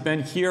diaries have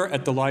been here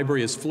at the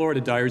library. His Florida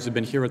diaries have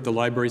been here at the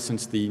library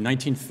since the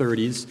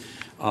 1930s.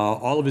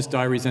 All of his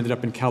diaries ended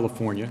up in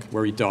California,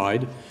 where he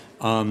died.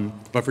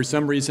 But for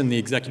some reason, the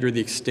executor of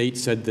the estate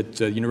said that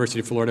the University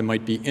of Florida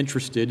might be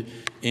interested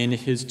in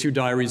his 2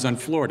 diaries on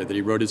Florida that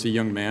he wrote as a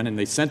young man, and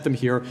they sent them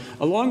here,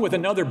 along with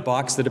another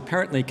box that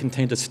apparently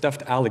contained a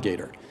stuffed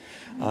alligator.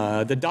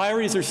 The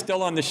diaries are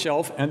still on the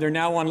shelf, and they're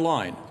now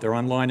online. They're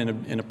online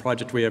in a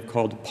project we have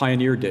called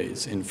Pioneer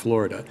Days in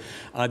Florida.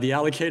 The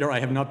alligator, I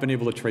have not been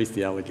able to trace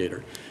the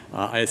alligator.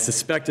 I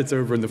suspect it's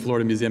over in the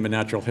Florida Museum of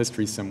Natural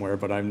History somewhere,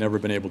 but I've never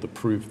been able to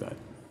prove that.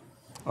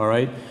 All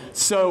right,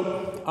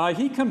 so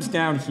he comes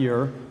down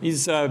here.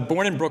 He's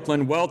born in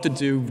Brooklyn,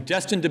 well-to-do,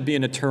 destined to be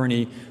an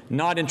attorney,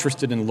 not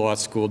interested in law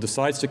school,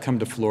 decides to come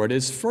to Florida.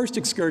 His first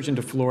excursion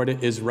to Florida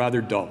is rather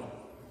dull.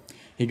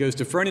 He goes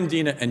to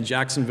Fernandina and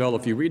Jacksonville.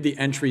 If you read the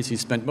entries, he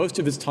spent most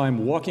of his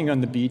time walking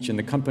on the beach in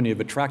the company of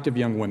attractive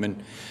young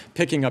women,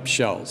 picking up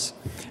shells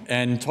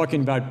and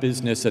talking about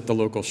business at the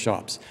local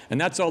shops.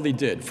 And that's all he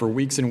did for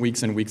weeks and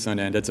weeks and weeks on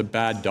end. It's a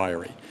bad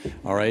diary,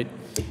 all right?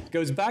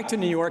 Goes back to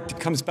New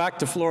York, comes back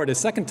to Florida.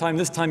 Second time,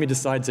 this time he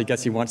decides, I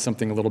guess he wants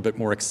something a little bit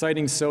more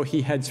exciting, so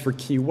he heads for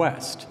Key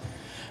West.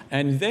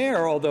 And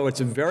there, although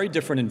it's a very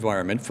different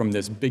environment from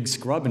this big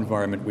scrub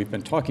environment we've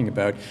been talking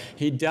about,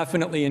 he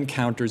definitely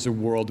encounters a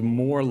world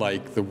more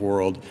like the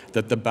world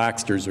that the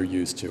Baxters are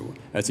used to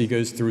as he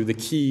goes through the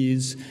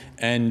Keys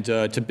and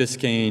to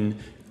Biscayne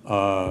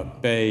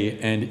Bay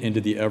and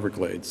into the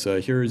Everglades.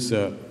 Here's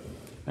an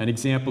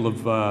example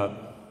of,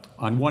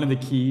 on one of the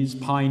keys,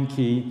 Pine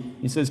Key,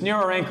 he says, near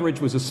our anchorage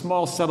was a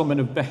small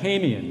settlement of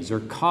Bahamians,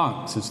 or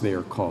Conks as they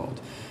are called.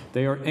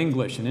 They are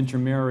English and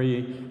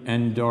intermarry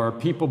and are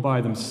people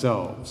by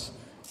themselves.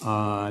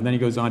 And then he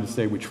goes on to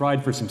say, we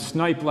tried for some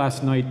snipe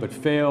last night but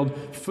failed.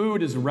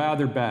 Food is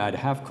rather bad,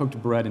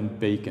 half-cooked bread and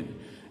bacon.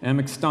 I'm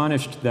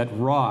astonished that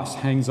Ross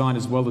hangs on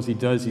as well as he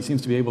does. He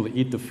seems to be able to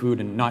eat the food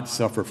and not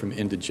suffer from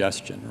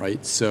indigestion,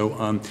 right?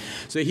 So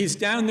he's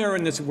down there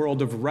in this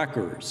world of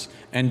wreckers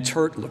and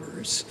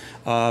turtlers,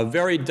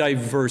 very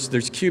diverse.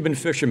 There's Cuban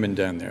fishermen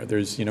down there.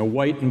 There's, you know,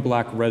 white and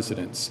black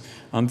residents.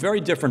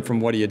 Very different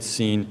from what he had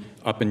seen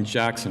up in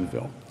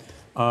Jacksonville.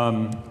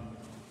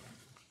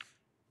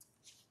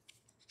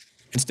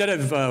 Instead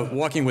of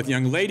walking with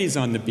young ladies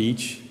on the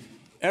beach,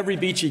 every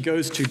beach he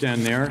goes to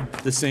down there,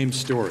 the same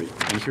story,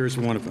 and here's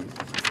one of them.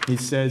 He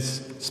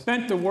says,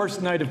 spent the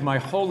worst night of my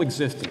whole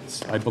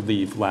existence, I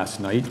believe,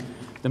 last night.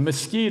 The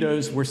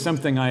mosquitoes were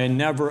something I had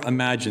never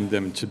imagined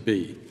them to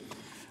be.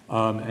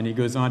 And he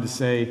goes on to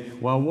say,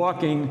 while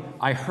walking,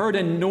 I heard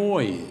a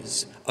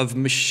noise of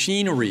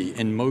machinery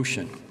in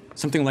motion,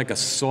 something like a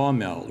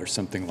sawmill or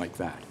something like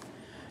that.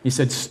 He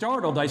said,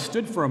 startled, I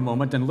stood for a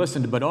moment and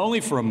listened, but only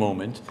for a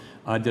moment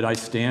did I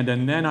stand,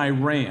 and then I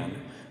ran.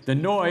 The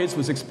noise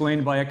was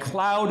explained by a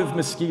cloud of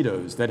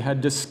mosquitoes that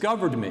had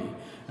discovered me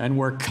and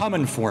were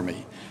coming for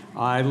me.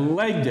 I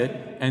legged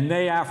it, and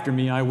they after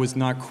me. I was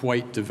not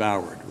quite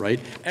devoured, right?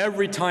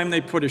 Every time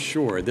they put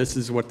ashore, this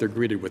is what they're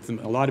greeted with.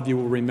 A lot of you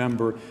will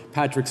remember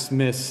Patrick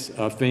Smith's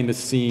famous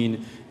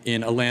scene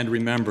in A Land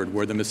Remembered,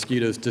 where the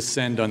mosquitoes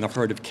descend on the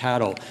herd of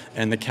cattle,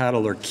 and the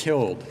cattle are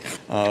killed,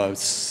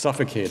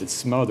 suffocated,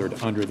 smothered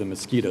under the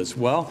mosquitoes.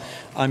 Well,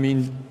 I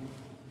mean,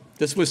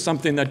 this was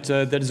something that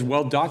is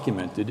well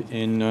documented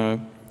in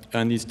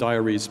these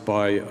diaries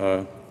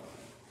by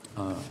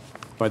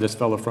this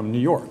fellow from New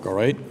York, all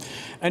right?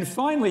 And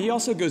finally, he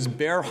also goes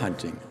bear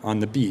hunting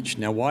on the beach.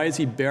 Now, why is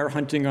he bear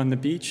hunting on the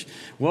beach?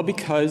 Well,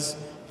 because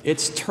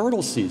it's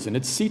turtle season.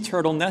 It's sea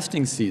turtle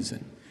nesting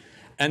season.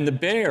 And the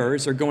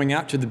bears are going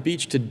out to the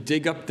beach to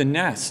dig up the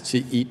nests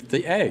to eat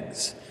the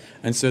eggs.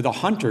 And so the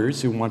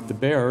hunters who want the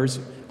bears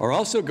are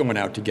also going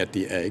out to get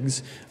the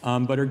eggs,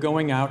 but are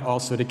going out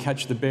also to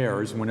catch the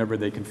bears whenever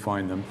they can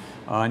find them.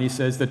 And he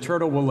says the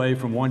turtle will lay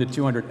from 1 to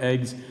 200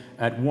 eggs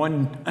at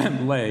one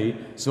lay,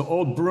 so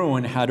old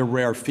Bruin had a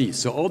rare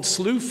feast. So old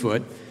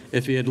Slewfoot,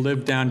 if he had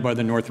lived down by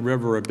the North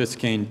River or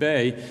Biscayne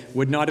Bay,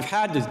 would not have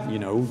had to, you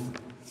know,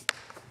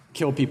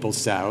 kill people's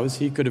sows.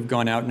 He could have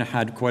gone out and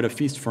had quite a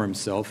feast for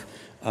himself,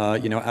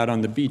 you know, out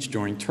on the beach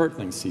during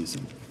turtling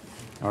season.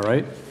 All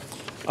right?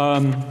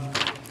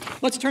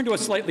 Let's turn to a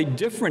slightly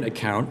different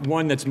account,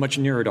 one that's much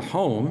nearer to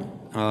home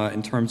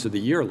in terms of the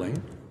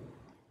Yearling.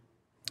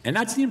 And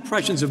that's the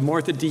impressions of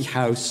Martha D.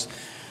 House,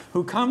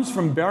 who comes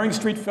from Bering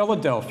Street,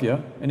 Philadelphia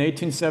in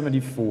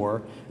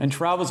 1874 and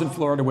travels in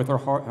Florida with her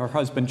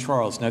husband,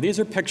 Charles. Now, these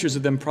are pictures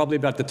of them probably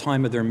about the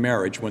time of their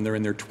marriage when they're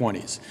in their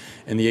 20s,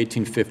 in the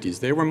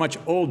 1850s. They were much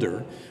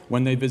older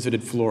when they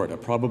visited Florida,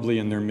 probably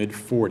in their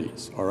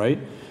mid-40s, all right?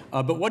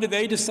 But what did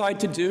they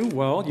decide to do?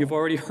 Well, you've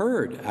already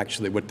heard,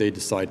 actually, what they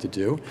decide to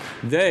do.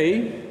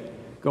 They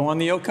go on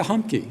the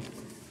Okahumpkie,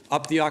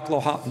 up the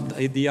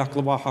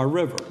Ocklawaha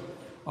River,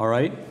 all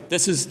right?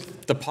 This is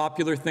the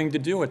popular thing to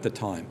do at the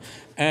time.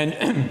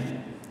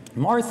 And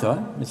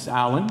Martha, Miss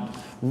Allen,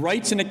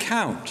 writes an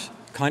account,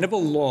 kind of a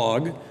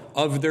log,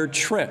 of their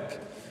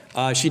trip.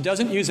 She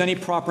doesn't use any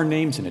proper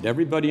names in it.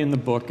 Everybody in the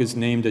book is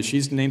named as,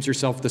 she names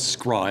herself the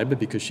scribe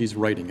because she's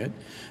writing it.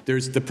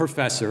 There's the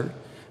professor.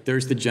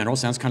 There's the general,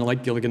 sounds kind of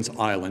like Gilligan's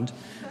Island.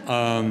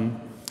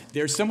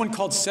 There's someone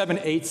called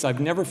 7/8.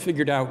 I've never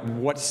figured out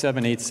what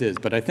 7/8 is,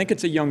 but I think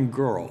it's a young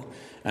girl.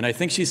 And I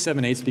think she's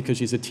 7/8 because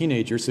she's a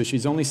teenager, so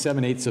she's only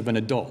 7/8 of an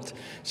adult.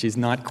 She's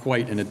not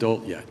quite an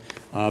adult yet,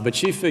 but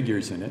she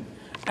figures in it.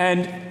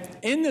 And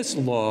in this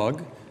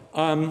log,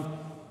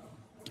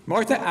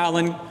 Martha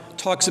Allen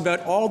talks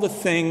about all the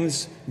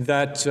things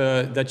that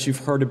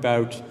you've heard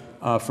about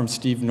from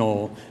Steve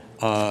Noll.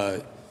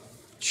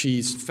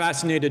 She's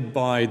fascinated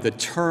by the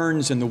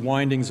turns and the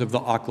windings of the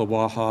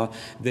Ocklawaha.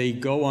 They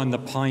go on the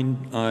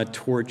pine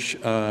torch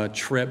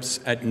trips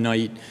at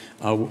night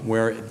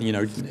where,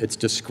 it's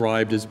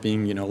described as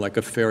being, like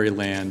a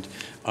fairyland.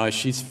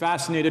 She's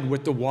fascinated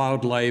with the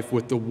wildlife,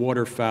 with the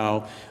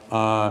waterfowl.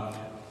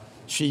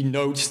 She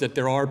notes that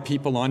there are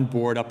people on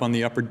board up on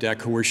the upper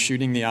deck who are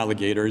shooting the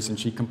alligators, and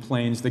she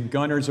complains the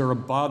gunners are a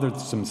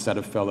bothersome set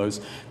of fellows,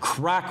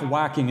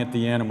 crack-whacking at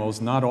the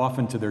animals, not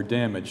often to their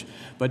damage,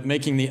 but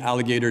making the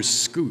alligators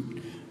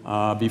scoot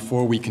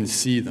before we can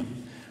see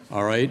them,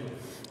 all right?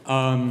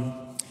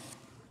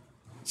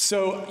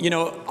 So,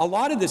 a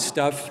lot of this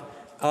stuff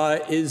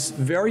is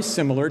very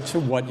similar to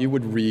what you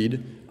would read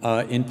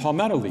in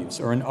Palmetto Leaves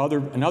or in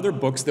other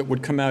books that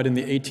would come out in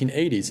the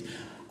 1880s.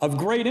 Of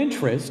great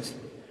interest,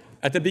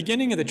 at the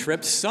beginning of the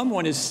trip,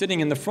 someone is sitting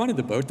in the front of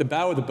the boat, the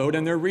bow of the boat,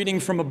 and they're reading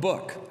from a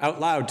book out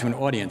loud to an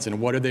audience.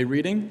 And what are they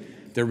reading?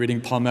 They're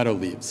reading Palmetto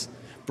Leaves.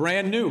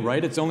 Brand new,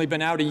 right? It's only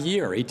been out a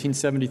year,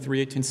 1873,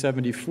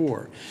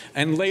 1874.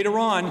 And later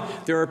on,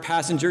 there are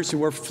passengers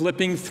who are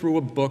flipping through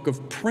a book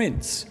of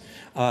prints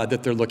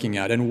that they're looking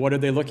at. And what are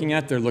they looking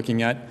at? They're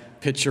looking at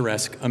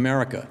picturesque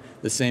America,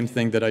 the same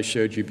thing that I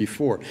showed you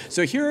before.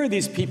 So here are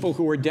these people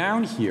who are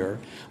down here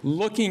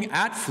looking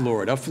at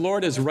Florida.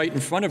 Florida is right in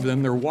front of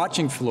them. They're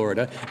watching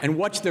Florida. And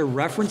what's their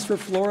reference for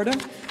Florida?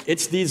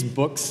 It's these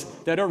books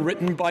that are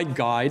written by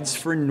guides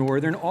for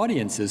northern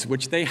audiences,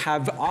 which they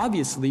have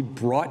obviously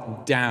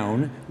brought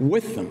down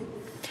with them.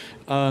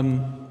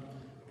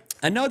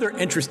 Another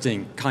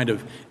interesting kind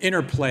of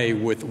interplay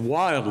with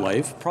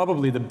wildlife,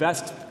 probably the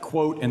best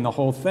quote in the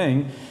whole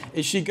thing,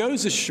 is she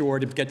goes ashore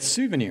to get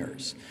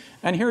souvenirs.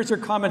 And here's her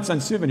comments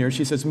on souvenirs.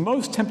 She says,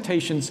 most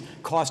temptations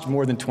cost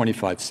more than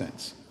 25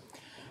 cents.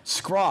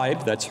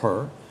 Scribe, that's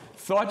her,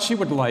 thought she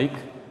would like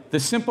the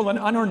simple and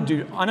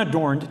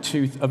unadorned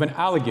tooth of an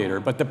alligator,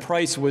 but the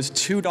price was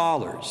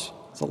 $2.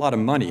 It's a lot of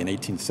money in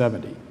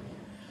 1870.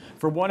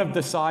 For one of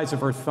the size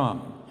of her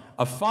thumb.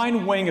 A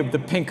fine wing of the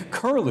pink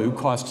curlew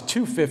cost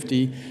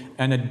 $2.50,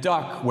 and a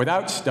duck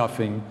without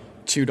stuffing,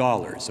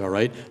 $2, all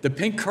right? The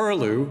pink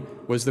curlew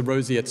was the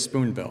roseate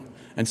spoonbill.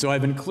 And so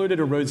I've included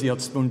a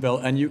roseate spoonbill,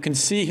 and you can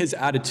see his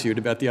attitude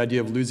about the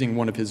idea of losing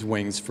one of his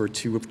wings for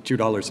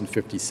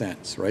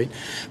 $2.50, right?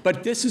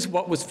 But this is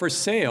what was for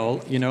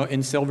sale,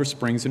 in Silver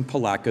Springs and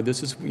Palatka.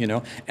 This is,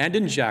 and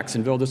in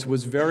Jacksonville, this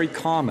was very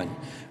common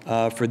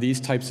for these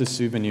types of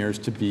souvenirs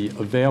to be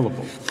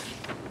available.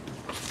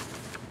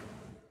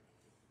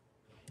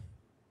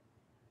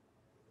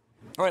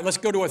 All right, let's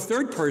go to a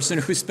third person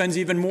who spends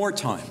even more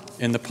time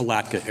in the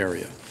Palatka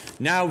area.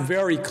 Now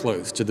very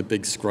close to the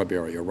Big Scrub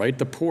area, right?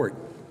 The port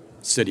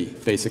city,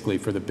 basically,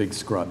 for the Big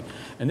Scrub.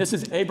 And this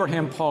is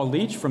Abraham Paul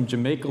Leach from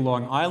Jamaica,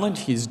 Long Island.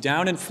 He's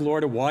down in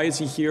Florida. Why is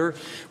he here?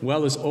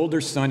 Well, his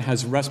older son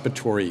has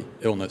respiratory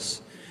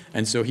illness.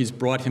 And so he's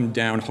brought him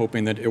down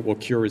hoping that it will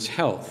cure his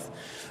health.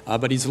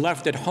 But he's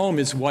left at home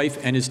his wife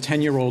and his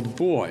 10-year-old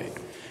boy.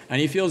 And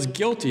he feels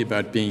guilty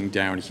about being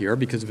down here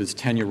because of his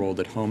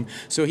 10-year-old at home.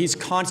 So he's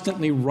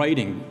constantly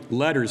writing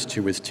letters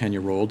to his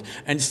 10-year-old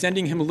and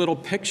sending him little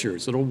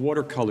pictures, little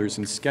watercolors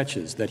and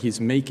sketches that he's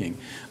making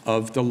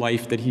of the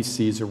life that he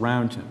sees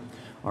around him.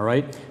 All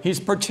right? He's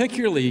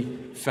particularly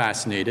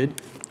fascinated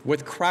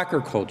with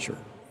cracker culture.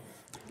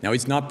 Now,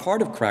 he's not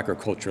part of cracker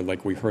culture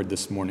like we heard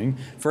this morning.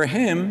 For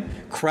him,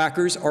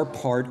 crackers are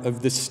part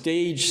of the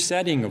stage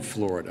setting of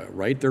Florida,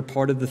 right? They're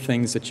part of the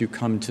things that you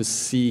come to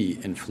see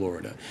in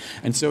Florida.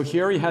 And so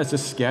here he has a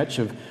sketch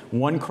of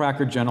one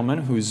cracker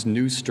gentleman who's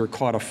noosed or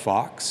caught a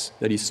fox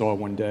that he saw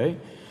one day.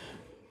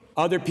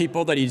 Other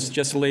people that he's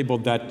just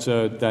labeled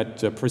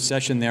that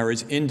procession there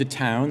is into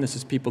town. This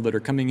is people that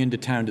are coming into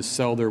town to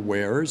sell their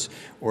wares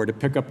or to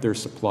pick up their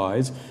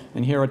supplies.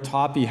 And here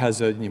atop he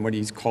has what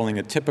he's calling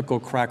a typical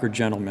cracker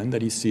gentleman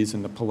that he sees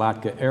in the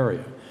Palatka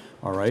area,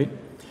 all right?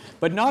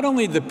 But not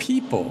only the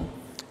people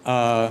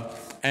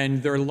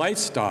and their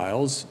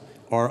lifestyles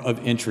are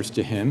of interest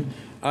to him,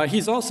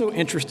 he's also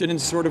interested in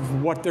sort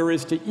of what there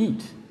is to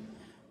eat.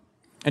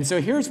 And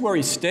so here's where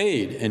he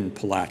stayed in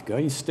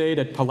Palatka. He stayed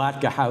at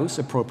Palatka House,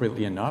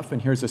 appropriately enough,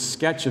 and here's a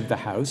sketch of the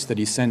house that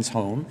he sends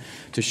home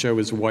to show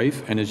his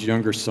wife and his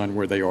younger son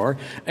where they are.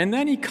 And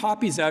then he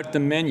copies out the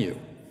menu.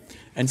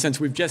 And since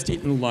we've just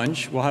eaten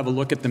lunch, we'll have a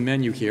look at the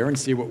menu here and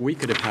see what we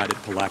could have had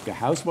at Palatka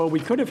House. Well, we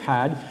could have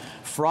had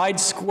fried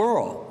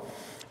squirrel.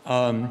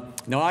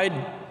 Now,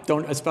 I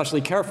don't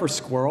especially care for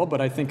squirrel, but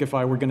I think if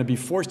I were going to be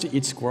forced to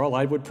eat squirrel,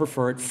 I would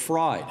prefer it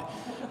fried.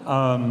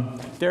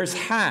 There's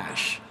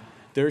hash.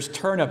 There's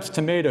turnips,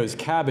 tomatoes,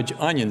 cabbage,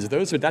 onions.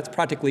 That's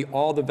practically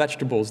all the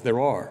vegetables there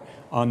are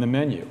on the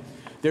menu.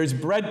 There's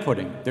bread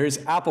pudding. There's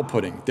apple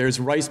pudding. There's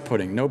rice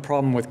pudding. No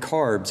problem with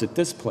carbs at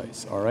this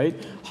place, all right?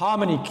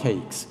 Hominy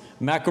cakes,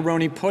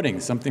 macaroni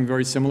pudding, something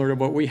very similar to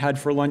what we had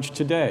for lunch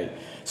today.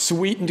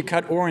 Sweetened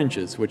cut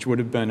oranges, which would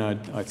have been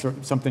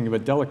something of a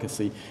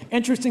delicacy.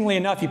 Interestingly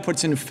enough, he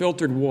puts in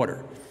filtered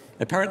water.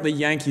 Apparently,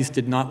 Yankees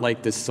did not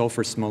like this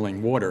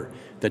sulfur-smelling water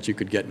that you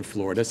could get in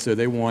Florida, so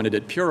they wanted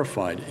it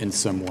purified in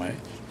some way,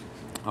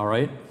 all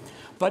right?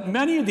 But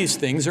many of these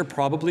things are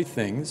probably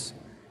things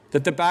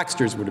that the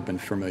Baxters would have been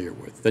familiar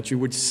with, that you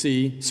would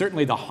see,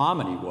 certainly the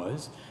hominy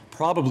was,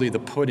 probably the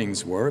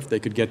puddings were, if they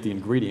could get the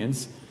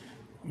ingredients,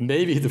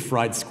 maybe the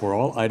fried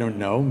squirrel, I don't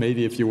know.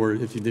 Maybe if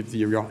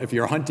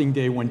your hunting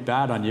day went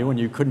bad on you and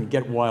you couldn't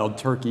get wild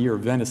turkey or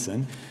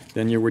venison,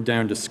 then you were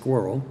down to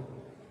squirrel.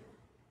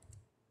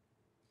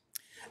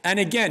 And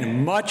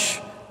again, much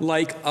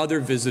like other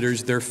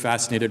visitors, they're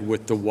fascinated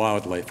with the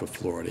wildlife of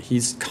Florida.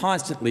 He's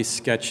constantly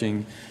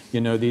sketching,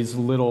 these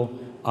little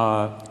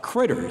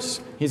critters.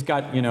 He's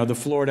got, the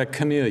Florida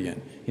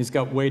chameleon. He's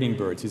got wading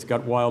birds. He's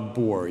got wild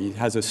boar. He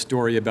has a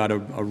story about a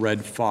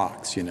red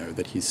fox,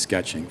 that he's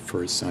sketching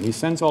for his son. He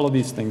sends all of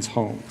these things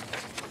home.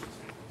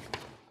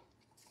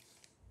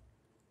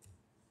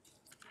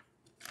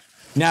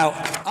 Now,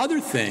 other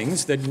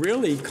things that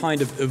really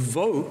kind of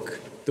evoke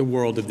the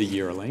world of the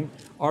yearling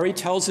are he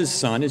tells his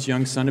son, his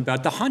young son,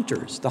 about the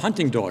hunters, the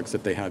hunting dogs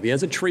that they have. He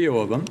has a trio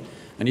of them,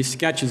 and he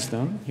sketches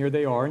them. Here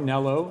they are,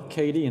 Nello,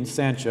 Katie, and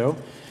Sancho.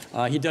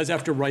 He does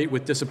have to write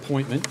with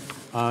disappointment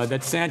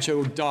that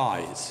Sancho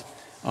dies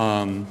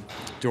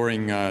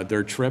during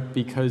their trip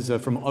because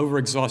from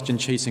overexhaustion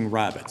chasing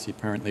rabbits. He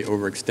apparently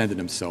overextended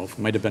himself.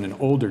 Might have been an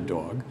older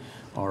dog,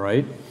 all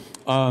right?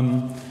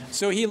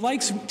 So he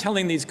likes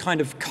telling these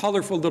kind of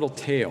colorful little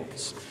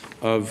tales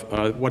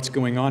of what's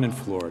going on in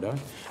Florida.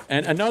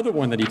 And another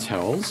one that he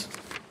tells,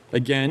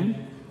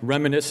 again,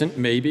 reminiscent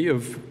maybe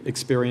of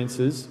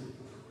experiences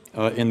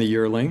in the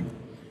yearling,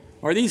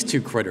 are these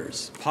two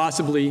critters,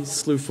 possibly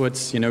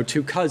Slewfoot's,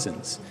 two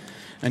cousins.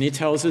 And he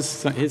tells his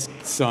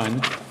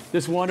son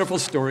this wonderful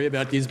story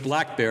about these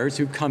black bears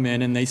who come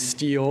in and they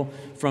steal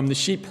from the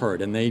sheep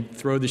herd, and they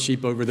throw the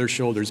sheep over their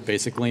shoulders,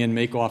 basically, and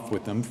make off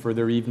with them for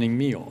their evening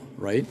meal,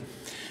 right?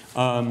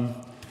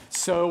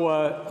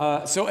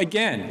 So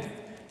again,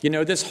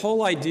 this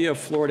whole idea of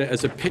Florida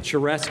as a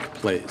picturesque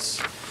place,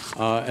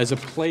 as a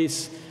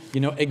place,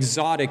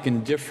 exotic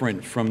and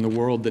different from the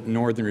world that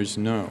Northerners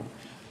know,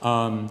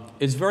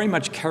 is very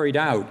much carried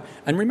out.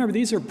 And remember,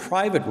 these are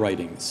private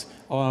writings.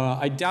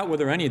 I doubt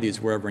whether any of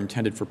these were ever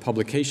intended for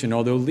publication,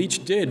 although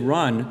Leach did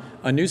run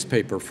a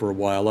newspaper for a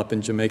while up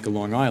in Jamaica,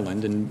 Long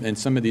Island, and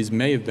some of these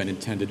may have been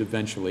intended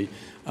eventually,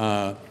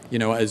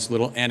 as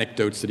little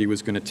anecdotes that he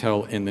was going to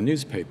tell in the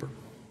newspaper.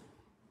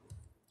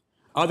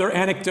 Other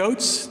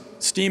anecdotes,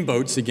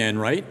 Steamboats again,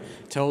 right?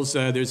 Tells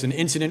there's an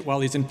incident while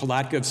he's in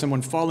Palatka of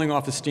someone falling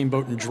off a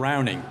steamboat and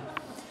drowning.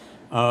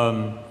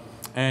 That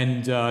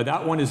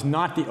one is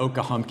not the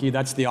Okahumpky,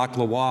 that's the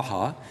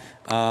Ocklawaha.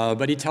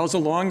 But he tells a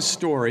long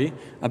story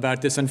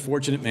about this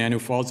unfortunate man who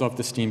falls off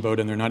the steamboat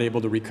and they're not able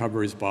to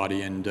recover his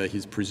body, and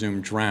he's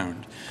presumed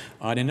drowned.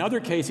 In another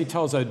case, he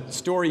tells a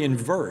story in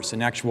verse,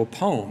 an actual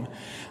poem,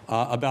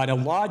 about a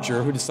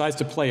lodger who decides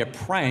to play a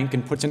prank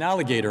and puts an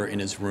alligator in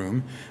his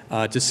room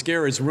to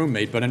scare his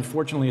roommate. But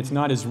unfortunately, it's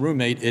not his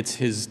roommate, it's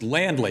his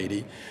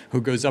landlady who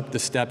goes up the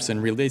steps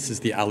and releases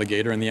the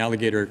alligator, and the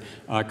alligator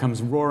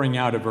comes roaring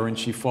out of her and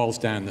she falls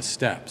down the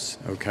steps,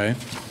 okay?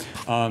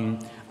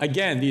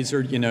 Again, these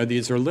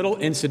are little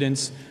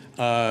incidents,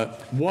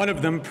 one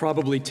of them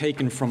probably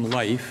taken from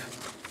life,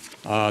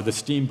 the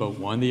steamboat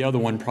one, the other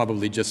one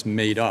probably just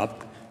made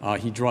up.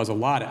 He draws a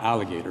lot of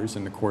alligators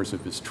in the course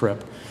of his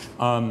trip.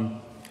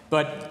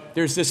 But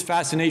there's this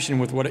fascination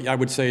with what I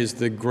would say is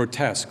the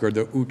grotesque or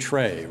the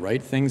outre,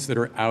 right? Things that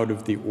are out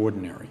of the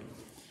ordinary.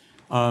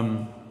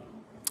 All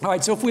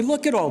right, so if we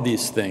look at all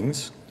these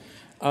things,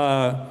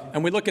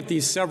 and we look at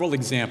these several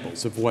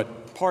examples of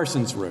what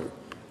Parsons wrote,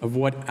 of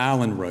what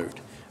Allen wrote,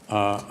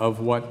 of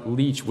what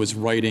Leach was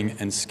writing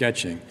and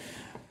sketching,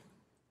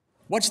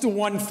 what's the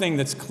one thing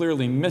that's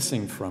clearly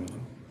missing from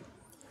them?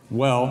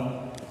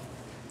 Well,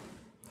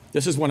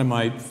 this is one of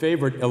my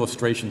favorite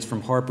illustrations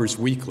from Harper's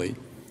Weekly.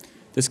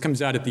 This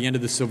comes out at the end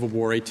of the Civil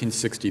War,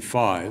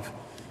 1865.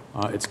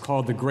 It's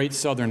called The Great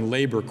Southern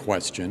Labor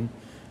Question.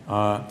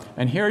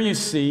 And here you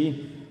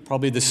see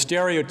probably the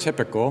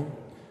stereotypical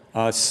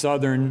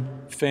Southern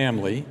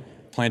family,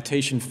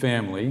 plantation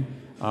family,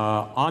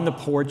 on the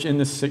porch in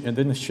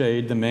the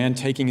shade, the man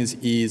taking his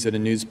ease at a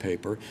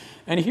newspaper.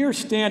 And here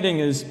standing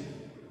is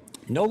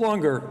no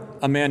longer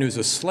a man who's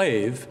a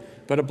slave,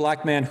 but a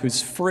black man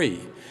who's free.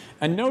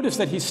 And notice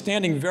that he's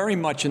standing very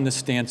much in the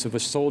stance of a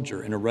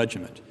soldier in a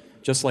regiment,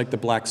 just like the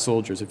black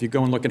soldiers. If you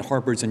go and look at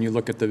Harper's and you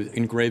look at the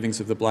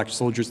engravings of the black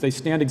soldiers, they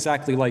stand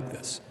exactly like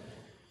this.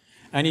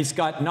 And he's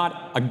got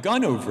not a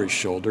gun over his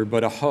shoulder,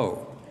 but a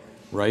hoe,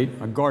 right?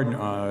 A garden,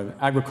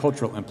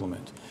 agricultural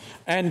implement.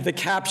 And the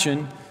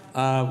caption,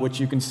 which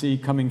you can see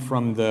coming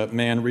from the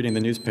man reading the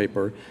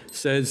newspaper,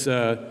 says,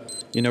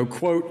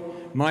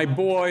 quote, "My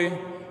boy,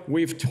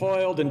 we've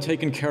toiled and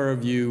taken care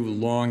of you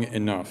long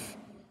enough.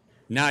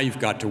 Now you've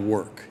got to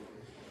work."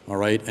 All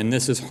right? And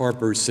this is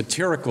Harper's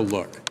satirical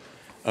look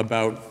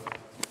about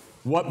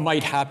what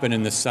might happen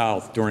in the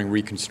South during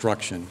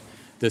Reconstruction.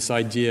 This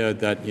idea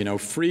that,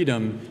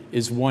 freedom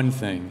is one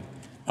thing,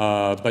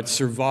 but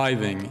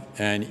surviving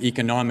and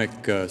economic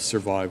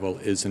survival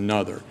is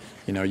another.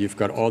 You've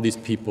got all these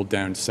people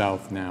down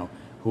south now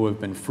who have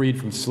been freed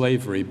from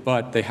slavery,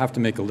 but they have to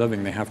make a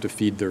living. They have to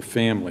feed their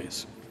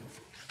families.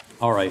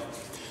 All right.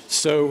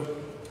 So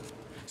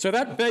So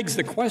that begs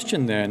the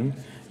question then,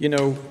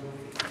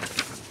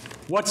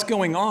 what's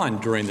going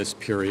on during this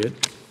period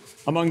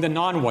among the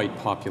non-white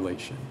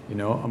population,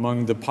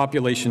 among the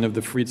population of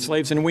the freed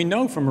slaves? And we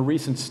know from a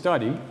recent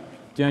study,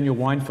 Daniel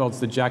Weinfeld's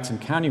The Jackson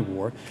County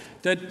War,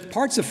 that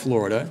parts of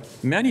Florida,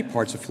 many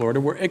parts of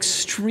Florida, were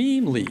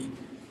extremely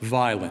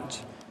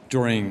violent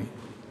during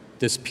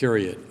this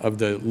period of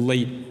the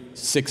late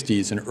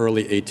 60s and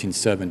early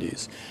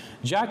 1870s.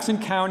 Jackson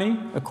County,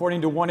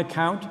 according to one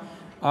account,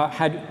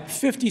 had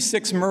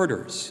 56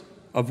 murders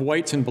of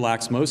whites and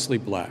blacks, mostly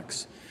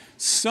blacks.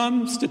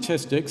 Some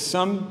statistics,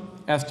 some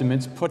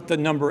estimates put the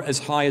number as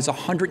high as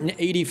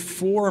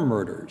 184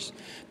 murders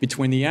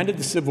between the end of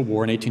the Civil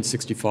War in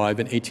 1865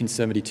 and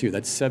 1872.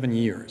 That's 7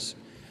 years.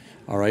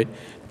 All right?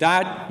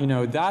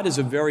 That is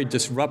a very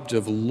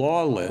disruptive,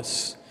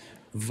 lawless,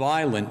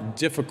 violent,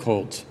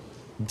 difficult,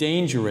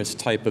 dangerous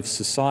type of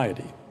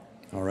society.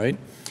 All right?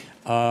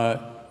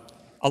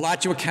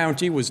 Alachua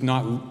County was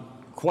not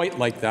quite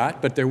like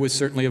that, but there was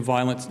certainly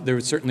violence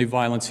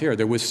here.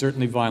 There was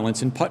certainly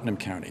violence in Putnam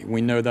County. We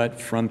know that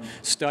from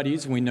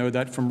studies. We know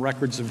that from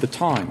records of the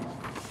time.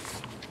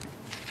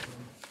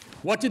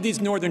 What did these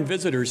northern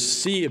visitors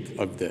see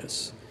of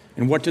this?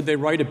 And what did they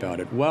write about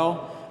it?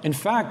 Well, in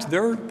fact,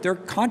 their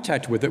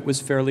contact with it was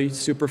fairly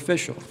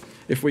superficial.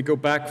 If we go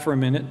back for a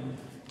minute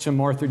to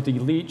Martha D.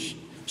 Leach,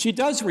 she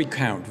does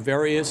recount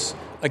various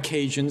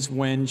occasions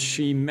when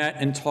she met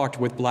and talked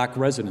with black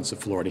residents of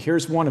Florida.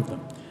 Here's one of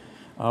them.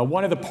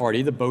 One of the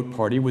party, the boat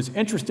party, was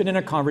interested in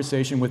a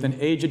conversation with an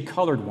aged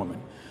colored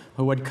woman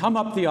who had come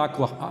on the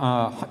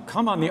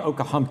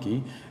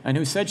Oklahomkee and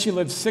who said she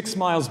lived 6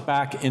 miles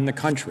back in the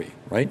country,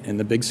 right, in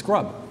the big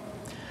scrub.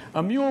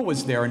 A mule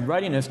was there in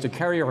readiness to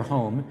carry her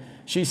home.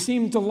 She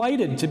seemed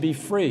delighted to be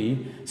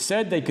free,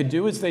 said they could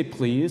do as they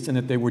pleased and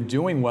that they were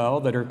doing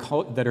well, that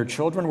her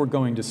children were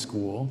going to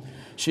school.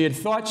 She had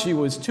thought she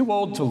was too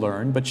old to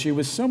learn, but she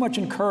was so much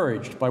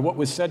encouraged by what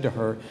was said to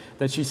her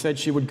that she said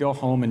she would go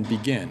home and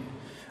begin.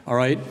 All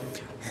right?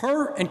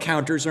 Her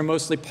encounters are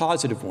mostly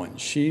positive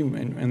ones.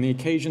 And the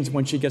occasions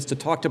when she gets to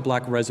talk to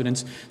black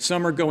residents,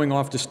 some are going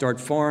off to start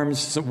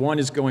farms, one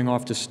is going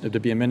off to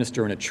be a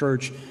minister in a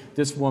church,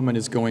 this woman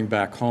is going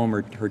back home,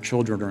 or her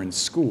children are in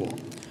school.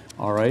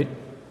 All right?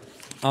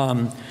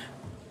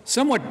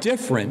 Somewhat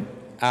different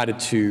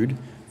attitude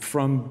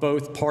from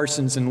both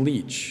Parsons and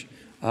Leach.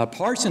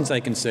 Parsons,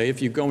 I can say,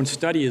 if you go and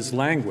study his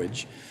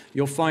language,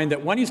 you'll find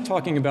that when he's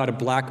talking about a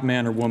black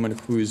man or woman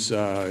who's,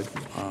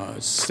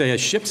 say, a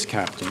ship's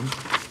captain,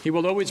 he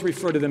will always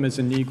refer to them as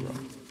a Negro.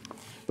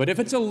 But if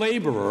it's a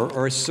laborer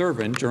or a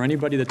servant or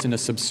anybody that's in a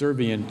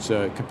subservient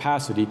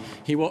capacity,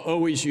 he will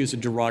always use a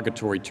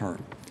derogatory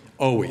term,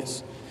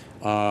 always.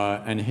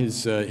 And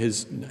his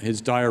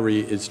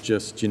diary is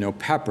just,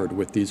 peppered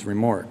with these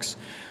remarks.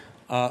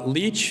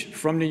 Leach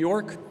from New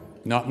York,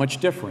 not much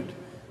different,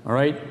 all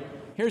right?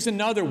 Here's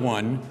another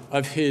one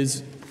of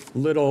his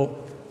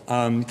little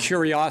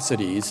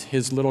curiosities,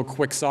 his little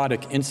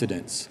quixotic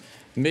incidents.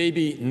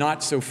 Maybe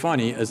not so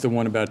funny as the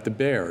one about the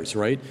bears,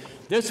 right?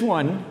 This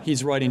one,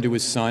 he's writing to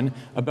his son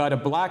about a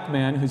black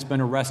man who's been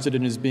arrested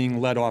and is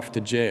being led off to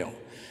jail.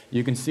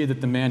 You can see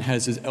that the man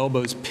has his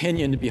elbows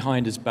pinioned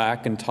behind his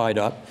back and tied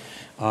up.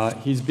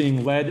 He's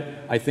being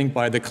led, I think,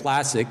 by the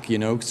classic,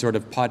 sort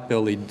of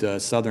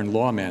pot-bellied Southern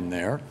lawman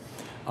there.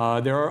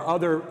 There are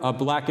other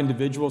black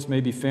individuals,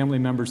 maybe family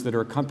members that are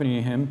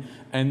accompanying him,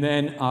 and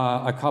then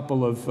a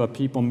couple of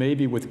people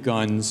maybe with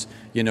guns,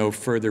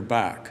 further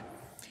back.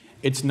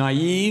 It's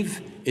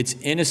naive, it's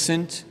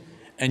innocent,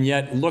 and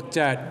yet looked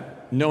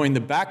at, knowing the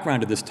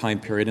background of this time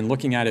period and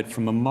looking at it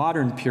from a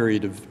modern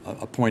period of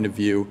a point of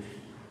view,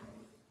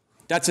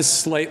 that's a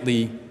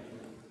slightly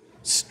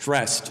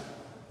stressed,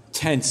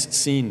 tense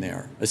scene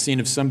there, a scene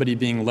of somebody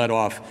being led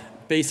off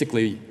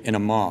basically in a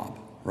mob,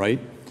 right?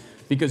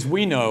 Because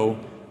we know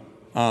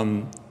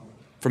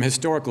from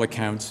historical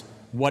accounts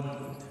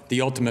what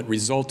the ultimate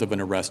result of an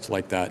arrest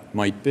like that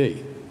might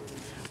be.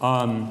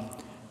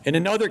 In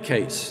another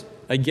case,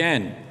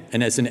 again,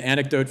 and as an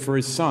anecdote for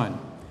his son,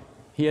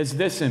 he has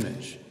this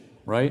image,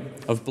 right,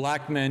 of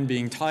black men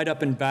being tied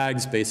up in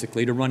bags,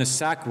 basically, to run a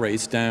sack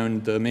race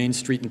down the main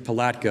street in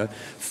Palatka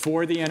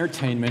for the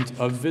entertainment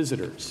of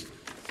visitors,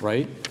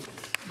 right?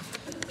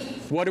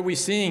 What are we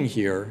seeing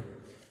here?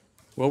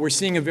 Well, we're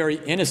seeing a very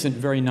innocent,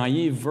 very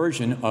naive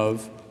version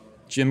of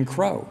Jim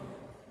Crow.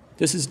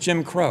 This is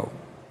Jim Crow,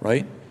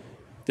 right?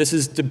 This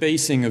is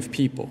debasing of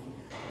people.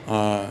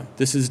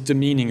 This is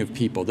demeaning of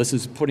people. This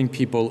is putting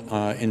people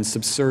in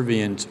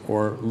subservient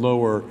or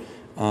lower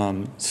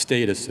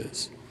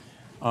statuses.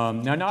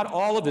 Now, not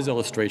all of his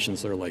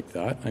illustrations are like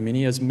that. I mean,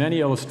 he has many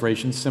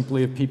illustrations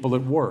simply of people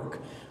at work.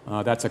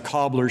 That's a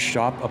cobbler's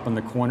shop up in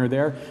the corner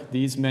there.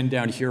 These men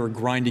down here are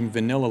grinding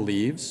vanilla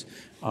leaves,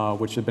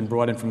 which have been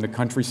brought in from the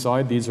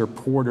countryside. These are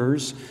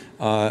porters,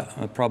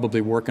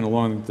 probably working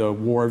along the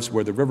wharves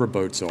where the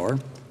riverboats are.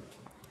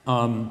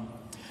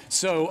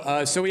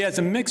 So he has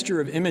a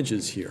mixture of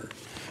images here.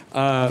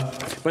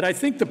 But I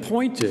think the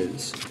point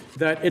is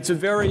that it's a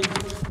very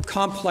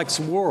complex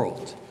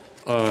world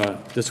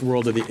this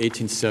world of the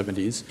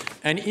 1870s.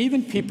 And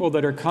even people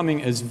that are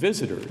coming as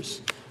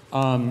visitors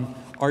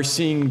are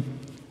seeing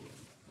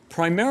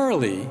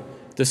primarily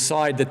the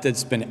side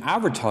that's been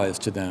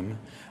advertised to them.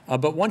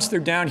 But once they're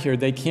down here,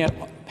 they can't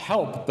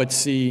help but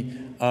see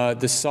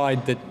the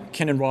side that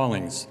Ken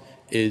Rawlings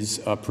is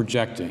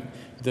projecting,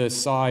 the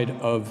side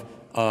of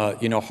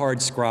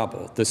hard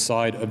scrabble, the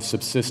side of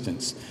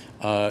subsistence,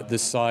 the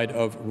side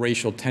of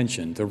racial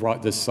tension,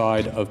 the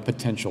side of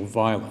potential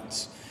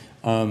violence.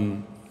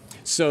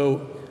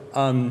 So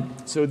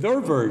their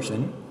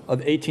version of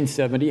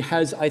 1870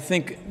 has, I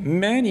think,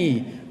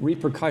 many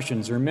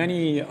repercussions or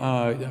many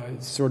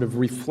sort of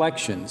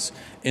reflections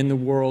in the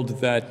world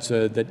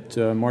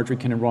that Marjorie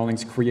Ken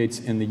Rawlings creates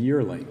in the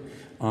Yearling.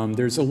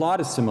 There's a lot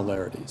of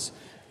similarities.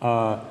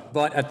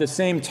 But at the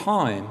same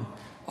time,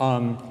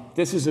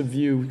 this is a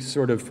view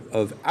sort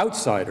of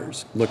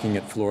outsiders looking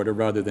at Florida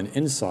rather than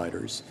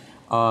insiders.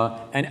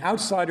 And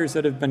outsiders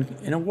that have been,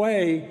 in a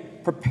way,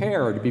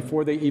 prepared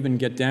before they even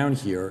get down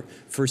here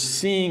for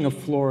seeing a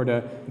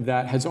Florida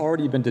that has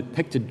already been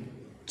depicted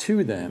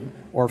to them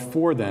or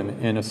for them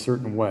in a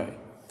certain way.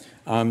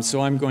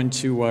 So I'm going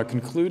to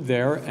conclude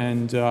there,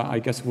 and I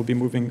guess we'll be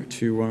moving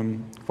to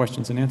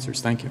questions and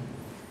answers. Thank you.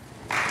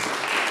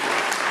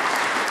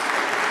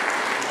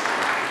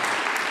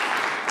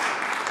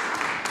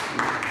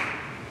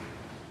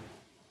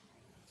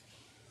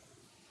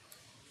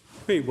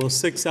 Great. Well,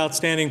 6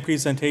 outstanding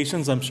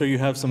presentations. I'm sure you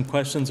have some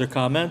questions or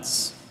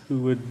comments.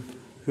 Who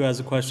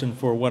has a question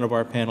for one of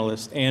our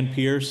panelists? Ann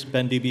Pierce,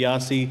 Ben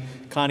DiBiase,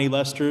 Connie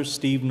Lester,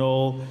 Steve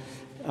Noll,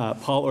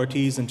 Paul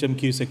Ortiz, and Jim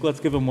Cusick. Let's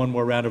give them one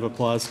more round of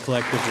applause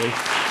collectively.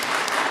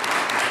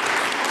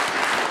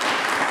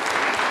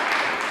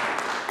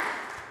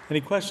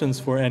 Any questions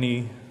for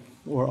any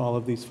or all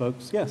of these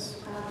folks? Yes.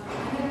 I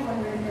have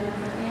one written down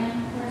for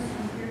Ann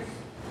Pierce.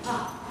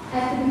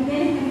 At the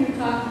beginning when you were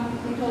talking,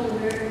 you told us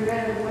you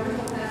read a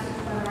wonderful passage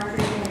by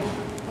Marjorie,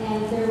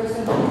 and there was a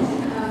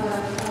mention of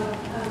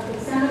it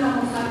sounded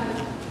almost like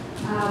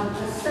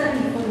a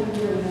study for the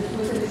Yearling.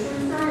 Was it a short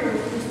story or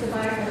was it just a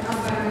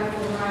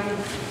biographical writing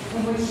in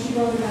which she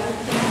wrote about the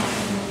family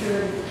and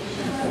maturity?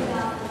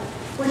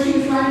 When she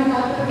was writing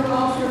about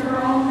her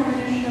own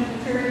premonition of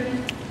maturity?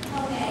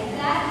 Okay,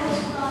 that was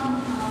from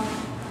a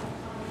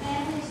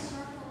Family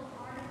Circle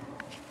article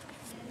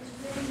that was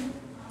written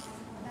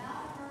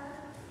about her.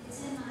 It's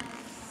in my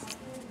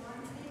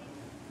bibliography.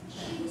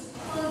 She was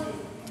quoted.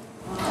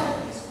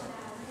 Quoted is what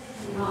I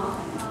read.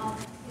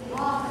 The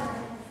author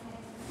had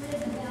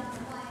written about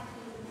her life.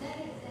 The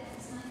date of that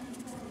is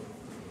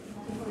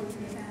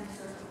 1943 Family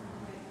Circle.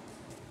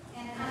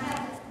 And I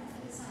have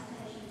a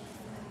citation.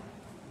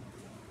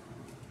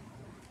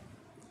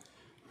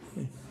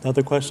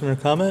 Another question or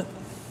comment?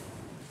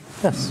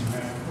 Yes. I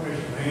have a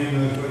question, man,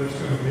 knows what it's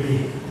going to be.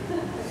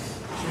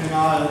 And I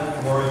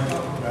have already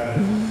talked about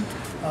it.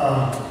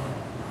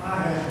 I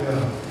had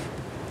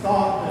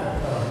thought that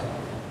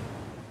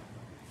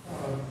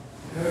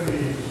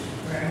Jody's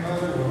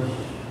grandmother was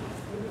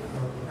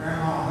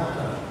Grandma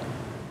Hutta.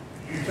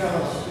 Could you tell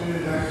us who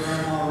that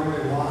grandma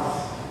really was?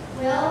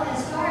 Well,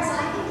 as far as I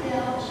can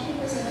tell, she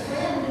was a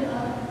friend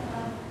of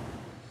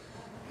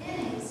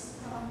Penny's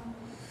from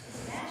his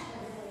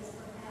bachelor days,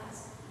 perhaps.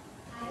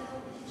 I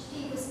don't, she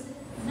was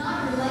not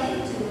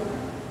related to her.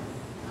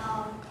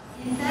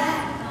 In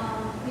fact,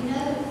 we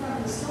know from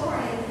the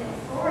story that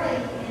Florrie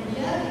and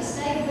Jody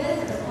stayed with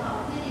her while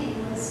Penny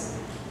was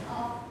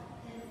off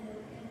in the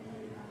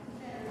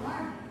Confederate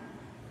Army.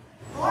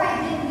 Florrie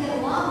didn't get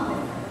along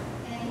with her,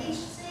 and each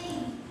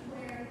scene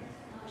where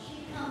she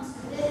comes to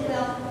visit,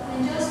 well, when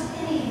just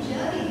Penny and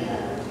Jody go,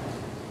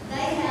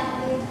 they have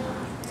a big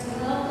time. They're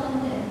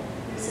welcomed, and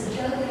there's a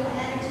jovial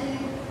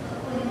attitude, but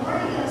when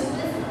Florrie goes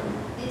with them,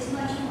 it's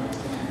much more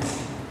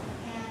tense.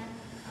 And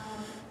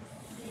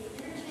the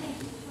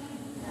interchange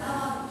between the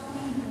dialogue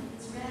between them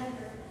is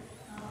rather,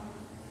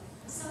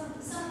 some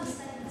of the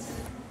statements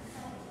are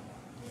funny.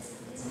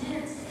 It's an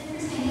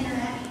interesting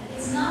interaction.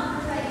 It's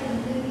not portrayed in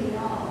the movie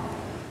at all,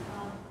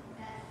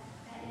 that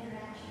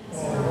interaction.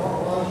 Well,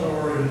 what was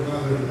Ori's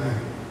mother's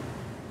name?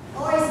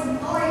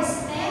 Ori's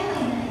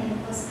family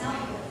name was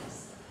Eyewitness.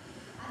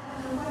 I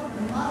don't know what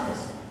her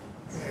mother's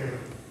name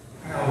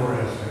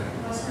Alvarez.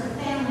 was, her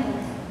family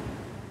name.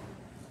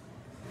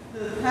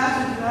 The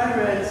passage that I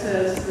read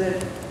says that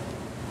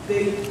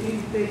he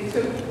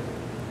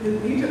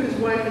took his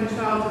wife and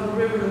child to the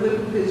river to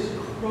live with his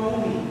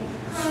crony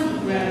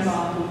grandma.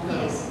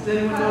 Yes. Does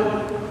anyone know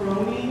what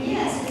crony means?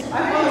 Yes, it's a I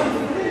thought it was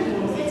a friend.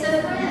 friend. It's a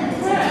friend. It's a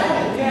Friend,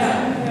 buddy.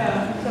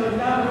 yeah. So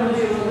not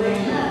really a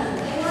relation. No,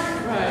 they weren't.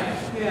 Right,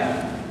 yeah.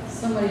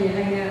 Somebody you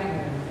hang out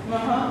with.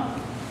 Uh-huh.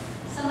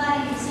 Somebody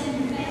you send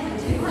your family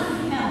to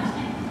one town.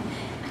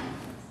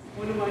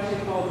 What do I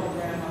should call her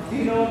grandma? Do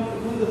you know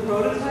who the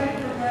prototype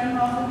for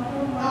grandma was?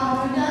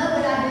 No,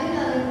 but I do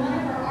know in one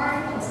of her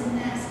articles in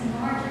Max and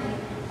Marjorie,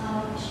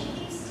 she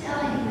keeps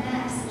telling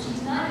Max that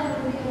she's not going to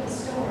reveal the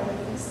story.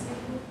 It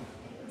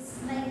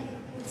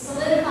would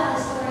solidify the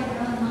story in her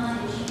own mind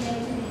if she gave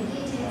too many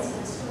details of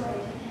the story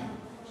to him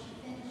before she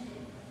finished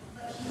it.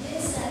 But she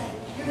did say,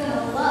 you're going to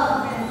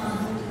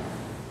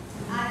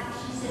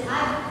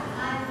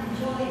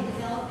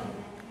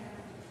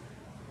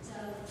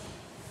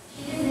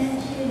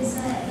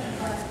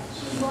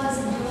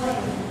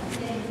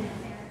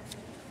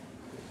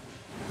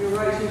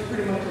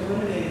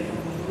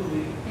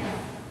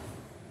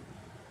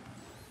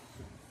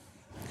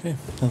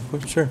Okay, of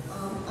course, sure.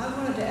 I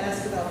wanted to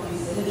ask about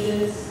these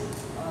images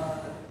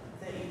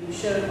that you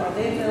showed. Are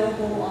they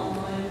available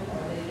online?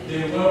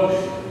 They will.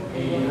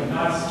 We have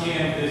not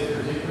scanned this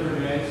particular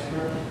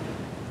manuscript,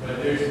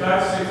 but there's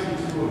about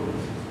 62 of them.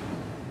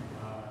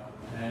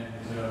 And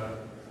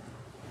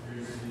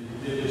there's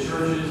the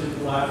churches in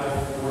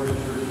Florida, Florida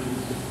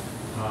churches,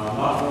 a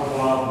lot more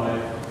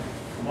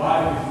wildlife, a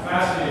lot of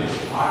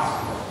fascinating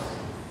box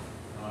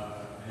plots,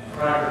 and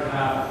Proctor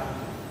Cabin.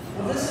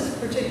 Well, this is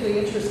particularly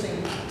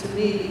interesting to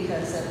me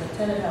because at the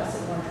tenant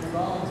house at Marjorie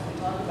Rollins, we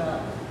talk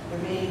about there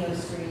being no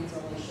screens,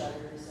 only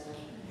shutters,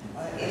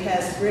 and it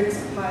has bricks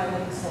and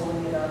pilings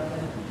holding it up,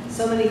 and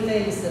so many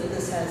things that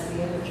this has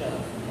the image of,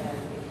 and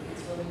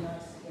it's really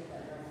nice to get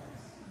that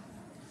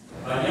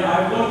reference. Yeah,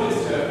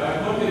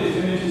 I've looked at his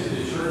images of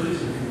the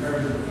churches and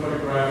compared them to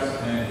photographs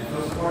and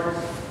postcards,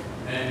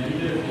 and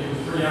he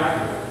was pretty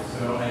accurate.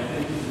 So I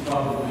think he's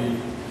probably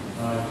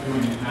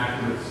doing an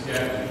accurate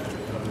sketch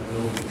of the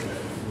buildings.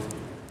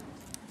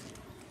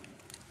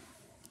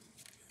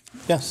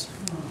 Yes.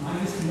 On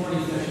this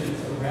morning session,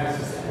 so perhaps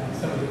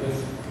something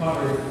was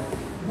covered.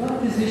 What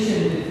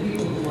position did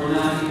people who are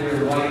not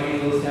either white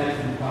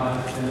Anglo-Saxon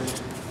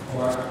Protestants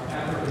or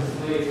African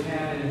slave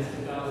candidates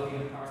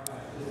developing a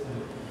archive system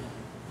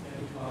that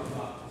we talked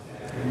about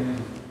this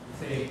afternoon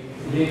say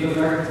Native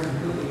Americans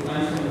completely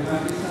cleansed from the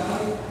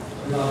countryside,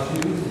 or about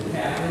Jews and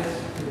Catholics,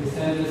 the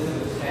descendants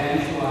of the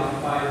Spanish who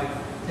occupied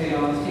St.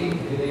 Augustine?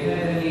 Did they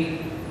have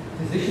any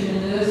position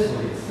in this,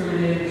 or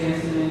discriminated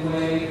against in any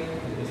way?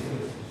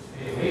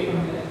 Away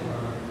from it,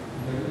 or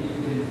whatever you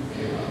can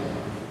say about it?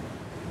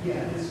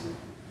 Yeah,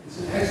 it's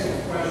an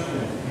excellent question,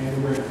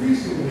 and we're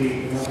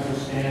increasingly, in our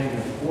understanding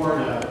of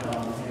Florida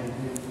and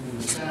in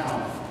the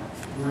South,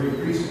 we're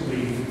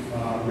increasingly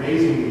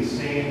raising these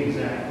same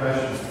exact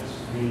questions.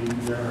 I mean,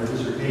 there are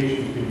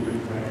dissertations being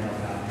written right now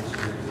about this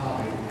very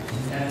topic.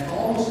 At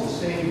almost the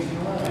same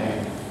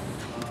time,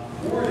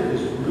 Florida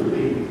is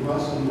really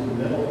thrust in the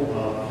middle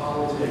of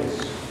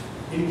politics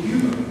in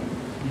Cuba.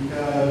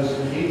 Because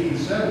in the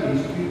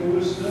 1870s, Cuba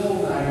was still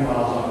 90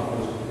 miles off the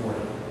coast of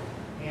Florida.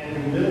 And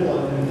in the middle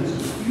of, and this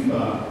is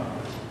Cuba,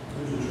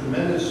 there's a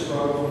tremendous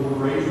struggle for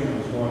liberation that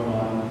was going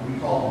on. We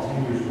call it the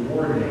 10 Years'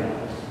 War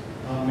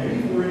now.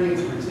 Many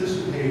Floridians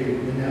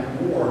participated in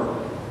that war.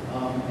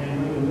 And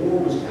when the war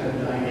was kind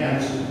of dying down,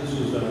 this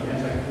was an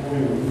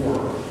anti-colonial war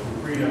for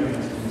freedom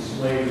and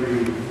slavery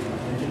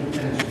and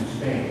independence from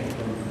Spain,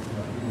 from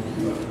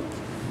Cuba.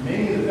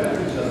 Many of the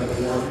veterans of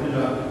the war ended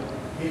up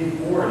in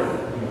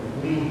Florida.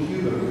 Fleeing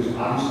Cuba, because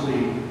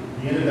obviously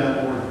the end of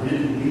that war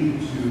didn't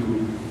lead to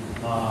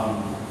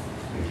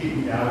the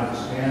kicking out of the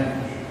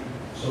Spanish.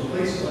 So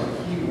places like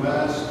Key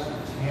West,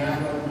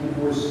 Tampa,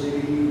 Ybor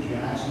City,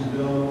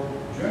 Jacksonville,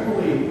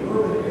 generally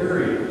urban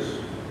areas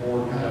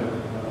or kind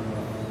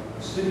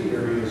of city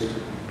areas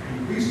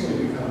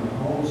increasingly become the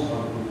homes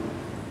of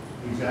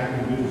the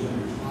exact individuals that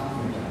you're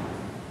talking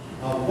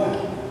about. What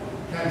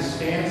kind of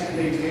stance do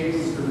they take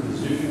as their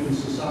position in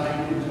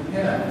society? It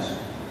depends.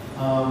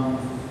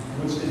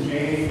 Winston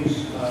James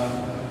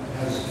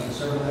has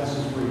several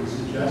essays where he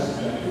suggests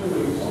that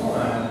early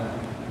on,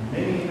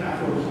 many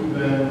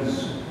Afro-Cubans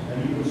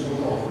and even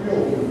so-called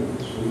Creole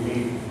Cubans, who we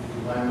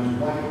language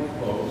white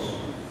folks,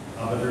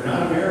 but they're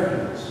not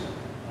Americans,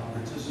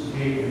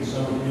 participate in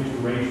some of the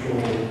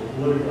interracial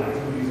political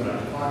activities that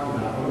I've talked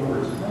about. But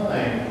over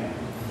time,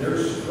 they're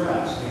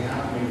stressed. They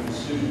have to make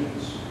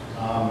decisions.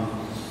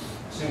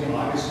 St.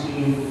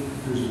 Augustine,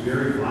 there's a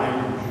very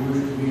vibrant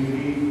Jewish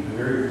community, a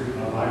very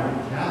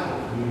vibrant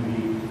Catholic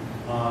community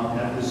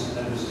at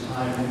this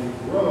time, and it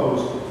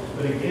grows.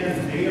 But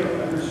again, they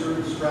are under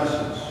certain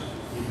stresses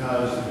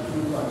because the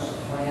Ku Klux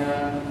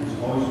Klan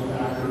is always a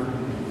factor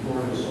in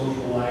Florida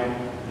social life.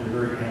 They're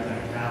very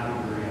anti-Catholic,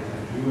 very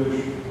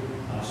anti-Jewish.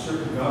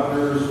 Certain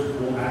governors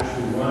will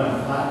actually run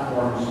on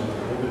platforms that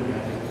are open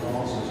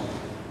anti-Catholicism.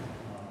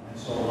 And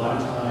so a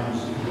lot of times,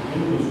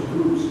 in those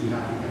groups, you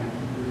have to kind of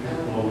keep your head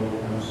low when it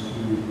comes to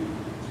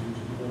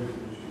political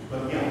issues.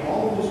 But yeah,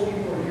 all of those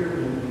people are here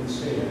in the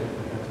state at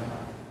that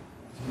time.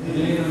 The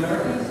Native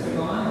Americans are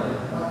gone?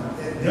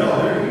 No,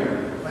 they're here,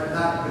 but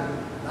not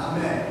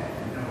many.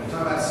 You know, when we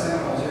talk about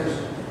Seminoles, there's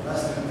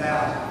less than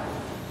 1,000.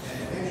 And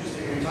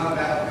interesting, when we talk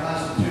about the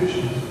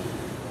Constitution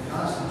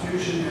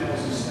that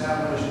was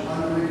established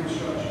under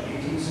Reconstruction,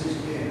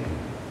 1868,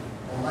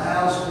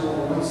 allows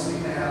for one seat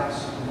in the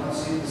House and one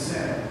seat in the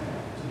Senate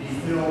to be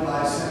filled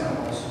by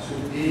Seminoles, to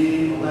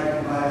be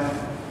elected by them.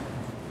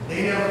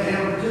 They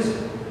never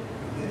participate.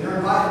 They're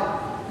invited.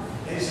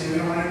 They say we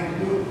don't want anything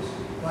to do with this.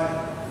 But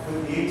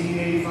with the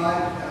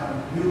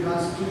 1885 new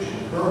Constitution,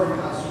 the Bourbon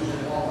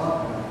Constitution that all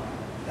talked about,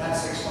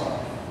 that's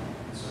expired.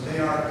 So they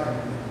are,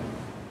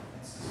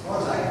 as far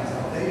as I can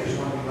tell, they just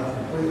want to be left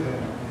completely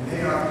alone. And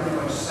they are pretty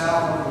much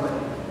south of the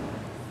lake.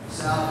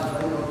 South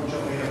of the lake, which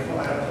we have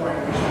at a point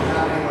which is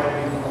not any white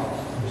people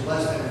involved. There's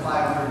less than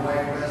 500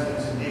 white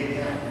residents in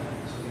Dade County.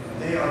 So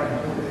they are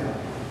completely out.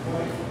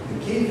 The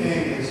key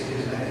thing is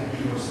I think,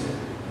 Ybor City.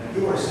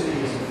 Ybor City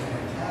is a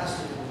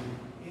fantastically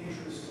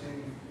interesting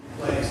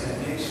place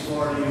that makes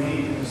Florida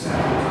unique in the South.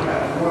 We talk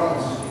about New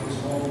Orleans,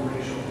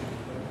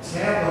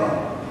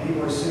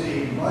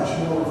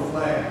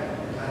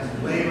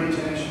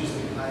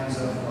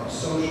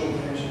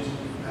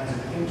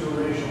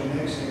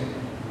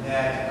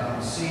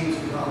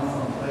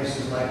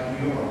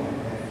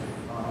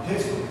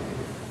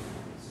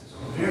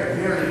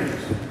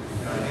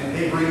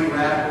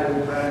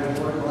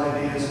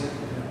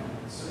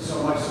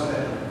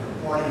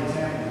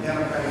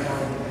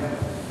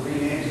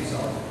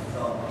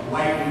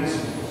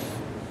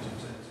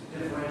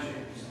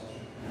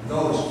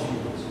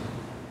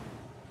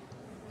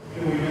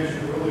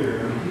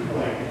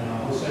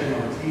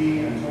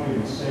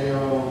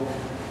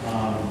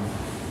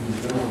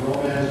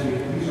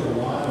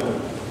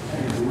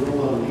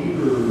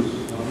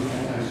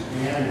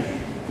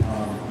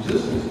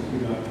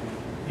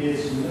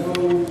 it's no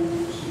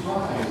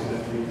surprise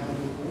that they come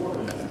to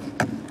Florida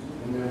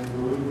and they're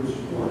looking for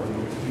support.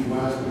 Key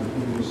West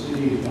and the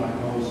cities like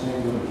Noll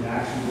saying go to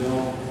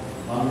Jacksonville,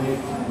 they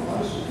find a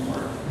lot of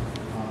support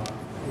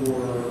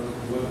for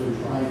what they're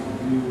trying to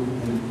do in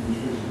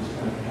terms of this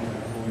kind of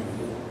anti-colonial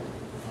war.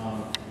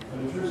 But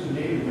in terms of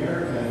Native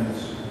Americans,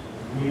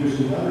 there's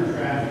another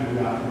tragedy we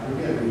often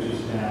forget, which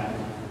is that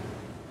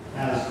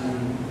as the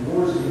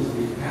wars against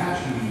the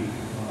Apache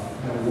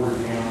kind of wore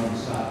down in the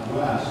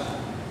Southwest,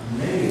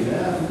 many of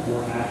them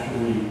were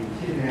actually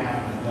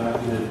kidnapped,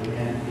 abducted,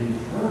 and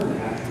interned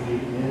actually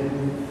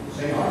in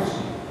St.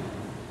 Augustine.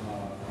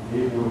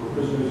 They were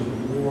prisoners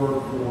of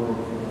war for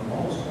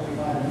almost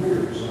 25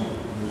 years. So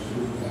there's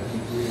I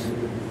think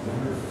 300.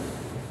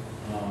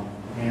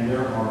 And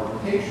there are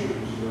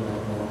pictures, there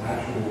are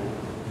actual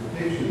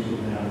pictures of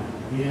them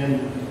in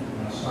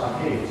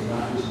stockades,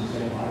 not just in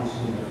St.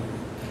 Augustine, but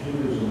I think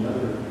there's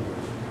another.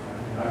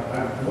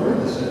 I've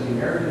learned this at the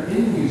American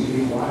Indian Museum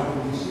in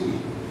Washington, D.C.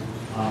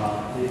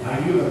 I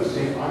knew of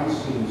St.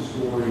 Augustine's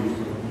story being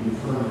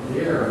interned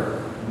there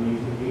in the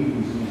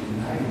 1880s and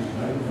 1890s,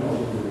 but I didn't know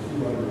that there were two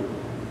other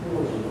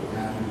floors of the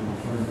Apaches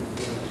interned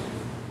there.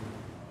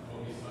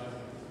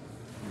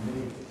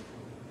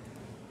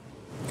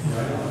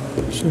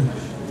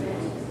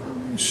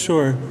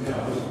 Sure.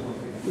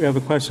 We have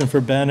a question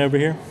for Ben over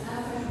here.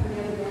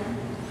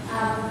 I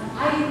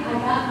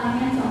got my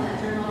hands on that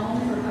journal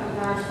only for a couple of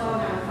hours. Paul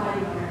and I were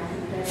fighting over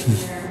it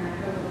there in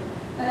October.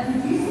 But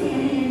did you see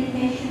any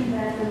indication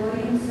that the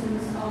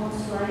Williamsons owned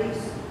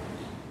slaves?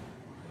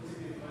 That's a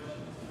good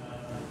question.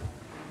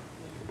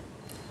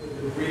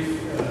 The brief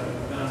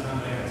amount of time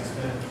I got to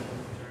spend in the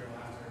journal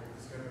after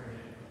discovering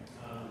it,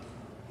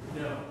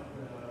 no.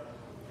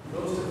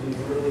 Most of the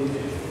early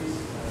entries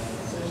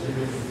essentially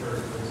written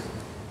first person.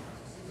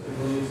 So the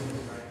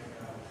Williamsons writing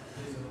about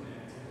his own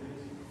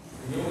activities.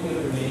 And the only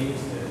other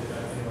names that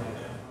I feel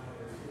identify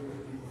are two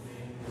other people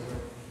named in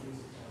those entries.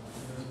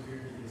 And those appear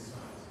to be his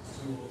sons, his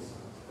two oldest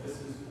sons. This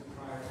is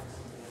prior to the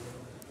Civil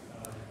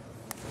War.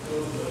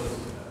 Both of those,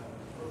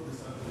 both of the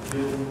sons were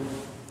killed.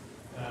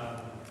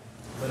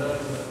 But up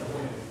to that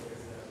point,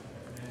 there's that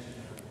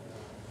mention of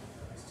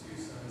his two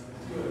sons and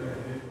two other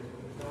individuals,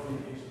 but there's no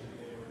indication that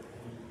they were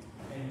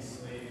any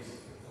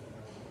slaves.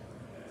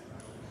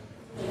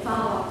 A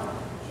follow-up.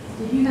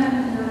 Did you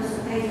happen to notice a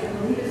page, I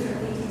believe it's from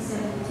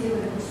 1872,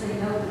 in which they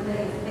note that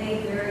they had paid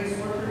various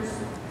workers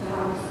to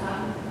harvest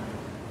cotton?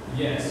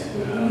 Yes.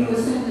 Did you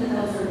assume that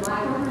those are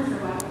black workers or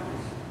white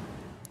workers?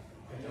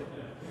 I don't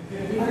know.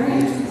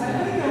 Very interesting. I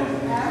think that was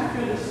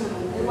after the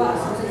Civil War. It was.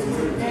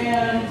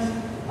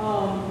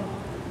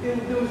 And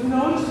there was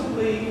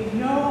noticeably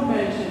no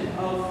mention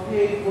of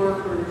paid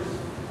workers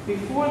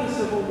before the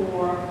Civil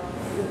War,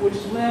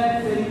 which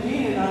led Betty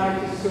Jean and I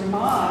to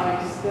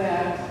surmise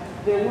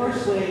that there were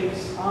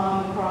slaves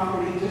on the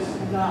property, just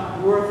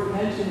not worth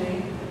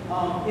mentioning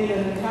in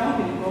an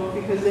accounting book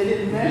because they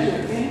didn't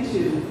measure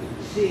into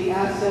the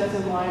assets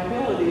and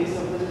liabilities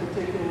of this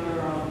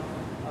particular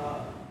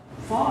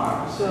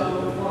farm.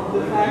 So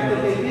the fact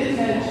that they did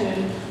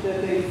mention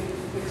that they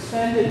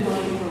expended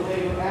money for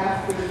labor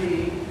after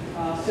the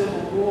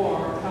Civil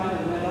War kind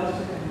of led us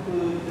to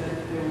conclude that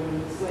there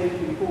were slaves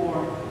before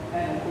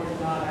and of course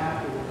not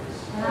afterwards.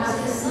 And I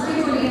was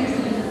particularly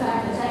interested in the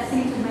fact that that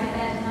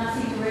did not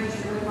seem to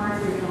register with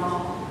Marjorie at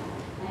all.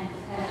 And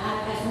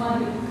I, as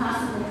one who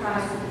constantly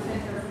tries to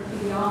defend her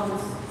from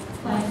Yonge's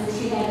claims that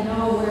she had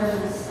no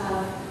awareness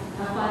of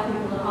black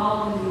people at all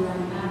in the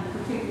Yearling, and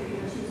particularly,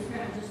 she was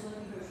apparently just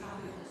looking for a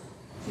shopping list.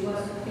 She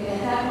wasn't at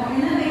that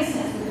point, and that makes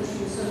sense because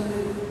she was so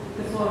new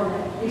to Florida.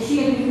 If she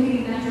had been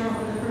reading that journal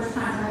for the first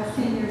time perhaps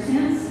 10 years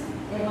since,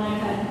 it might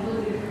have had a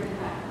completely different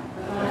background.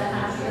 But by that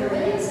time, she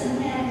already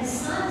Williamson had his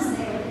sons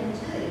there then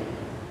too.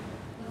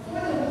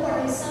 Before the war,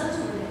 his sons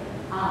were there.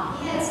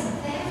 He had some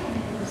family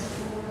members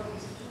who were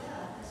workers as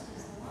well. This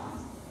was the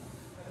ones.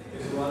 I think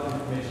there's a lot of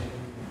information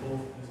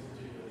both in this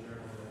particular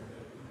journal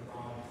that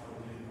Ron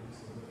probably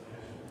didn't.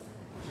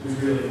 She was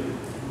really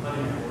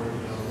hunting for it.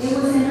 It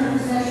was in her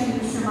possession,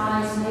 you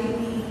surmise,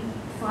 maybe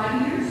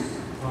 5 years?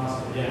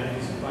 Possibly, yeah.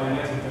 Because by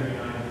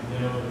 1939, we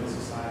know that the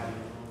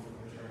society owned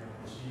the journal.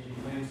 She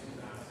claims to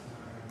have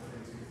found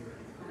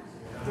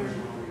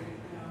 3230.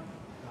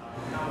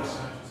 How much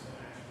time she spent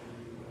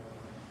actually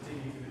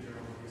digging through the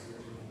journal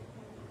researching.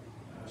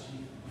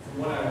 From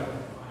what I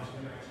find, she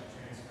never actually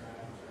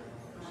transcribed the journal.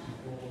 She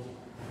pulled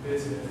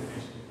bits of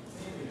information,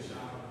 mainly the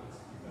shop notes,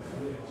 but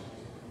really all she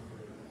was looking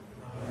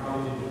for.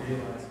 Probably didn't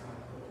realize how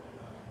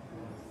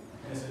important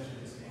and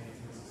essentially just standing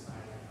to the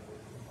society.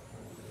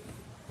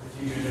 For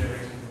future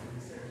generations of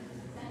research,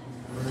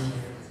 we're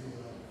here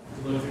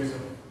to look through. So,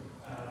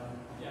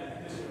 yeah, I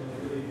think this is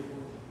really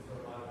important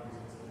for a lot of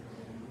reasons.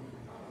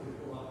 We probably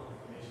pull a lot of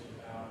information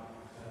about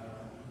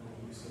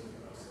the use of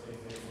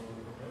slave labor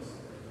and those.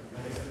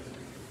 Like I said, it's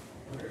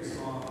a very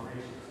small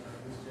operation.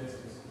 It was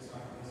just this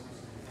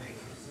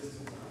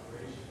subsistence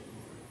operation.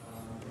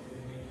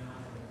 They may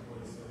not have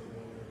employed slave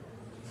labor.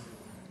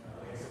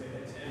 Like I said, they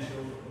had 10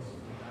 children, most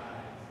of them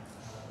died.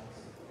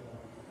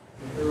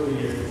 In the early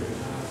years of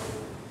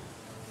childhood,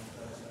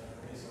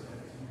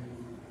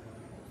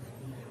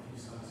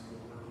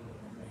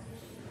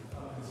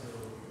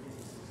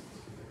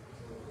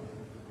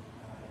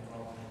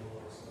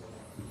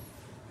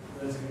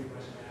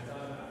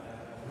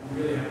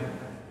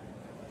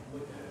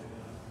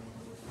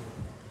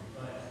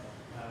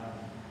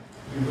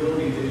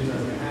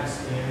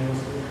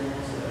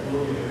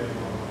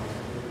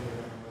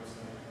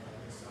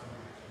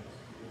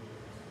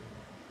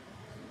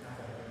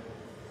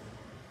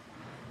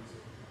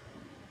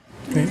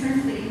 Okay.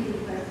 Turn to the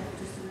English version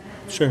just a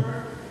minute. Sure.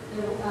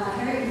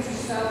 Harriet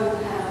Trusteau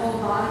had a whole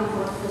body of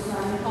work was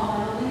on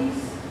Nicole Melodies,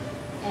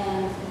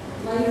 and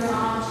later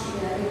on,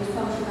 it was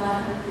published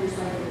about 100 years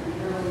later, in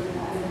the early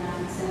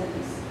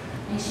 1970s.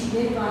 And she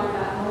did write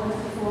about moments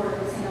before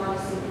St.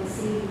 Augustine and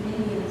seeing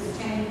Indians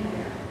chained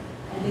there,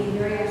 and being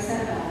very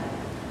upset about it.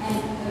 And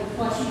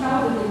what she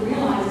probably didn't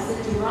realize is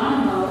that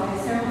Geronimo and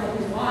several of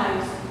his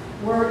wives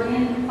were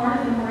in,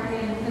 part of them were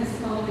in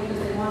Pensacola because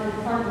they wanted,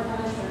 part of the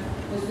punishment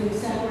was being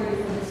separated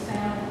from his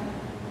family.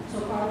 So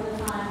part of the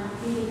time, I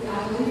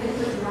believe they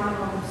put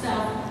Geronimo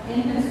himself in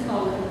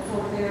Pensacola in the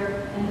fort there,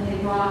 and then they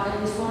brought at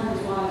least one of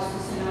his wives to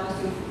St.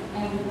 Augustine,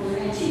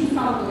 and she was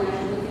probably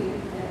actually looking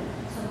at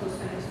some of those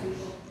famous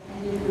people and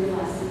didn't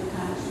realize at the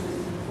time she was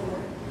in the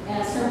fort.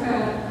 Circa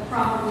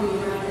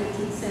probably around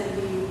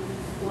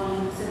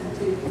 1871,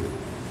 72.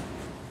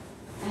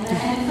 And the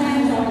plan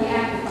was already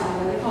active, by the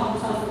way. They called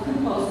themselves the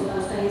Kupos in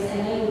those days, and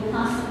they would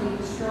constantly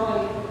destroy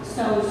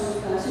Stowe's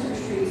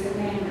citrus trees at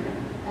Mandarin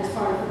as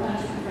part of the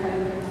punishment for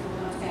having their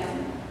John's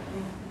cabinet.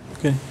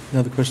 Okay,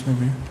 another question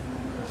over here.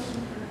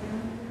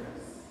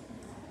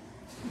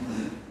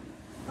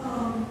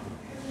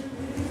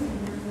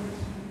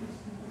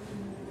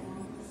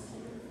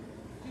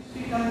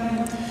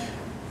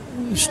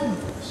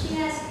 She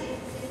asked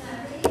if my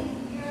reading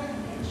of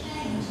Yearling had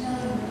changed,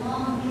 knowing the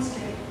long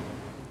history.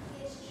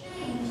 It's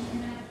changed,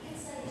 and I can't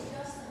say it's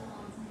just the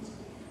long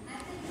history. I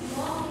think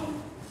walking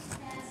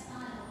past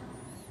Island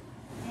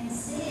and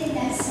seeing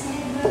that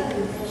sand road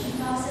that she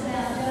talks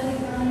about Jody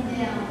running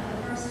down for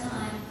the first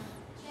time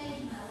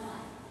changed my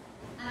life.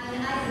 I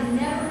mean, I could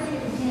never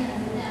read it again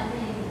without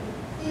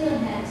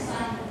feeling that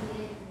excitement.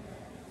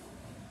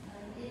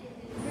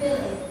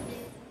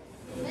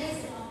 It makes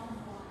it all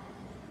come alive.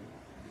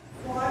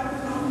 Well, I've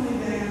accompanied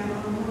Dan on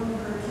one of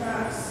her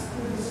tracks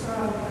with the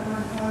scrub, and I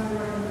highly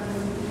recommend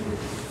it if you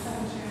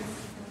have a chance.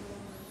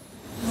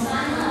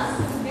 Sign up.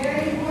 It's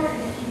very important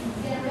that you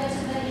get a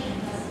reservation,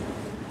 because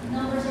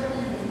numbers are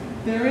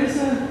limited. There is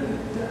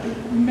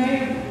you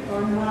may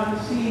or not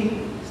have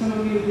seen, some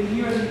of you, the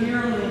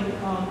Yearling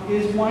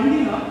is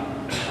winding up.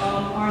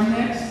 Our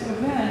next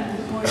event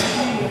is going to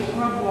be a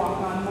scrub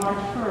walk on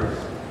March 1st.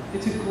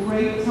 It's a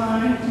great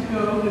time to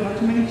go. There are not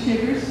too many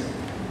chiggers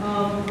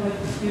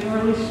in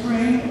early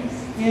spring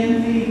in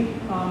the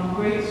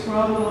Great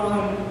Scrub along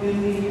on the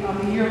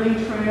Yearling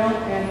Trail,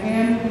 and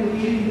Anne will be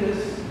leading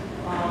this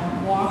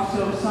walk.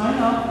 So sign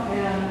up,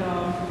 and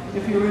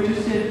if you're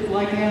interested,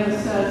 like Anna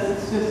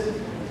says,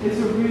 it's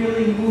a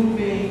really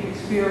moving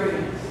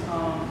experience.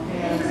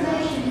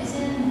 Information is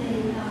in the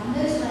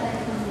newsletter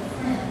from the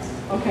Friends.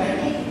 Okay.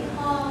 They can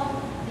call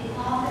the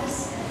office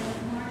at the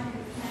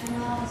Marjorie County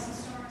Office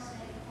Historic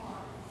State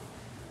Park.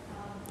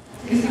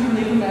 You can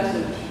leave a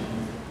message.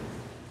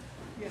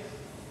 Yes.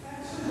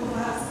 Actually, the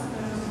last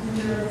event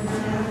here was the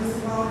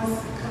Florence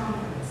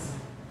Conference.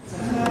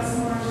 And that's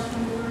March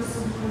 21st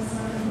and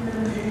 22nd here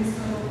in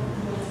Gainesville,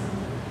 Milton.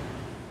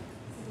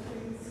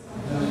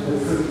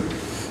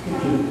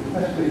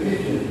 That's the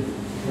kitchen.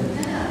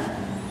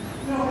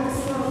 No, it's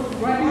the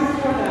Right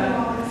before that.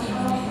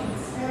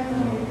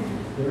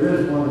 There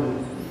is one that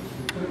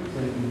cook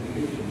thing in the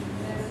kitchen.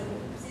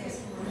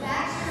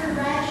 Baxter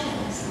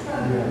Rations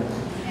program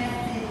at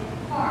the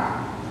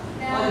park.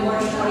 On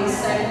March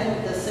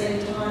 22nd, the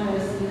same time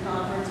as the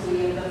conference,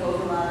 we end up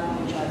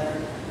overlapping each other.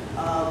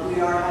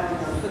 We are having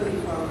a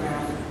cooking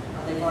program.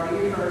 They've already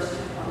rehearsed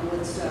on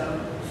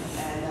Woodstone,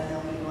 and then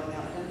they'll be going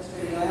out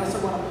demonstrating. I also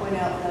want to point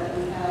out that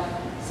we have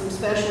some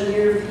special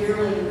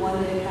yearly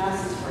one-day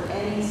passes for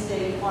any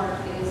state park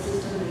in the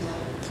system.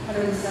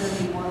 There's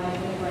 171, I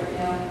think, right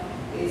now.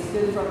 It's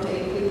good for up to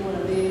 8 people in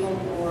a vehicle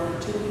or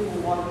 2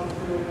 people walking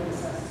through and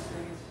assess the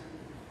springs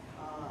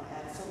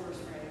at Silver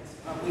Springs,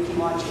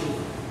 Wikiwachi.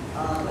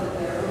 But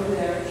they're over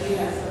there. She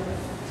has them.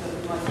 So if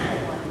you want to get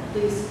one,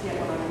 please get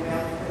one on your way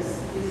out, because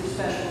these are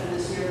special for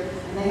this year.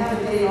 And they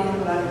haven't paid on them,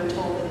 but I've been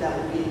told that that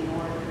will be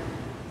ignored.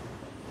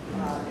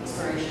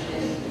 Expiration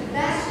date. The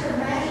Baxter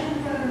Ration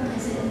program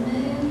is at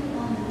noon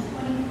on the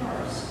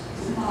 21st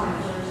of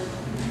March.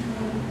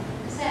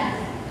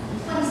 Saturday,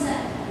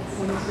 22nd.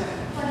 22nd.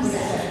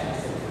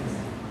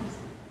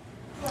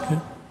 Okay.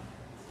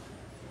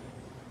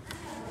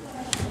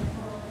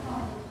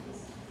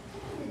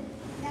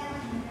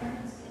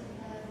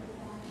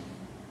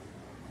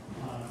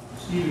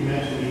 Steve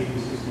mentioned the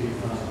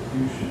 1868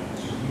 Constitution,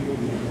 so we will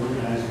be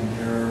organizing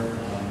there.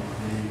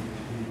 They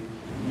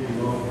did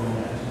go for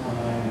that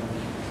time.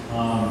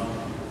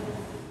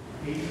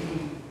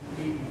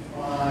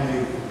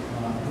 1885, the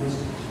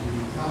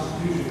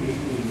Constitution of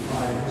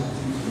 1885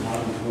 institutes a lot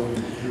of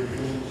voting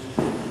restrictions.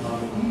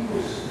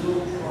 People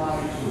still try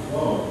to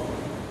vote,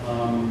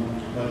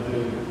 but the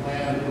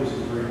plan, of course,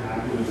 is very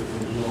active as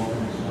well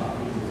and stop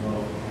people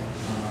vote.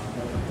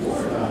 But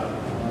Florida,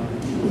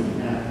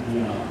 looking at the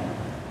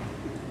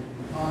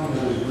economy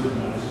that is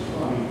written on,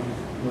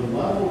 the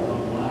level of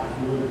black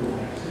political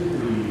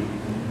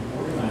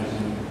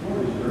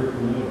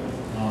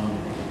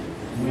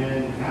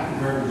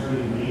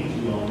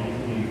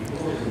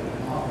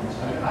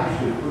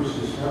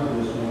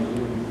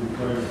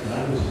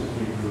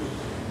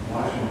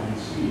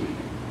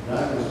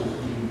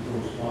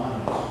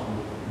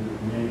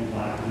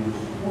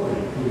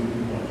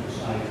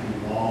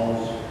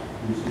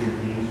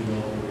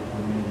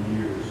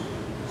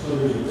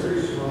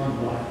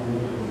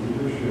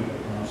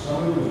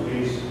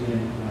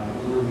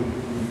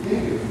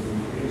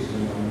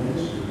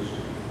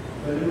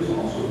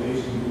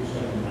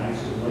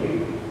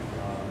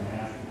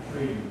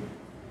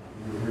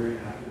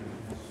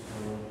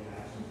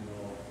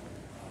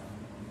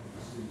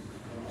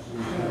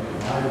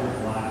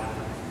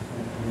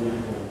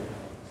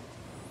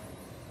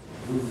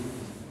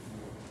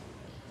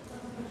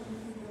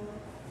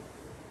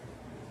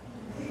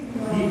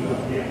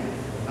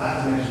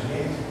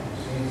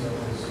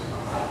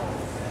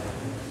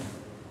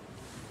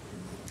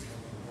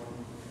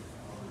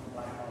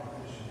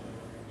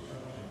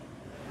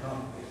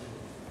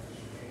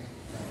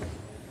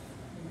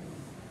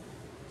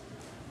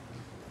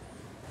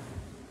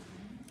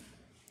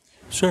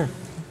Sure.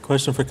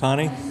 Question for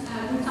Connie? We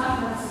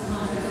talked about this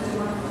much, such a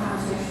wonderful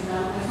conversation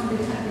about it. I just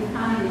wanted to take the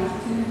Connie the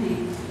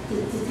opportunity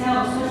to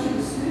tell, especially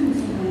the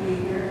students who may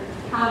be here,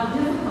 how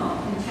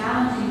difficult and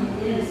challenging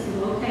it is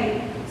to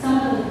locate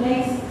some of the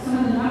dates, some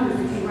of the numbers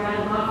that you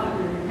rattled off of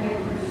your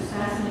paper, which is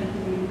fascinating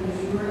to me because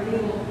you were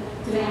able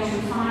to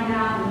actually find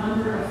out the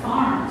number of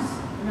farms,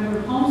 the number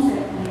of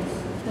homestead claims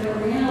that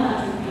were in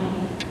Alachua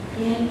County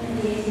in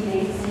the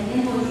 1880s and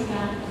in Volusia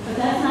County. But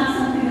that's not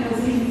something that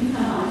was easy to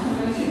come on. So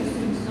make sure the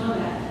students know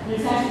that. And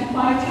it's actually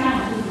quite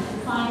challenging to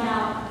find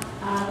out,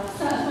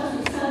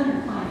 especially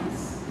southern claims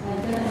and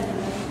their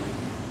information.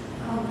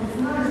 It's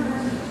not as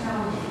much of a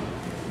challenge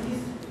as it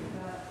used to be,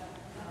 but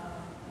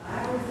I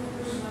always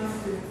push my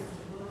students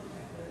to look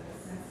at the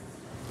census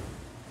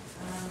records.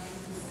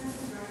 The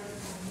census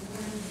records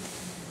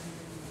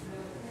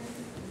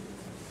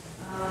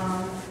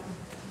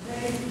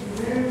they're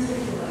very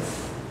meticulous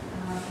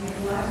in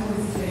collecting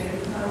this data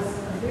because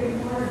a big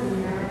part of the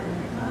American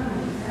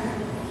economy is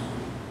agriculture.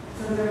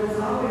 So there was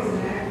always an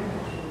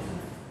agricultural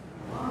census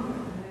along with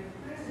it, and they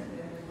printed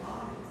them in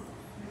volumes.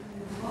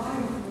 And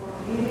volume for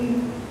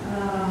any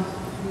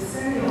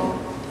decennial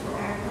for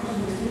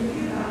agriculture was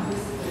really about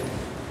this big.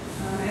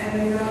 And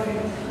they go in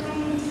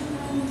tiny,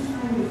 tiny,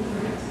 tiny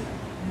print.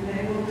 And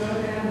they will go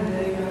down and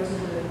they go to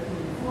the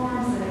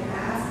farms and they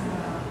ask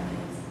about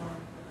things like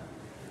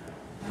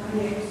how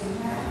many acres you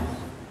have,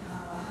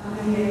 how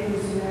many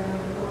acres you have in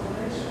the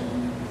population,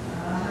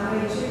 how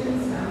many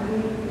chickens, how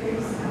many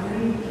pigs, how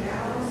many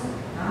cows,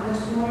 how much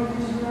corn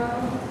did you grow,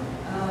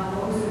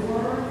 what was it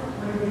worth,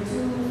 what are the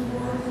tools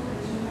worth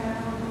that you have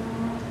on the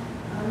farm.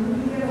 You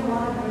can get a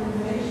lot of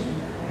information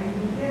that way. You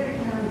can get it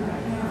county by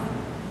county.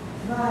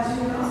 But you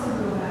can also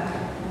go back,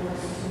 of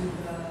course, to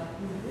the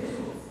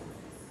individual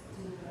census,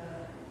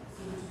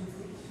 so that you can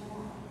see each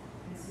farm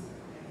and see what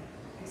they have.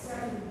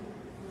 Except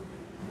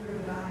for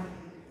the dying.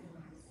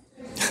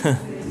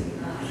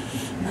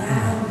 And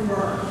that one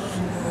bird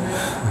and the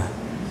rest.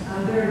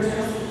 They're just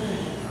the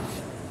thing.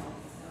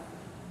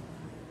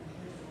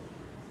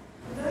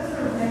 But those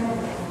are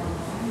available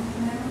online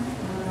now.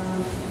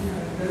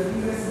 The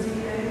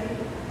USDA,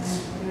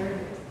 and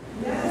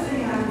the other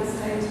thing I would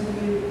say to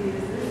you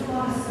is there's a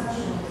lot of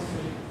social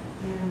history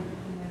in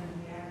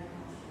the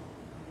agricultural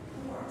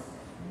reports,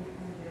 and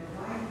they're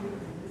right here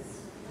in this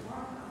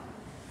archive.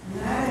 And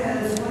that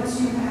is, once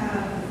you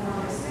have the Farm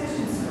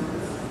Extension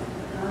Service,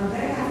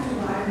 they have to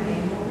write an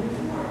annual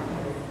report.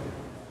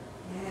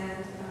 And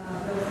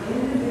those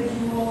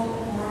individual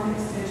farm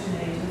extension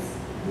agents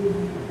give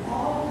you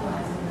all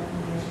kinds of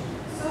information,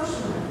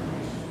 social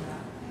information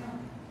about the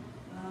county.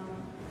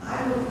 I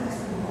looked at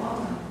some a long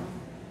time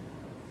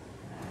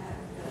at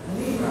the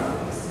Negro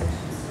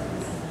Extension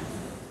Service,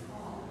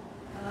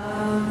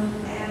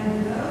 and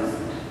those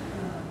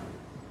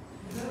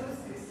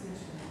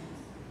extension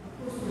agents, of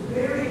course, were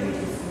very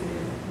interested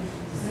in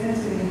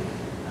presenting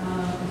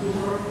the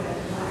work that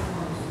black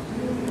farmers were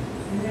doing,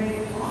 and they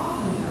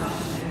often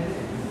documented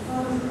it with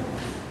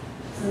photographs.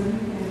 So you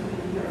can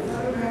get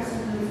photographs in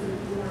those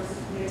reports.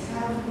 They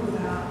tell you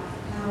about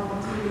how a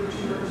particular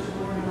church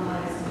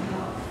organized and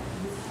how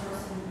this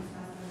person was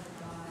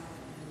identified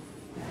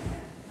and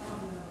how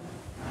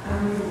I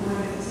remember when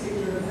a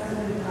particular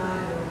husband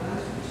died, there were a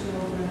bunch of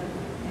children,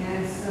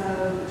 and so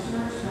the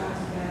church got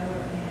together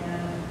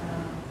and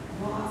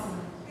bought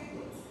some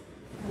piglets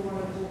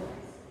for the boys.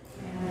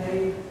 And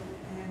they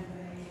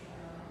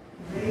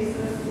raised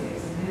those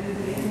pigs, and then at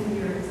the end of the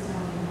year, it's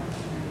telling them how much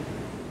money they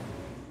made.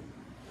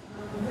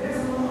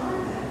 There's a lot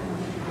of that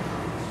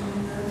information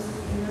in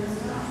those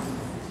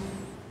documents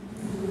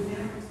that you would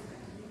never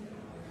expect to be there.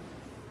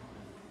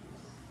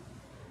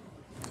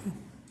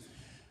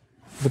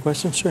 The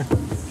question? Sure.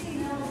 See,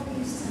 Noll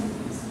used some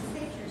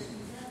pictures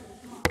from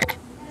Dudley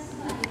Farm. That's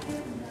somebody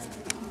here from Dudley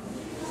Farm. Would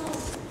you tell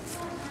us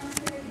what time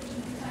period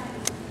you try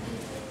to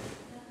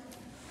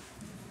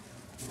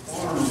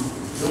Farm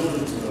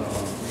buildings,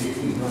 the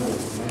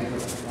 1800s, make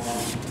up the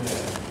farm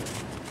today,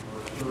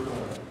 or circa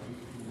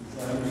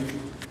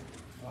 1870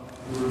 up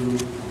through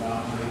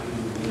about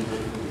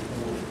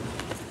 1940.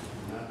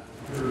 And that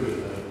period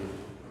that is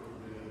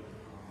appropriate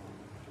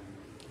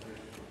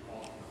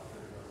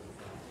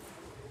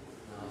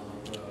now,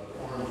 the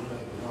farms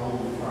that were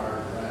owned prior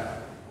to that,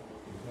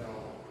 you can tell,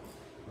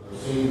 the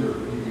senior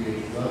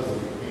P.H. Dudley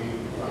came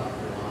from South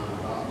Carolina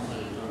about the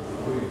same time as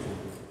Williamson.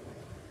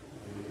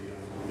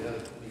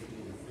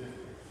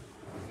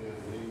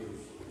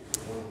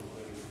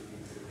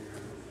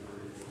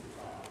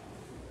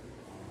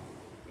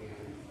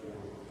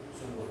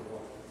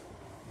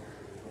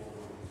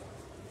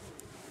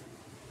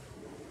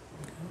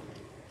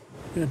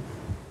 Good.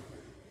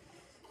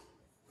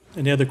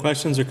 Any other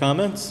questions or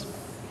comments?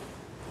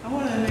 I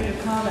wanted to make a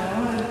comment.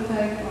 I wanted to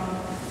thank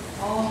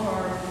all of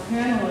our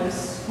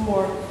panelists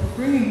for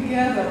bringing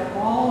together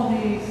all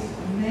of these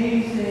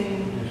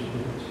amazing,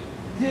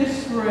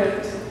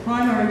 disparate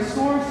primary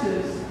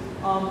sources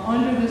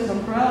under this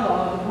umbrella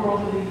of the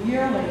world of the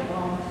Yearling.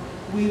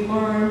 We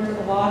learned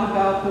a lot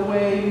about the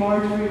way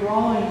Marjorie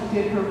Rawlings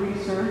did her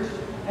research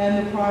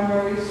and the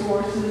primary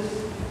sources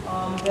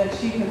that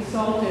she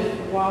consulted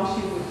while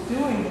she was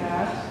doing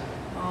that.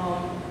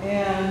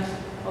 And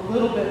a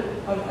little bit,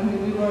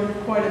 we learned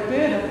quite a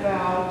bit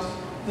about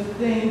the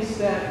things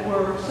that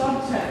were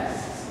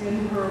subtexts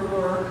in her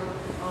work,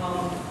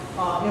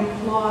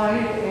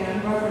 implied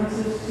and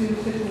references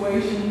to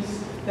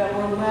situations that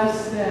were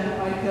less than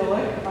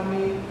idyllic.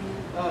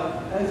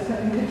 As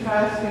in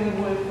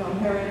contrasting with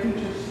Harriet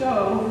Beecher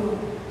Stowe, who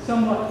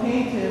somewhat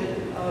painted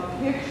a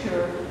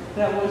picture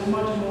that was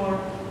much more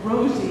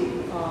rosy.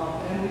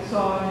 And we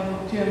saw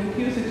in Jim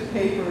Cusick's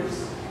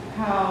papers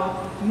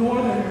how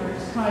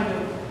Northerners kind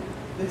of,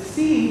 the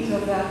seeds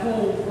of that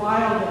whole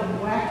wild and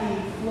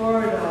wacky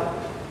Florida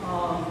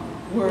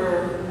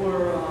were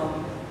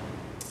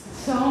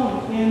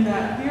sown in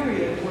that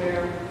period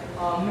where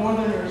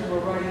Northerners were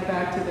writing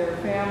back to their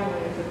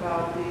families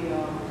about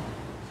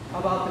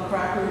the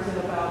crackers and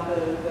about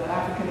the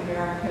African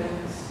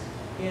Americans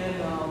in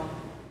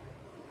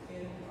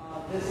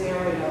this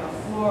area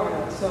of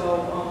Florida.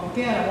 So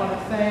again, I want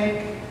to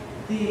thank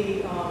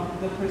the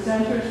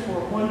presenters for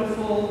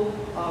wonderful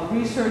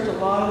research. A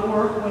lot of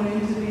work went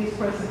into these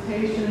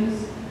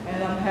presentations,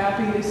 and I'm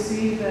happy to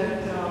see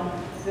that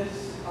this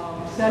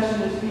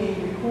session is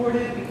being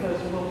recorded,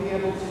 because we'll be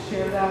able to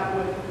share that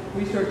with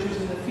researchers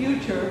in the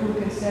future who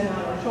can stand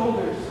on our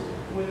shoulders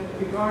with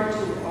regard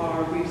to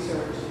our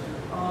research.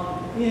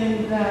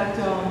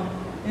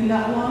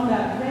 Along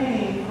that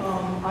vein,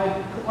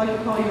 I'd like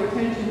to call your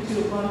attention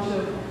to a bunch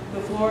of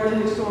the Florida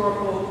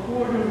Historical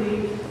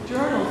Quarterly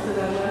journals that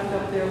I left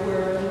up there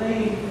where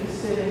Elaine is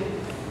sitting,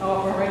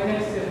 or right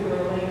next to where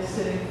Elaine is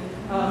sitting.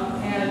 We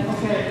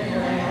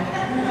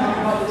talk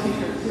about the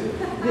t-shirts too.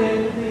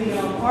 The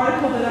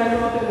article that I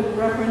wrote that was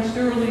referenced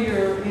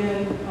earlier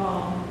in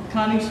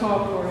Connie's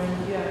talk, or in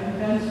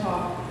Ben's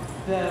talk,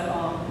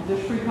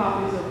 there's 3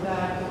 copies of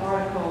that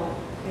article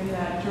in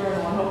that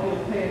journal. I hope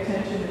you'll pay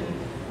attention and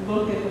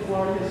look at the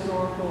Florida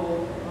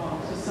Historical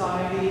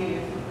Society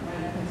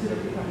and consider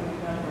becoming a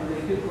member.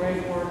 They do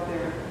great work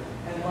there,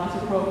 and lots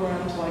of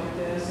programs like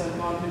this. I've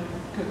gone to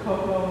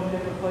Turcotte and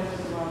different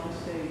places around the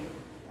state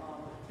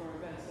for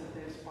events that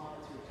they've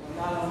sponsored. So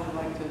not only would I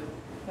like to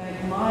thank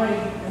my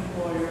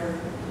employer,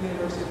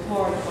 University of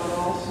Florida, but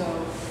also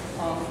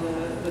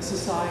the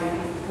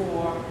Society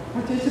for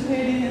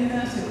participating in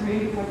this,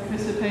 agreeing to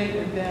participate,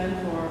 and Ben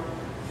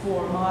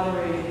for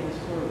moderating this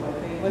group. I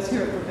think, let's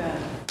hear it for Ben.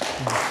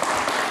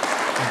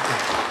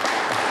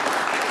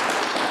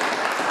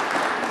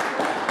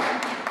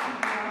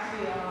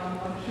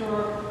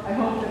 I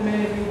hope that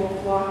many of you will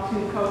flock to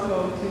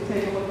COCO to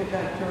take a look at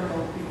that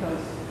journal,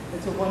 because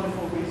it's a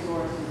wonderful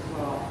resource as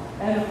well.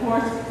 And of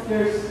course,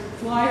 there's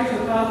flyers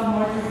about the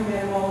Marjorie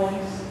Van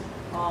Walling's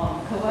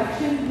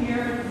collection here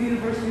at the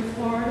University of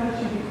Florida.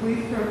 She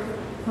bequeathed her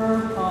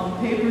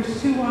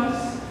papers to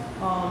us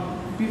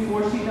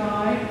before she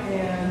died,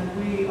 and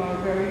we are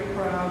very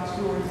proud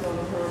stewards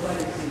of her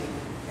legacy.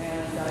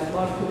 And I'd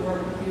love to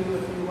work with you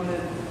if you want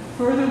to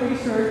further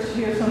research,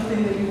 hear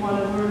something that you want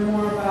to learn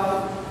more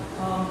about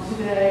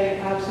today.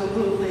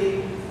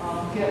 Absolutely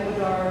get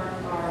with our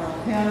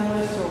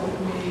panelists or with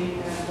me,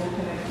 and we'll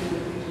connect you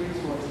with these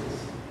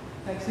resources.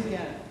 Thanks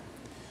again.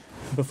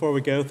 Before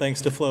we go,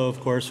 thanks to Flo, of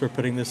course, for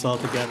putting this all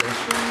together.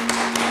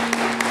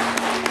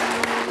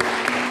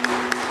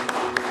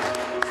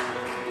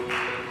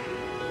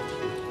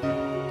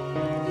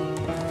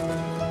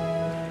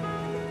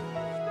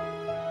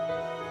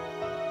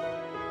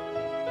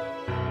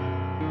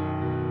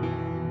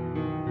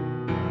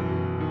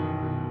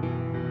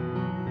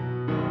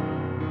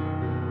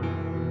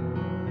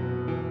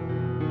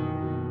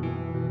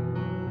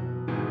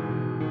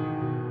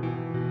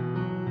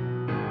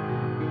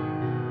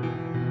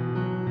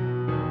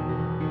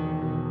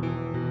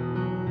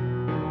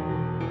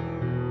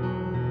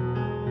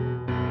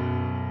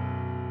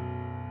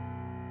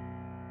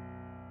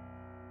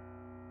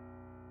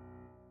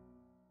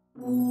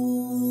 Thank you.